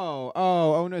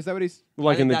 Oh no! Is that what he's?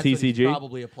 Like in the I think that's what he's TCG.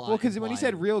 probably applying. Well, because when he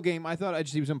said real game, I thought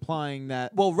he was implying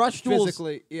that. Well, Rush Duels.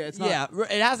 physically, yeah, it's not. Yeah,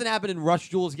 it hasn't happened in Rush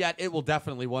Duels yet. It will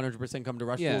definitely 100% come to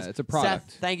Rush Yeah, Duels. it's a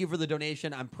product. Seth, thank you for the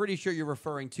donation. I'm pretty sure you're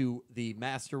referring to the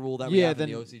Master Rule that we Yeah, have in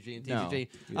then- the OCG and no. TCG.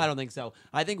 Yeah. I don't think so.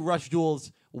 I think Rush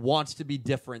Duels wants to be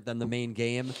different than the main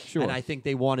game. Sure. And I think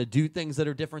they want to do things that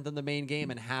are different than the main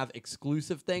game and have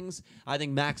exclusive things. I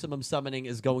think Maximum Summoning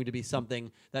is going to be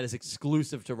something that is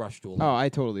exclusive to Rush Duel. Oh, I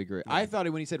totally agree. I thought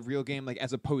when he said real game,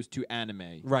 as opposed to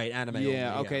anime. Right, anime.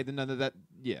 Yeah. only, Okay. Then none of that.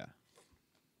 Yeah.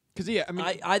 Because I mean,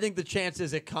 I think the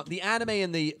chances the anime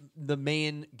and the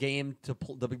main game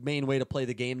the main way to play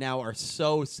the game now are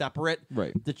so separate.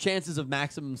 Right. The chances of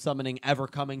Maximum Summoning ever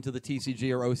coming to the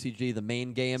TCG or OCG, the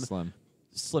main game,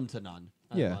 slim to none.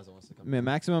 Yeah.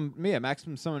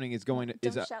 Maximum summoning is going to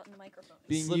Don't shout in the microphone.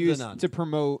 being Slim to used none. to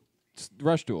promote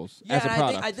Rush Duels Yeah, as a and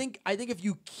product. I think if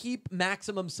you keep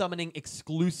Maximum Summoning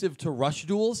exclusive to Rush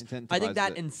Duels, I think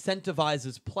that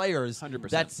incentivizes players 100%.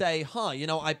 that say,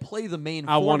 I play the main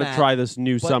I want to format, try this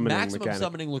new but summoning Maximum mechanic.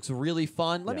 Summoning looks really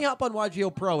fun. Let me hop on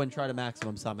YGO Pro and try to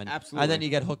Maximum Summon. Absolutely. And then you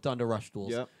get hooked onto Rush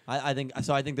Duels. Yep. I think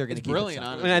they're going to It's keep brilliant, it separate.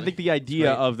 honestly. And I think the idea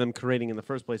great. of them creating in the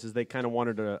first place is they kind of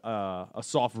wanted a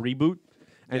soft reboot.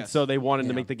 And Yes. so they wanted to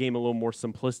Yeah. make the game a little more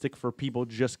simplistic for people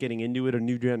just getting into it, a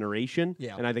new generation.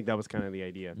 Yeah. And I think that was kind of the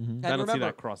idea. Mm-hmm. I don't see remember-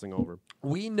 that crossing over.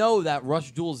 We know that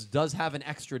Rush Duels does have an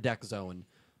extra deck zone.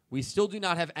 We still do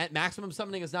not have Maximum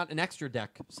Summoning is not an extra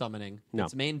deck summoning. No.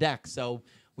 It's main deck. So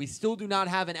we still do not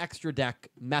have an extra deck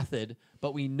method,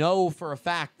 but we know for a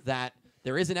fact that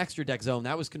there is an extra deck zone.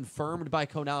 That was confirmed by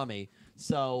Konami.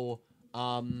 So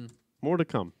More to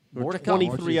come. More We're to come.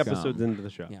 23 More to episodes come. into the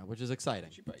show. yeah, which is exciting.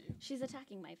 She's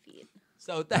attacking my feet.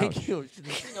 So thank you.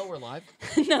 Does she know we're live?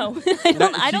 No,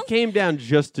 She came down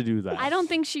just to do that. I don't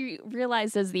think she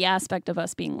realizes the aspect of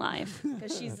us being live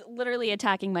because she's literally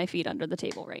attacking my feet under the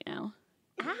table right now.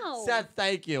 Ow. Seth,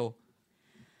 thank you.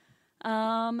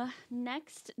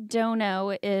 Next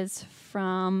dono is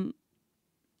from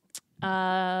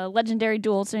Legendary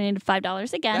Duels donated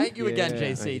 $5 again. Thank you again, Yeah.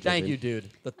 JC. Thank you, dude.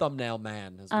 The thumbnail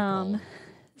man, as we call him.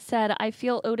 Said, I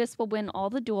feel Otis will win all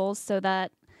the duels so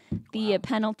that the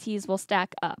penalties will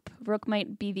stack up. Rook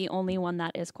might be the only one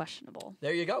that is questionable.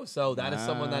 There you go. So that is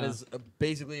someone that Wow. is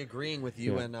basically agreeing with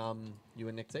you Yeah.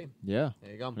 and Nick T. Yeah.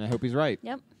 There you go. And I hope he's right.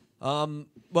 Yep.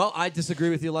 Well, I disagree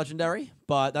with you, Legendary,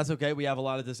 but that's okay. We have a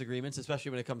lot of disagreements,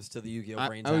 especially when it comes to the Yu-Gi-Oh!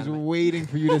 Brains I was anime. waiting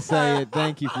for you to say it.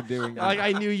 Thank you for doing that. Like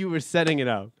I knew you were setting it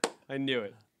up. I knew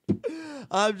it.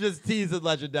 I'm just teasing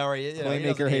Legendary. You know, he Playmaker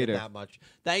doesn't hate it hater. that much.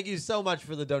 Thank you so much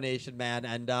for the donation, man,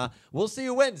 and we'll see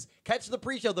who wins. Catch the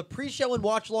pre-show. The pre-show and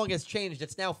watch-along has changed.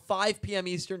 It's now 5 p.m.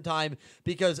 Eastern time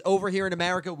because over here in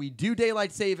America, we do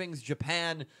daylight savings.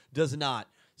 Japan does not.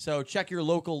 So check your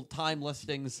local time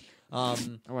listings. Oh,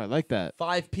 I like that.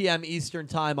 5 p.m. Eastern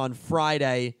time on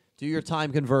Friday. Do your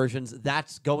time conversions.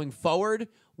 That's going forward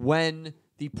when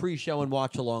the pre-show and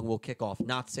watch-along will kick off.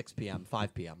 Not 6 p.m.,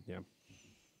 5 p.m. Yeah.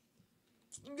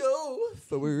 Go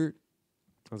forward.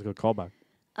 That was a good callback.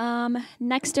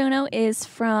 Next dono is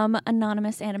from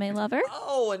Anonymous Anime Lover.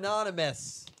 Oh,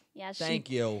 Anonymous. Yeah, Thank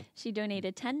you. She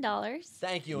donated $10.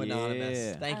 Thank you, Anonymous.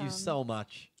 Yeah. Thank you so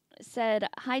much. Said,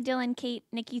 hi Dylan, Kate,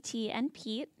 Nikki T, and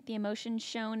Pete. The emotion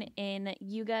shown in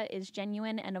Yuga is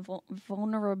genuine and a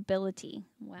vulnerability.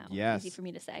 Wow. Yes. Easy for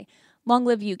me to say. Long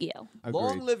live Yu-Gi-Oh!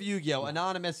 Long Agreed. live Yu-Gi-Oh!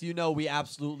 Anonymous, you know we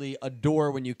absolutely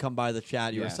adore when you come by the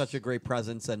chat. You are Yes. such a great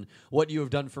presence, and what you have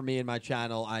done for me and my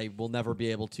channel, I will never be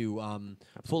able to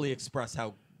fully express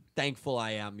how thankful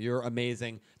I am. You're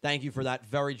amazing. Thank you for that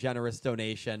very generous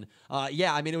donation.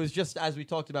 Yeah, I mean, it was just, as we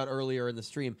talked about earlier in the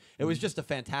stream, it was just a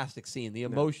fantastic scene. The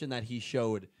emotion that he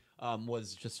showed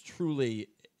was just truly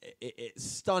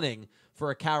stunning for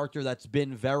a character that's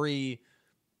been very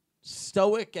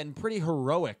stoic and pretty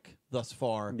heroic thus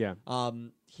far. Yeah.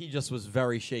 He just was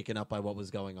very shaken up by what was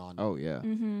going on. Oh yeah.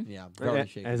 Yeah, very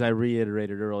shaken. As I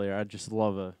reiterated earlier, I just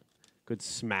love a good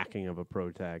smacking of a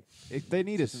pro tag. They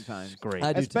need it sometimes. It's great.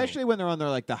 Especially when they're on their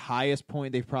like the highest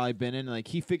point they've probably been in. Like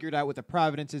he figured out what the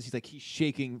Providence is. He's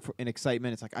shaking in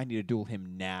excitement. It's like I need to duel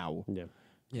him now. Yeah.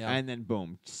 Yeah. And then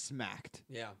boom, smacked.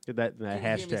 Yeah. Get that Can you hear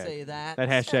me hashtag. say that? That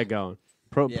hashtag going.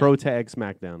 Yeah. Pro tag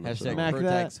SmackDown. That's Hashtag what I want. pro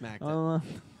tag SmackDown. Uh,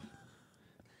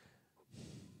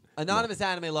 Anonymous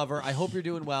anime lover, I hope you're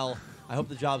doing well. I hope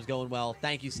the job's going well.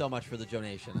 Thank you so much for the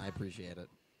donation. I appreciate it.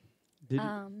 Did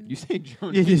you say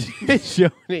Joan? Yeah,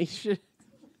 donation.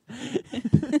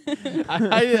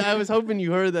 I was hoping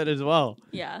you heard that as well.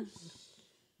 Yeah.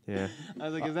 Yeah. I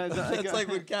was like, is that That's like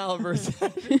what Caliber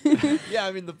said. Yeah,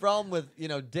 I mean, the problem with,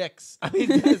 dicks. I mean,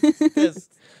 discs.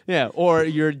 Yeah, or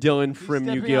you're Dylan from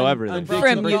stepping Yu-Gi-Oh! on Everything. dicks From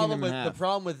and you. breaking them in half. The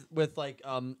problem with like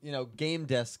game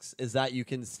discs is that you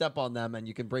can step on them and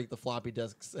you can break the floppy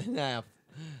disks in half.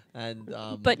 And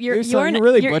But You're you're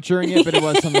really you're, butchering it, but it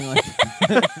was something like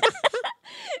that.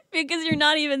 because you're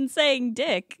not even saying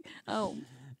dick. Oh.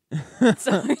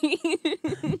 Sorry.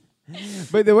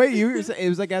 But the way you were saying, it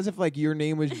was like as if like your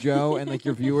name was Joe and like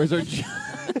your viewers are Joe.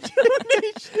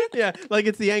 Yeah, like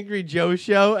it's the Angry Joe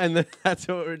show, and that's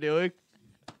what we're doing.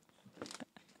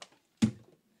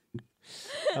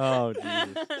 Oh,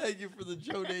 Jesus. thank you for the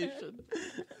donation.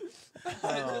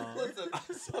 Listen,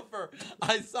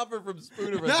 I suffer from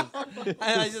spoonerism.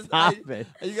 And I just, Stop it.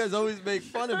 you guys always make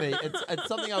fun of me. It's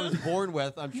something I was born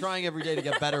with. I'm trying every day to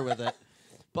get better with it.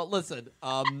 But listen,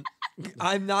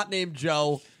 I'm not named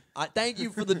Joe. Thank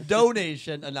you for the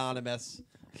donation, Anonymous.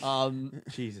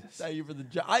 Jesus. Thank you for the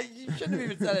you shouldn't have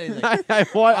even said anything.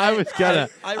 I was gonna.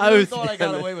 I really thought I got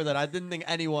gonna- away with it. I didn't think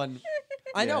anyone.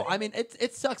 I know. I mean,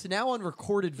 it sucks. Now on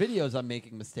recorded videos, I'm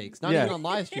making mistakes. Not Yeah. even on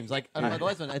live streams. Like on the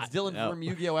last one, it's Dylan know. from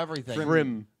Yu-Gi-Oh! Everything.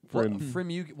 Frim. From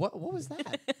Yu. What was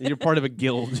that? You're part of a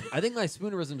guild. I think my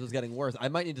spoonerisms was getting worse. I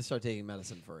might need to start taking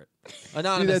medicine for it.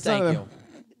 Anonymous, that's not thank a-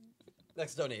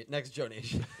 you. Next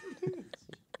donation.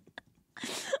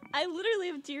 I literally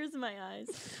have tears in my eyes.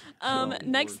 Oh,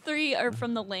 Next Lord. 3 are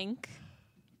from the link.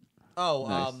 Oh,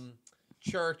 Nice.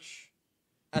 Church,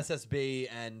 SSB,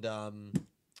 and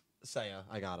Saya.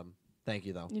 I got him. Thank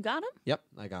you, though. You got them? Yep,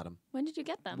 I got him. When did you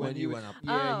get them? When you went up.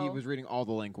 Yeah, he Oh. was reading all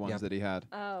the link ones Yep. that he had.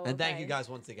 Oh, And thank you okay. guys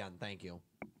once again. Thank you.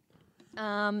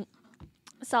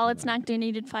 Solid Snack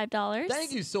donated $5.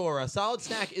 Thank you, Sora. Solid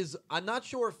Snack is. I'm not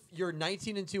sure if you're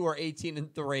 19-2 or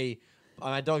 18-3.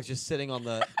 My dog's just sitting on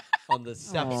the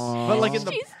steps. Aw. But like in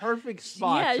the She's- perfect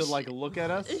spot yeah, to she- like look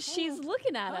at us. She's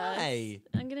looking at us. Hi.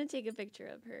 I'm gonna take a picture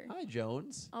of her. Hi,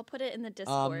 Jones. I'll put it in the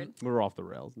Discord. We're off the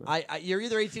rails now. You're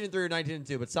either 18-3 or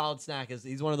 19-2, but Solid Snack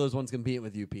he's one of those ones competing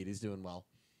with you, Pete. He's doing well.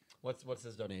 What's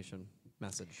his donation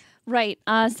message? Right.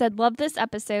 Said, love this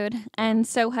episode and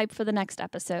so hyped for the next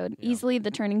episode. Yeah. Easily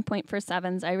the turning point for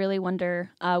Sevens. I really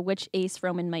wonder which ace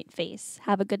Roman might face.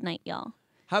 Have a good night, y'all.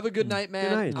 Have a good night,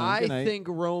 man. night. I Good night. think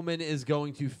Roman is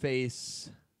going to face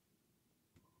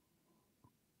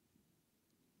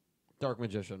Dark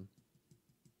Magician.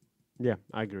 Yeah,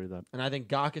 I agree with that. And I think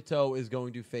Gakuto is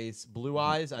going to face Blue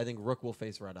Eyes. I think Rook will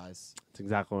face Red Eyes. That's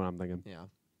exactly what I'm thinking. Yeah,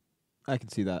 I can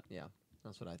see that. yeah.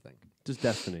 That's what I think. Just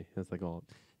destiny. That's like all.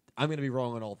 I'm going to be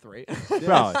wrong on all three.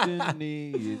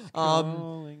 Destiny is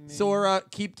calling me. Sora,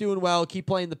 keep doing well. Keep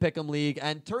playing the Pick'em League.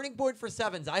 And turning point for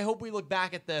Sevens. I hope we look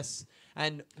back at this.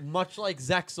 And much like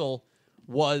Zexel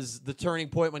was the turning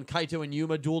point when Kaito and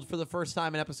Yuma dueled for the first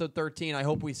time in episode 13, I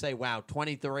hope we say, wow,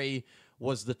 23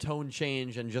 was the tone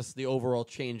change and just the overall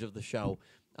change of the show.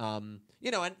 And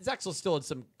Zexel still had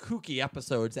some kooky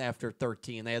episodes after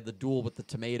 13. They had the duel with the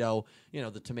tomato,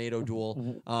 the tomato duel.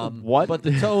 What? But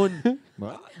the tone,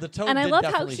 What? the tone. And I did love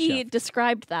how definitely he shift.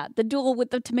 described that. The duel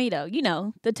with the tomato.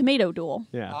 The tomato duel.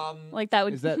 Yeah. Like that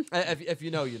would Is that? If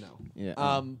you know, you know.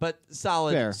 Yeah. But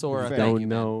solid, Fair. Sora. Fair. Thank Don't you,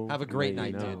 man. know. Have a great now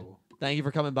night, you dude. know. Thank you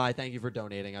for coming by. Thank you for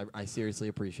donating. I seriously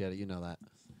appreciate it. You know that.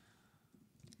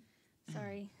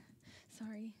 Sorry.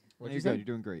 There you go. You're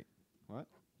doing great. What?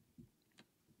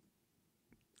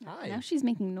 Hi. Now she's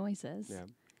making noises. Yeah.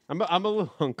 I'm a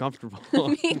little uncomfortable.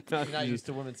 Me You're not used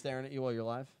to women staring at you while you're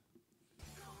live?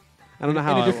 I don't know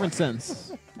how. In a I- different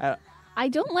sense. I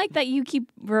don't like that you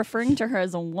keep referring to her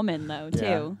as a woman, though, too.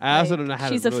 Yeah. I also Like, don't know how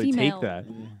she's to a really female take that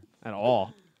at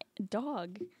all.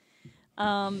 dog.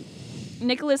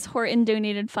 Nicholas Horton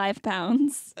donated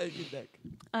 £5. Thank you, Nick.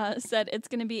 said it's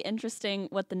going to be interesting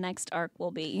what the next arc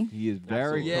will be. He is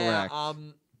very correct.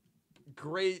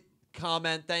 Great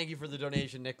comment. Thank you for the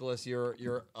donation, Nicholas.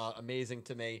 You're amazing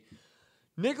to me.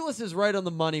 Nicholas is right on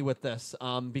the money with this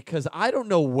because I don't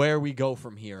know where we go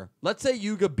from here. Let's say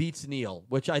Yuga beats Neil,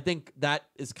 which I think that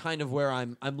is kind of where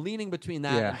I'm leaning between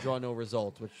that and draw no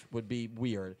result, which would be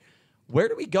weird. Where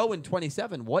do we go in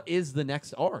 27? What is the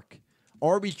next arc?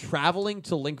 Are we traveling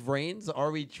to Link Vrains? Are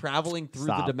we traveling through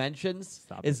the dimensions?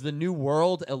 Is the new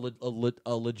world a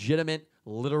legitimate,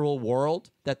 literal world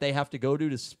that they have to go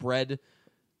to spread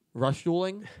rush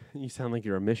dueling? You sound like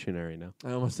you're a missionary now.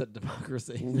 I almost said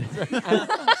democracy.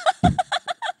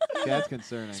 That's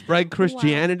concerning. Spread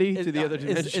Christianity to the other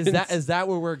dimensions. Is that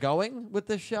where we're going with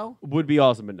this show? Would be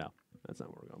awesome, but no. That's not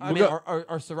where we're going. I mean,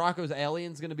 are Sirocco's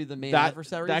aliens going to be the main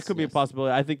adversaries? That could be a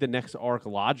possibility. I think the next arc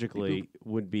logically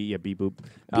would be would be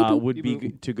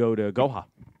to go to Goha,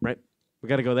 right? We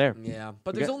got to go there. Yeah,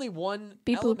 but there's only one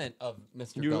element of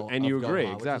Mr. Goha. And you agree,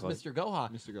 Goha, exactly. Which is Mr.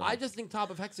 Goha. I just think Top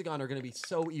of Hexagon are going to be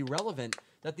so irrelevant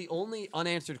that the only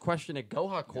unanswered question at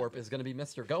Goha Corp is going to be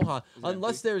Mr. Goha,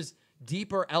 unless there's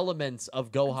deeper elements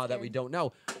of Goha that we don't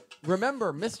know.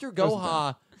 Remember, Mr.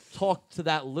 Goha talked to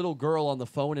that little girl on the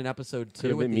phone in episode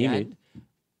 2 at the end.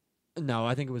 No,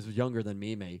 I think it was younger than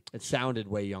Mimi. It sounded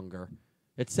way younger.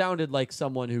 It sounded like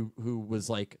someone who was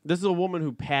like... This is a woman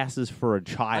who passes for a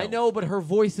child. I know, but her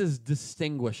voice is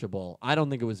distinguishable. I don't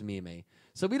think it was Mimi.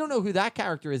 So we don't know who that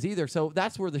character is either. So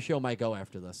that's where the show might go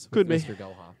after this. Could be. Mr.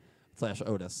 Goha /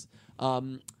 Otis.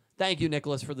 Thank you,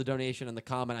 Nicholas, for the donation and the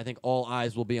comment. I think all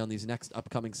eyes will be on these next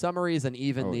upcoming summaries and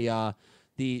even the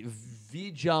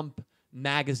V-Jump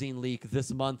magazine leak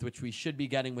this month, which we should be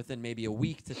getting within maybe a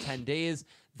week to 10 days.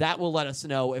 That will let us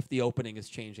know if the opening is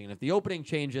changing. And if the opening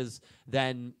changes,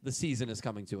 then the season is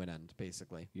coming to an end,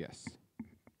 basically. Yes.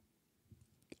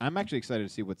 I'm actually excited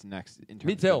to see what's next in terms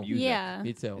Me too. of music. Yeah.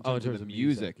 Me too. In terms of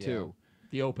music, yeah. too.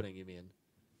 The opening, you mean?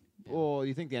 Yeah. Well,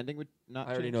 you think the ending would not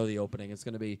I already change? know the opening. It's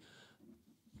going to be...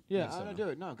 Yeah, so I'm going to do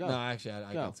it. No, go. No, actually,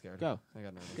 I Go. got scared. Go. I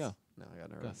got nervous. Go. No, I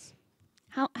got nervous.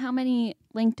 How many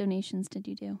link donations did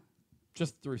you do?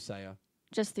 Just through Saya.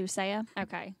 Just through Saya?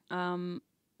 Okay.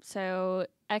 So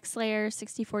Xlayer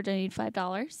 64 donated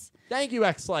 $5. Thank you,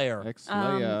 X-Slayer.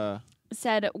 X-Leia.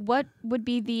 Said, what would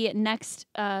be the next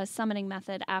summoning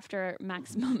method after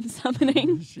maximum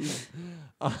summoning?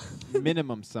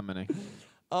 Minimum summoning.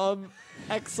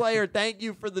 X-Slayer, thank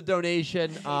you for the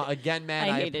donation. Again, man,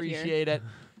 I appreciate it.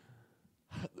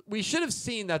 We should have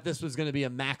seen that this was going to be a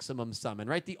maximum summon,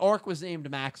 right? The arc was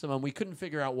named Maximum. We couldn't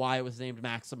figure out why it was named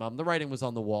Maximum. The writing was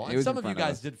on the wall. And some of you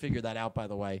guys did figure that out, by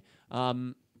the way.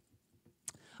 I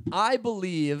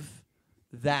believe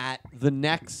that the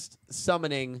next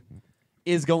summoning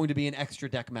is going to be an extra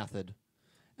deck method.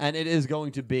 And it is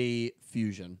going to be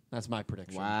Fusion. That's my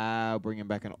prediction. Wow, bringing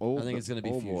back an old... I think it's going to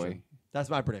be Fusion. Boy. That's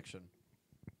my prediction.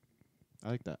 I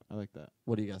like that. I like that.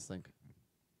 What do you guys think?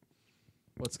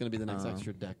 What's going to be the next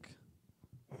extra deck?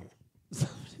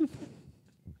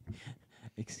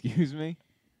 Excuse me?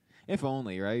 If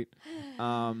only, right? It's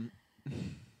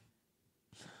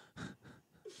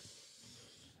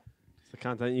the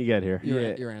content you get here.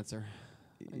 Your answer.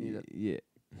 I need it. Yeah.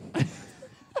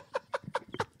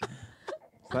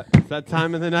 It's that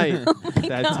time of the night.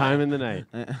 That time of the night.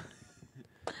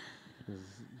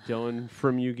 Dylan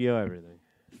from Yu-Gi-Oh! Everything.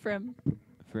 From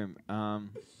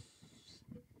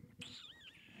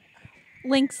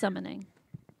link summoning.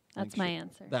 That's my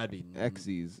answer. That'd be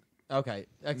Xyz. Okay.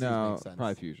 Xyz No, makes sense.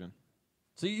 probably Fusion.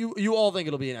 So you all think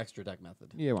it'll be an extra deck method?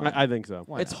 Yeah, why not? I think so.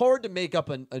 Why It's not? hard to make up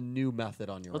a new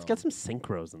method on your Let's own. get some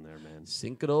synchros in there, man.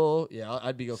 Synchro. Yeah,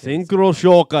 I'd be okay. with Synchro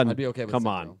Shogun. I'd be okay with Come synchro.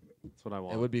 on. That's what I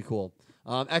want. It would be cool.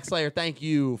 X-Slayer, thank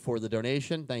you for the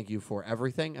donation. Thank you for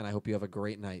everything, and I hope you have a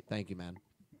great night. Thank you, man.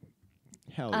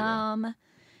 Hell yeah.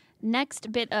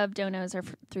 Next bit of donos are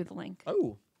through the link.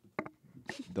 Oh.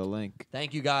 The link.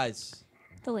 Thank you, guys.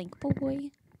 The link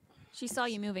boy. She saw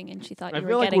you moving and she thought I you were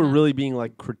feel like getting we're up. really being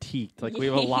like critiqued. Like we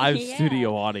have a live Yeah.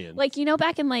 studio audience. Like, you know,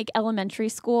 back in like elementary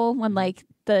school when like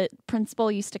the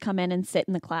principal used to come in and sit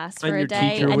in the class for And a your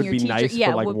day, teacher and would your be teacher, nice for,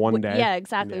 yeah, like, one day. Yeah,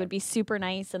 exactly. Yeah. Would be super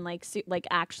nice and like like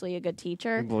actually a good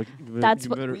teacher. Like, That's you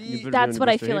what better- you better that's do what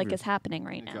I best feel like behavior. is happening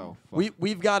right now. Go.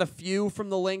 We've got a few from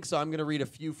the link, so I'm going to read a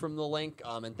few from the link.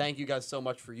 And thank you guys so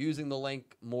much for using the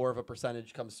link. More of a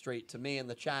percentage comes straight to me in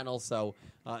the channel, so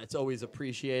it's always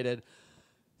appreciated.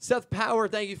 Seth Power,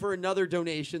 thank you for another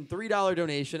donation, $3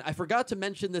 donation. I forgot to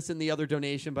mention this in the other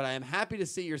donation, but I am happy to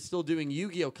see you're still doing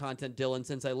Yu-Gi-Oh! Content, Dylan,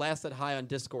 since I last said hi on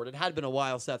Discord. It had been a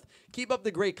while, Seth. Keep up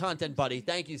the great content, buddy.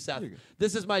 Thank you, Seth.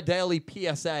 This is my daily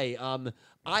PSA.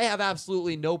 I have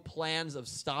absolutely no plans of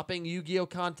stopping Yu-Gi-Oh!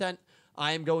 Content.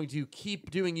 I am going to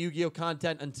keep doing Yu-Gi-Oh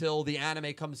content until the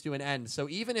anime comes to an end. So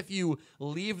even if you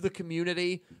leave the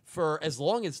community for as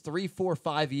long as 3, 4,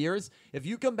 5 years, if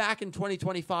you come back in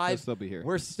 2025, We'll still be here.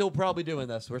 we're still probably doing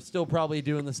this. We're still probably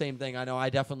doing the same thing. I know I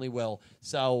definitely will.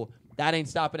 So that ain't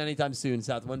stopping anytime soon,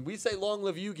 Seth. When we say long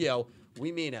live Yu-Gi-Oh,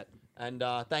 we mean it. And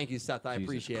thank you, Seth. I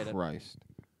appreciate it. Christ.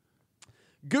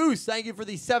 Goose, thank you for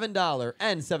the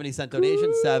 $7.70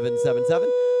 donation. 777.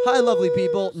 Hi, lovely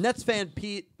people. Nets fan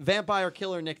Pete, Vampire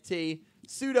Killer Nick T,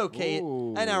 Pseudo Kate,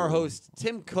 Ooh. and our host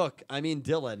Tim Cook. I mean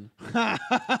Dylan.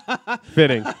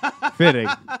 Fitting.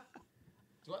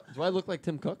 Do I look like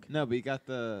Tim Cook? No, but you got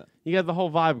the. You got the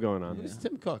whole vibe going on. Who's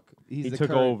Tim Cook? He's He the took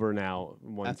current- over now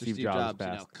when after Steve Jobs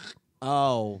passed.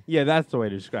 Oh, Yeah, that's the way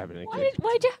to describe it. Nick.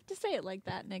 Why'd you have to say it like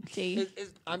that, Nick T?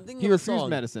 I'm thinking He of a refused song.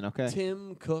 medicine. Okay.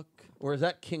 Tim Cook, or is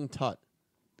that King Tut?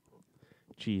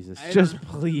 Jesus, I just don't-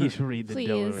 please read the Please.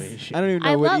 donation. I don't even know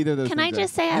I what love. either of those Can I things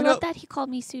just are. say I You know- love that he called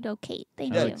me Pseudo Kate.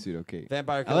 Thank I you. like Pseudo Kate.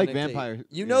 Vampire I Killer like Nick T. Vampire. You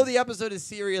yeah. know the episode is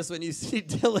serious when you see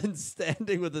Dylan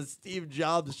standing with a Steve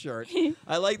Jobs shirt.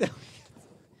 I like that.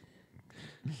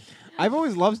 I've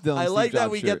always loved Dylan. I Steve like that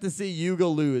Jobs we shirt. get to see Yuga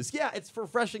lose. Yeah, it's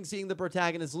refreshing seeing the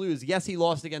protagonist lose. Yes, he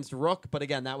lost against Rook, but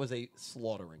again, that was a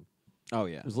slaughtering. Oh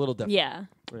yeah. It was a little different. Yeah.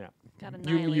 Yeah. Got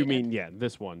You annihilated. mean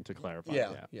this one to clarify?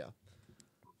 Yeah.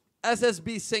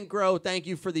 SSB Synchro, thank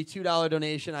you for the $2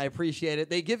 donation. I appreciate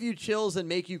it. They give you chills and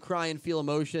make you cry and feel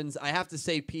emotions. I have to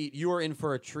say, Pete, you are in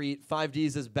for a treat.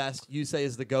 5Ds is best. You say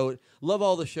is the GOAT. Love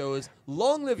all the shows.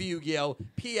 Long live Yu-Gi-Oh!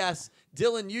 P.S.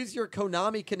 Dylan, use your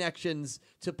Konami connections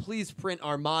to please print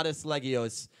our modest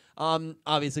Legios.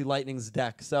 Obviously, Lightning's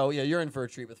deck. So, yeah, you're in for a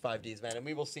treat with 5Ds, man. And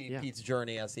we will see Yeah. Pete's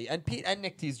journey as Pete and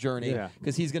Nick T's journey, Yeah.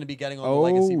 because he's going to be getting on the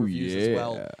Legacy Oh, reviews as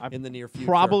well yeah. in the near future.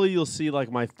 Probably you'll see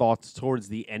like my thoughts towards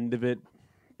the end of it,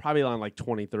 probably on like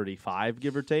 2035,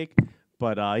 give or take.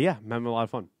 But yeah, I'm having a lot of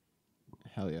fun.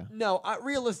 Hell yeah. No,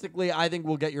 realistically, I think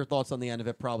we'll get your thoughts on the end of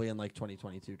it probably in like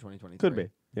 2022, 2023. Could be.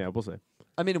 Yeah, we'll see.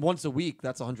 I mean, once a week,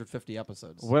 that's 150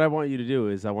 episodes. What I want you to do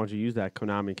is I want you to use that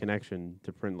Konami connection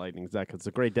to print Lightning's deck. It's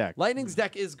a great deck. Lightning's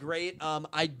deck is great.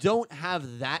 I don't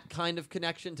have that kind of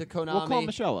connection to Konami. We'll call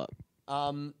Michelle up.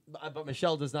 But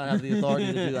Michelle does not have the authority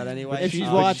to do that anyway. If she's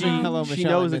Uh, watching, she- hello, she Michelle.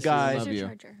 I knows a miss you, guy. I love Where's your you.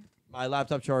 charger? My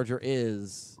laptop charger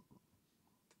is...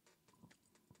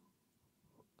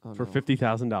 Oh, For no.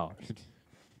 $50,000.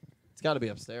 It's got to be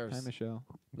upstairs. Hi, Michelle.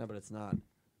 No, but it's not.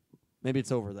 Maybe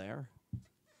it's over there.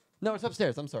 No, it's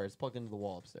upstairs. I'm sorry. It's plugged into the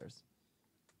wall upstairs.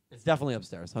 It's definitely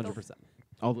upstairs, 100%.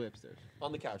 All the way upstairs.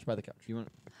 On the couch, by the couch. You want?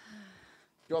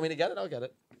 You want me to get it? I'll get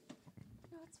it.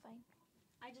 No, it's fine.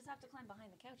 I just have to climb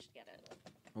behind the couch to get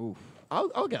it. Oof.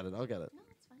 I'll get it. I'll get it. No,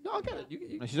 it's fine. No, I'll get it.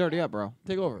 You No, she's already up, bro.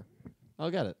 take over.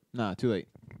 I'll get it. Nah, too late.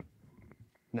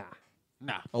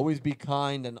 Nah. Always be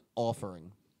kind and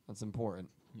offering. That's important.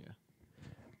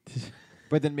 Yeah.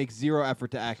 But then make zero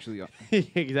effort to actually.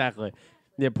 Exactly.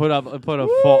 Yeah, put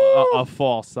a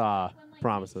false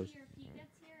promises.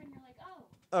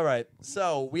 All right.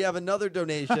 So we have another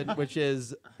donation, which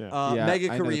is Yeah. Yeah,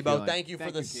 Mega I know the Karibo. feeling. Thank you for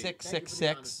Thank the you, Kate. Thank you for the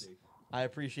 666. honesty. I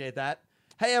appreciate that.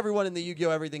 Hey, everyone in the Yu-Gi-Oh!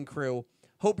 Everything crew.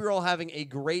 Hope you're all having a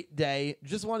great day.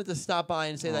 Just wanted to stop by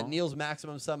and say that Neil's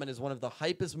Maximum Summon is one of the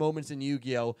hypest moments in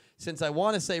Yu-Gi-Oh! Since I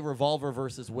want to say Revolver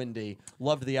versus Windy.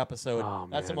 Loved the episode. Oh,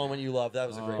 That's a man. moment you love. That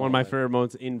was a great One of my moment. favorite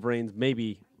moments in Brains,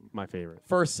 maybe my favorite.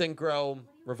 First synchro,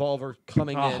 Revolver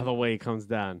coming in. The way it comes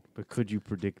down. But could you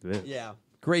predict this? Yeah.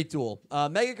 Great duel.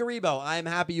 Mega Karibo, I'm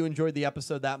happy you enjoyed the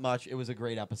episode that much. It was a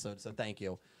great episode, so thank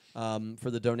you for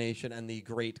the donation and the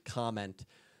great comment.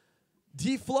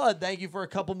 D Flood, thank you for a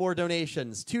couple more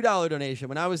donations. $2 donation.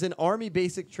 When I was in Army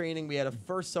basic training, we had a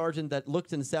first sergeant that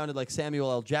looked and sounded like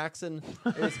Samuel L. Jackson.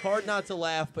 It was hard not to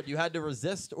laugh, but you had to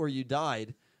resist or you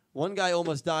died. One guy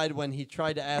almost died when he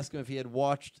tried to ask him if he had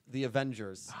watched The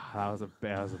Avengers. That was a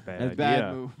bad That's idea. a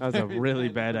bad move. That was a really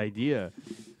bad idea.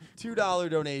 $2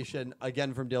 donation,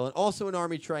 again from Dylan. Also in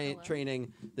Army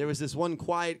training, there was this one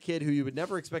quiet kid who you would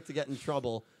never expect to get in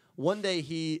trouble. One day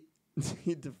he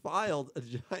defiled a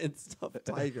giant stuffed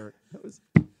tiger. That was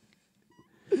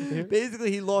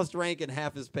basically he lost rank and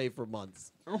half his pay for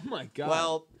months. Oh my god.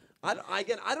 Well, I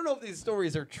don't know if these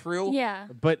stories are true. Yeah.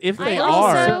 But if I they also-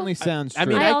 are, certainly sounds I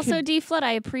true. mean, I I also, could- D Flood,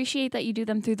 I appreciate that you do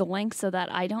them through the link so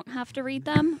that I don't have to read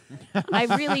them. I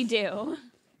really do.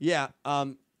 Yeah.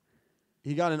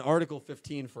 He got an Article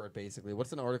 15 for it. Basically,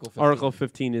 what's an Article 15? Article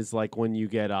 15 is like when you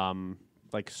get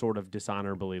like sort of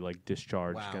dishonorably like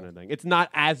discharged Wow. kind of thing. It's not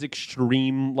as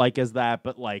extreme like as that,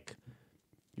 but like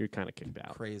you're kind of kicked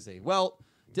out. Crazy. Well,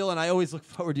 Dylan, I always look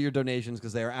forward to your donations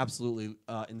because they are absolutely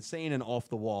insane and off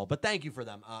the wall. But thank you for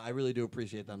them. I really do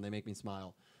appreciate them. They make me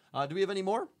smile. Do we have any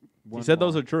more? You said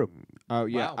those are true. Oh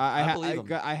yeah, Wow, I believe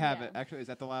him. I have Yeah. it. Actually, is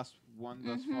that the last one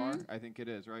thus far? I think it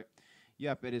is, right?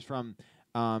 Yep, it is from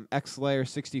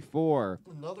XLayer64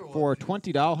 Another one. for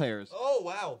 $20 hairs. Oh,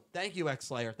 wow. Thank you,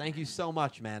 X-Slayer. Thank you so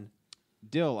much, man.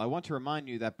 Dill, I want to remind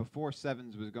you that before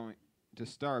Sevens was going to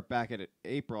start back at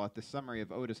April, at the summary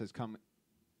of Otis has come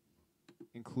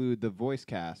include the voice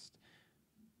cast.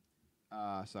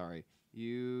 Sorry.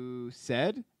 You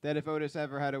said that if Otis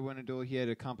ever had to win a duel, he had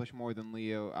accomplished more than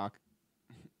Leo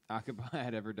Akaba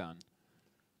had ever done.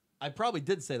 I probably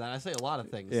did say that. I say a lot of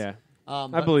things. Yeah.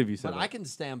 I believe you said But that. I can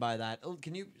stand by that. Oh,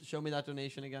 can you show me that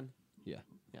donation again? Yeah.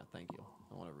 Yeah, thank you.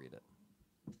 I want to read it.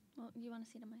 Well, you want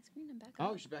to see it on my screen and back up?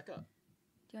 Oh, you should back up.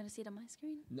 Do you want to see it on my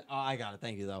screen? No, I got it.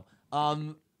 Thank you, though.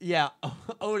 Yeah,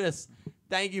 Otis,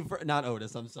 thank you for... Not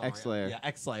Otis, I'm sorry. X-Slayer. Yeah,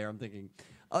 X-Slayer, I'm thinking.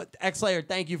 X-Slayer,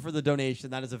 thank you for the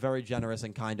donation. That is a very generous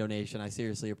and kind donation. I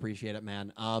seriously appreciate it,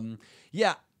 man.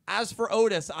 Yeah, as for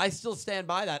Otis, I still stand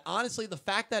by that. Honestly, the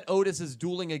fact that Otis is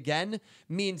dueling again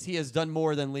means he has done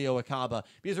more than Leo Akaba.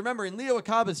 Because remember, in Leo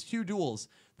Akaba's 2 duels,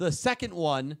 the second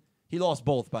one, he lost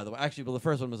both, by the way. Actually, well, the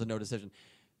first one was a no decision.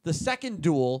 The second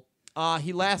duel,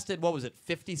 he lasted,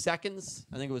 50 seconds?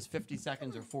 I think it was 50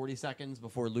 seconds or 40 seconds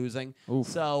before losing. Oof.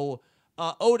 So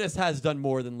Otis has done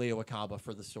more than Leo Akaba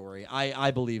for the story.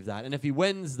 I believe that. And if he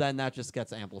wins, then that just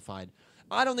gets amplified.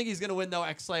 I don't think he's going to win, though,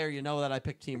 X-Slayer. You know that I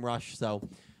picked Team Rush, so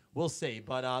we'll see.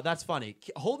 But that's funny.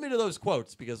 Hold me to those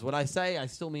quotes, because what I say, I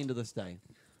still mean to this day.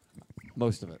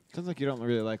 Most of it. Sounds like you don't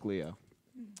really like Leo.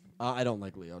 I don't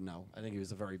like Leo, no. I think he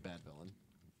was a very bad villain.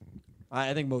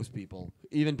 I think most people,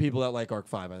 even people that like Arc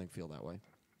 5, I think feel that way.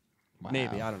 Wow.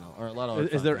 Maybe, I don't know. Or a lot of Arc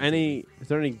Is 5 there fans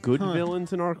any good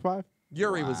villains in Arc 5?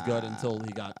 Yuri was good until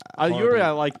he got Yuri horribly-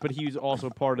 I liked, but he was also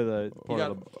part of the he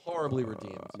got horribly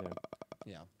redeemed.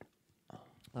 yeah.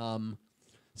 Yeah.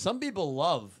 Some people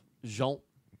love Jean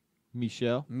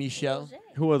Michel. Michel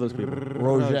Who are those people?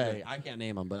 Roger. I can't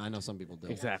name him, but I know some people do.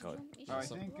 Exactly. Oh, I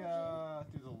think through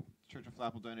the Church of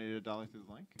Flapple donated $1 through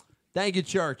the link. Thank you,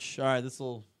 Church. All right, this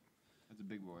will. That's a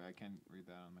big boy. I can't read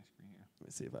that on my screen here. Let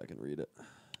me see if I can read it.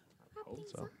 Hope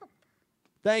so.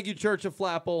 Thank you, Church of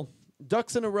Flapple.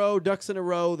 Ducks in a row, ducks in a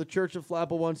row. The Church of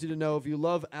Flapple wants you to know if you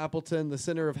love Appleton, the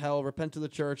sinner of hell, repent to the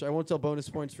church. I won't tell bonus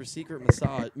points for secret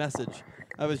message.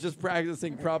 I was just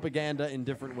practicing propaganda in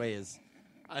different ways.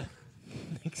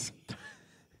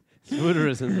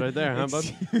 Swooterisms right there, huh,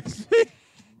 bud?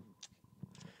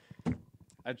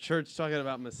 A church talking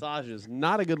about massages,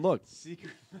 not a good look.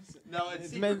 Secret. No,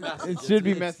 it's It should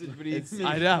be message, but it's.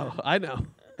 I know.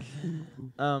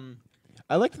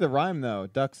 I liked the rhyme though.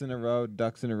 Ducks in a row,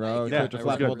 ducks in a row. Yeah, Church of that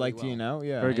was Flapple good. would like to, Really you know,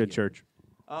 yeah. Very Thank good you. church.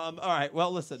 All right,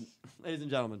 well, listen, ladies and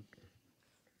gentlemen,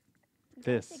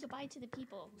 This Say goodbye to the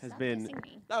people. has Stop been- kissing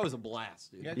me. that was a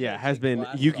blast, dude. Yeah. has been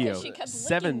Glasses Yu-Gi-Oh! She kept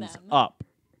licking 7's them. up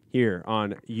here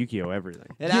on Yu-Gi-Oh! Everything.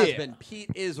 It has been.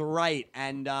 Pete is right.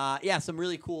 And, yeah, some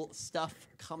really cool stuff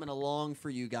coming along for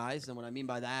you guys. And what I mean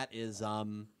by that is,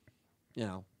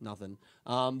 nothing.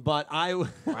 But I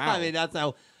mean, that's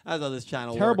how this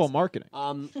channel Terrible works. marketing.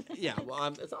 Yeah, well,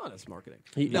 it's honest marketing.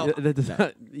 You, No.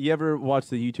 you ever watch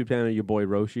the YouTube channel of your boy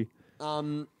Roshi?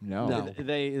 No. No.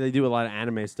 They do a lot of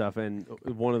anime stuff, and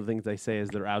one of the things they say is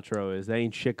their outro is, "They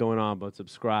ain't shit going on, but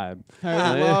subscribe."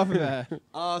 I love that.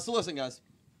 So listen, guys.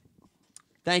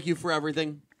 Thank you for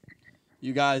everything.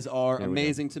 You guys are There we go.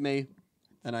 amazing to me,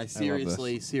 and I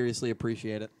this. seriously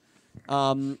appreciate it.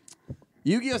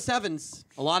 Yu-Gi-Oh! 7s,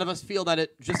 a lot of us feel that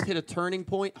it just hit a turning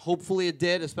point. Hopefully it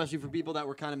did, especially for people that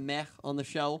were kind of meh on the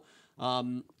show.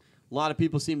 A lot of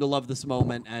people seem to love this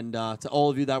moment, and to all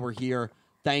of you that were here,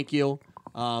 thank you.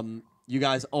 You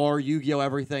guys are Yu-Gi-Oh!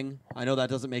 Everything. I know that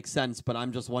doesn't make sense, but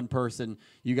I'm just one person.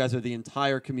 You guys are the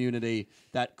entire community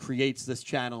that creates this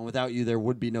channel. And without you, there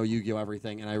would be no Yu-Gi-Oh!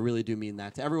 Everything, and I really do mean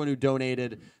that. To everyone who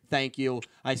donated, thank you.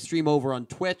 I stream over on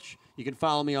Twitch. You can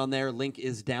follow me on there. Link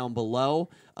is down below.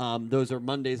 Those are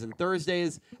Mondays and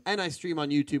Thursdays. And I stream on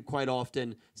YouTube quite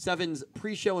often. Sevens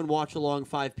pre-show and watch-along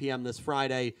 5 p.m. this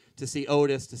Friday to see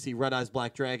Otis, to see Red Eyes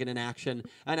Black Dragon in action.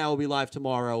 And I will be live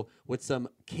tomorrow with some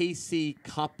KC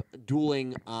Cup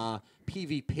dueling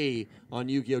PvP on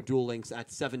Yu-Gi-Oh! Duel Links at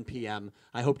 7 p.m.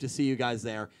 I hope to see you guys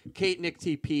there. Kate, Nick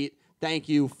T, Pete, thank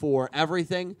you for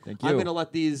everything. Thank you. I'm going to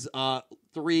let these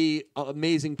 3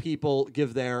 amazing people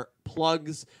give their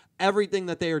plugs. Everything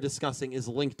that they are discussing is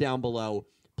linked down below.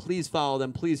 Please follow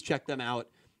them. Please check them out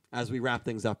as we wrap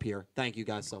things up here. Thank you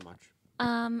guys so much.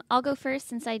 I'll go first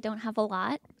since I don't have a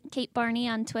lot. Kate Barney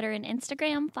on Twitter and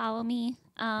Instagram. Follow me.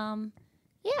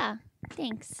 Yeah,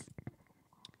 thanks.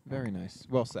 Very nice.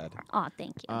 Well said. Aw,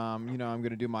 thank you. I'm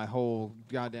gonna do my whole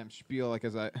goddamn spiel like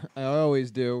as I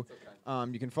always do.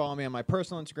 You can follow me on my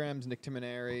personal Instagrams, Nick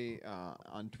Timoneri,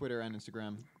 on Twitter and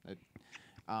Instagram.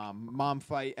 Mom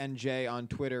Fight NJ on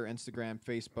Twitter, Instagram,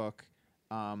 Facebook.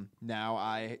 Now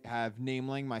I have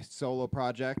Nameling, my solo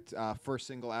project. First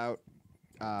single out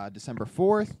December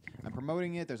 4th. I'm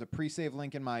promoting it. There's a pre-save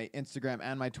link in my Instagram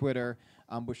and my Twitter,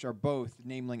 which are both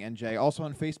Nameling NJ. Also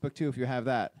on Facebook, too, if you have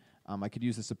that. I could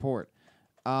use the support.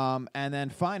 And then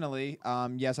finally,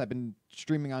 yes, I've been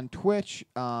streaming on Twitch,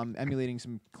 emulating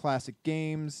some classic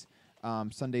games.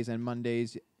 Sundays and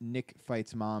Mondays, Nick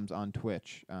Fights Moms on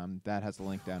Twitch. That has a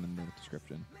link down in the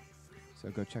description. So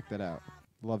go check that out.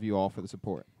 Love you all for the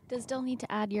support. Does Dill need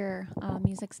to add your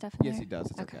music stuff in Yes, there? he does.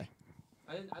 It's okay.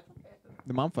 I thought I added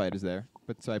The Mom Fight is there,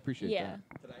 but so I appreciate Yeah.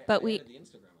 that. But I we- added the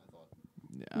Instagram, I thought.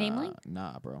 that. Nameling?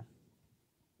 Nah, bro.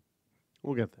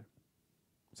 We'll get there.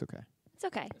 It's okay. It's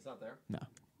okay. It's not there. No.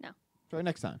 No. Try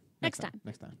next time. Next time.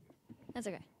 Next time. That's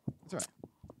okay. It's all right.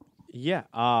 Yeah,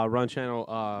 run channel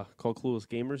called Clueless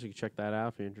Gamers. You can check that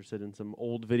out if you're interested in some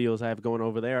old videos I have going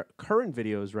over there. Current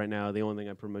videos right now, the only thing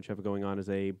I pretty much have going on is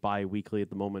a bi-weekly at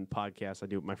the moment podcast I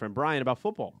do with my friend Brian about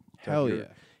football. So Hell if you're yeah.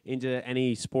 into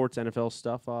any sports, NFL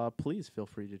stuff, please feel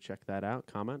free to check that out.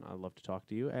 Comment. I'd love to talk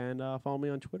to you. And follow me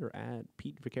on Twitter at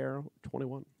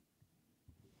PeteVaccaro21.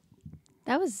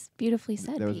 That was beautifully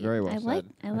said. That was Pete. very well I said.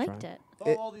 liked tried. it.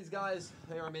 Follow all these guys.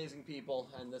 They are amazing people,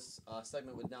 and this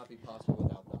segment would not be possible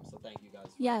without them. So thank you guys.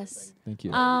 For Yes. everything. Thank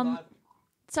you.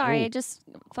 Sorry, Ooh. just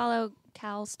follow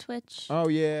Cal's Twitch. Oh,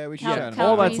 yeah. We should Cal- shout him Cal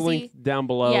All out. that's Breezy. linked down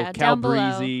below. Yeah, Cal down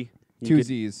below. Breezy. You Two could-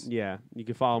 Z's. Yeah, you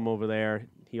can follow him over there.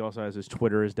 He also has his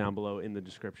Twitter is down below in the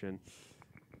description.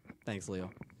 Thanks, Leo.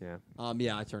 Yeah.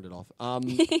 Yeah, I turned it off.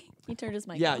 He turned his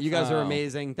mic Yeah, off. you guys are Oh.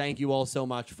 amazing. Thank you all so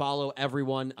much. Follow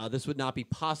everyone. This would not be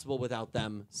possible without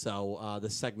them. So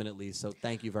this segment at least. So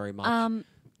thank you very much.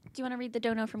 Do you want to read the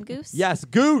dono from Goose? Yes,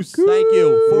 Goose. Thank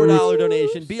you. $4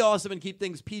 donation. Be awesome and keep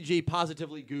things PG.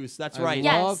 Positively, Goose. That's I right.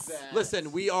 Yes. love that.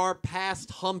 Listen, we are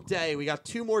past hump day. We got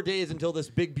 2 more days until this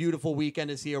big, beautiful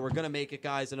weekend is here. We're going to make it,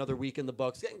 guys. Another week in the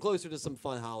books. Getting closer to some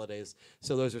fun holidays.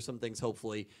 So those are some things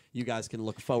hopefully you guys can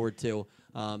look forward to.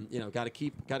 Got to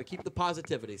keep the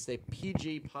positivity. Stay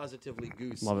PG, positively,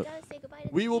 Goose. Love it.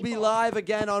 We will be live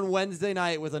again on Wednesday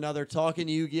night with another Talking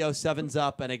Yu-Gi-Oh! 7's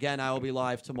Up. And again, I will be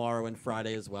live tomorrow and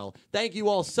Friday as well. Thank you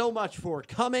all so much for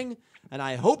coming. And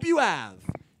I hope you have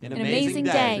an amazing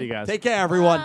day. See you guys. Take care, everyone.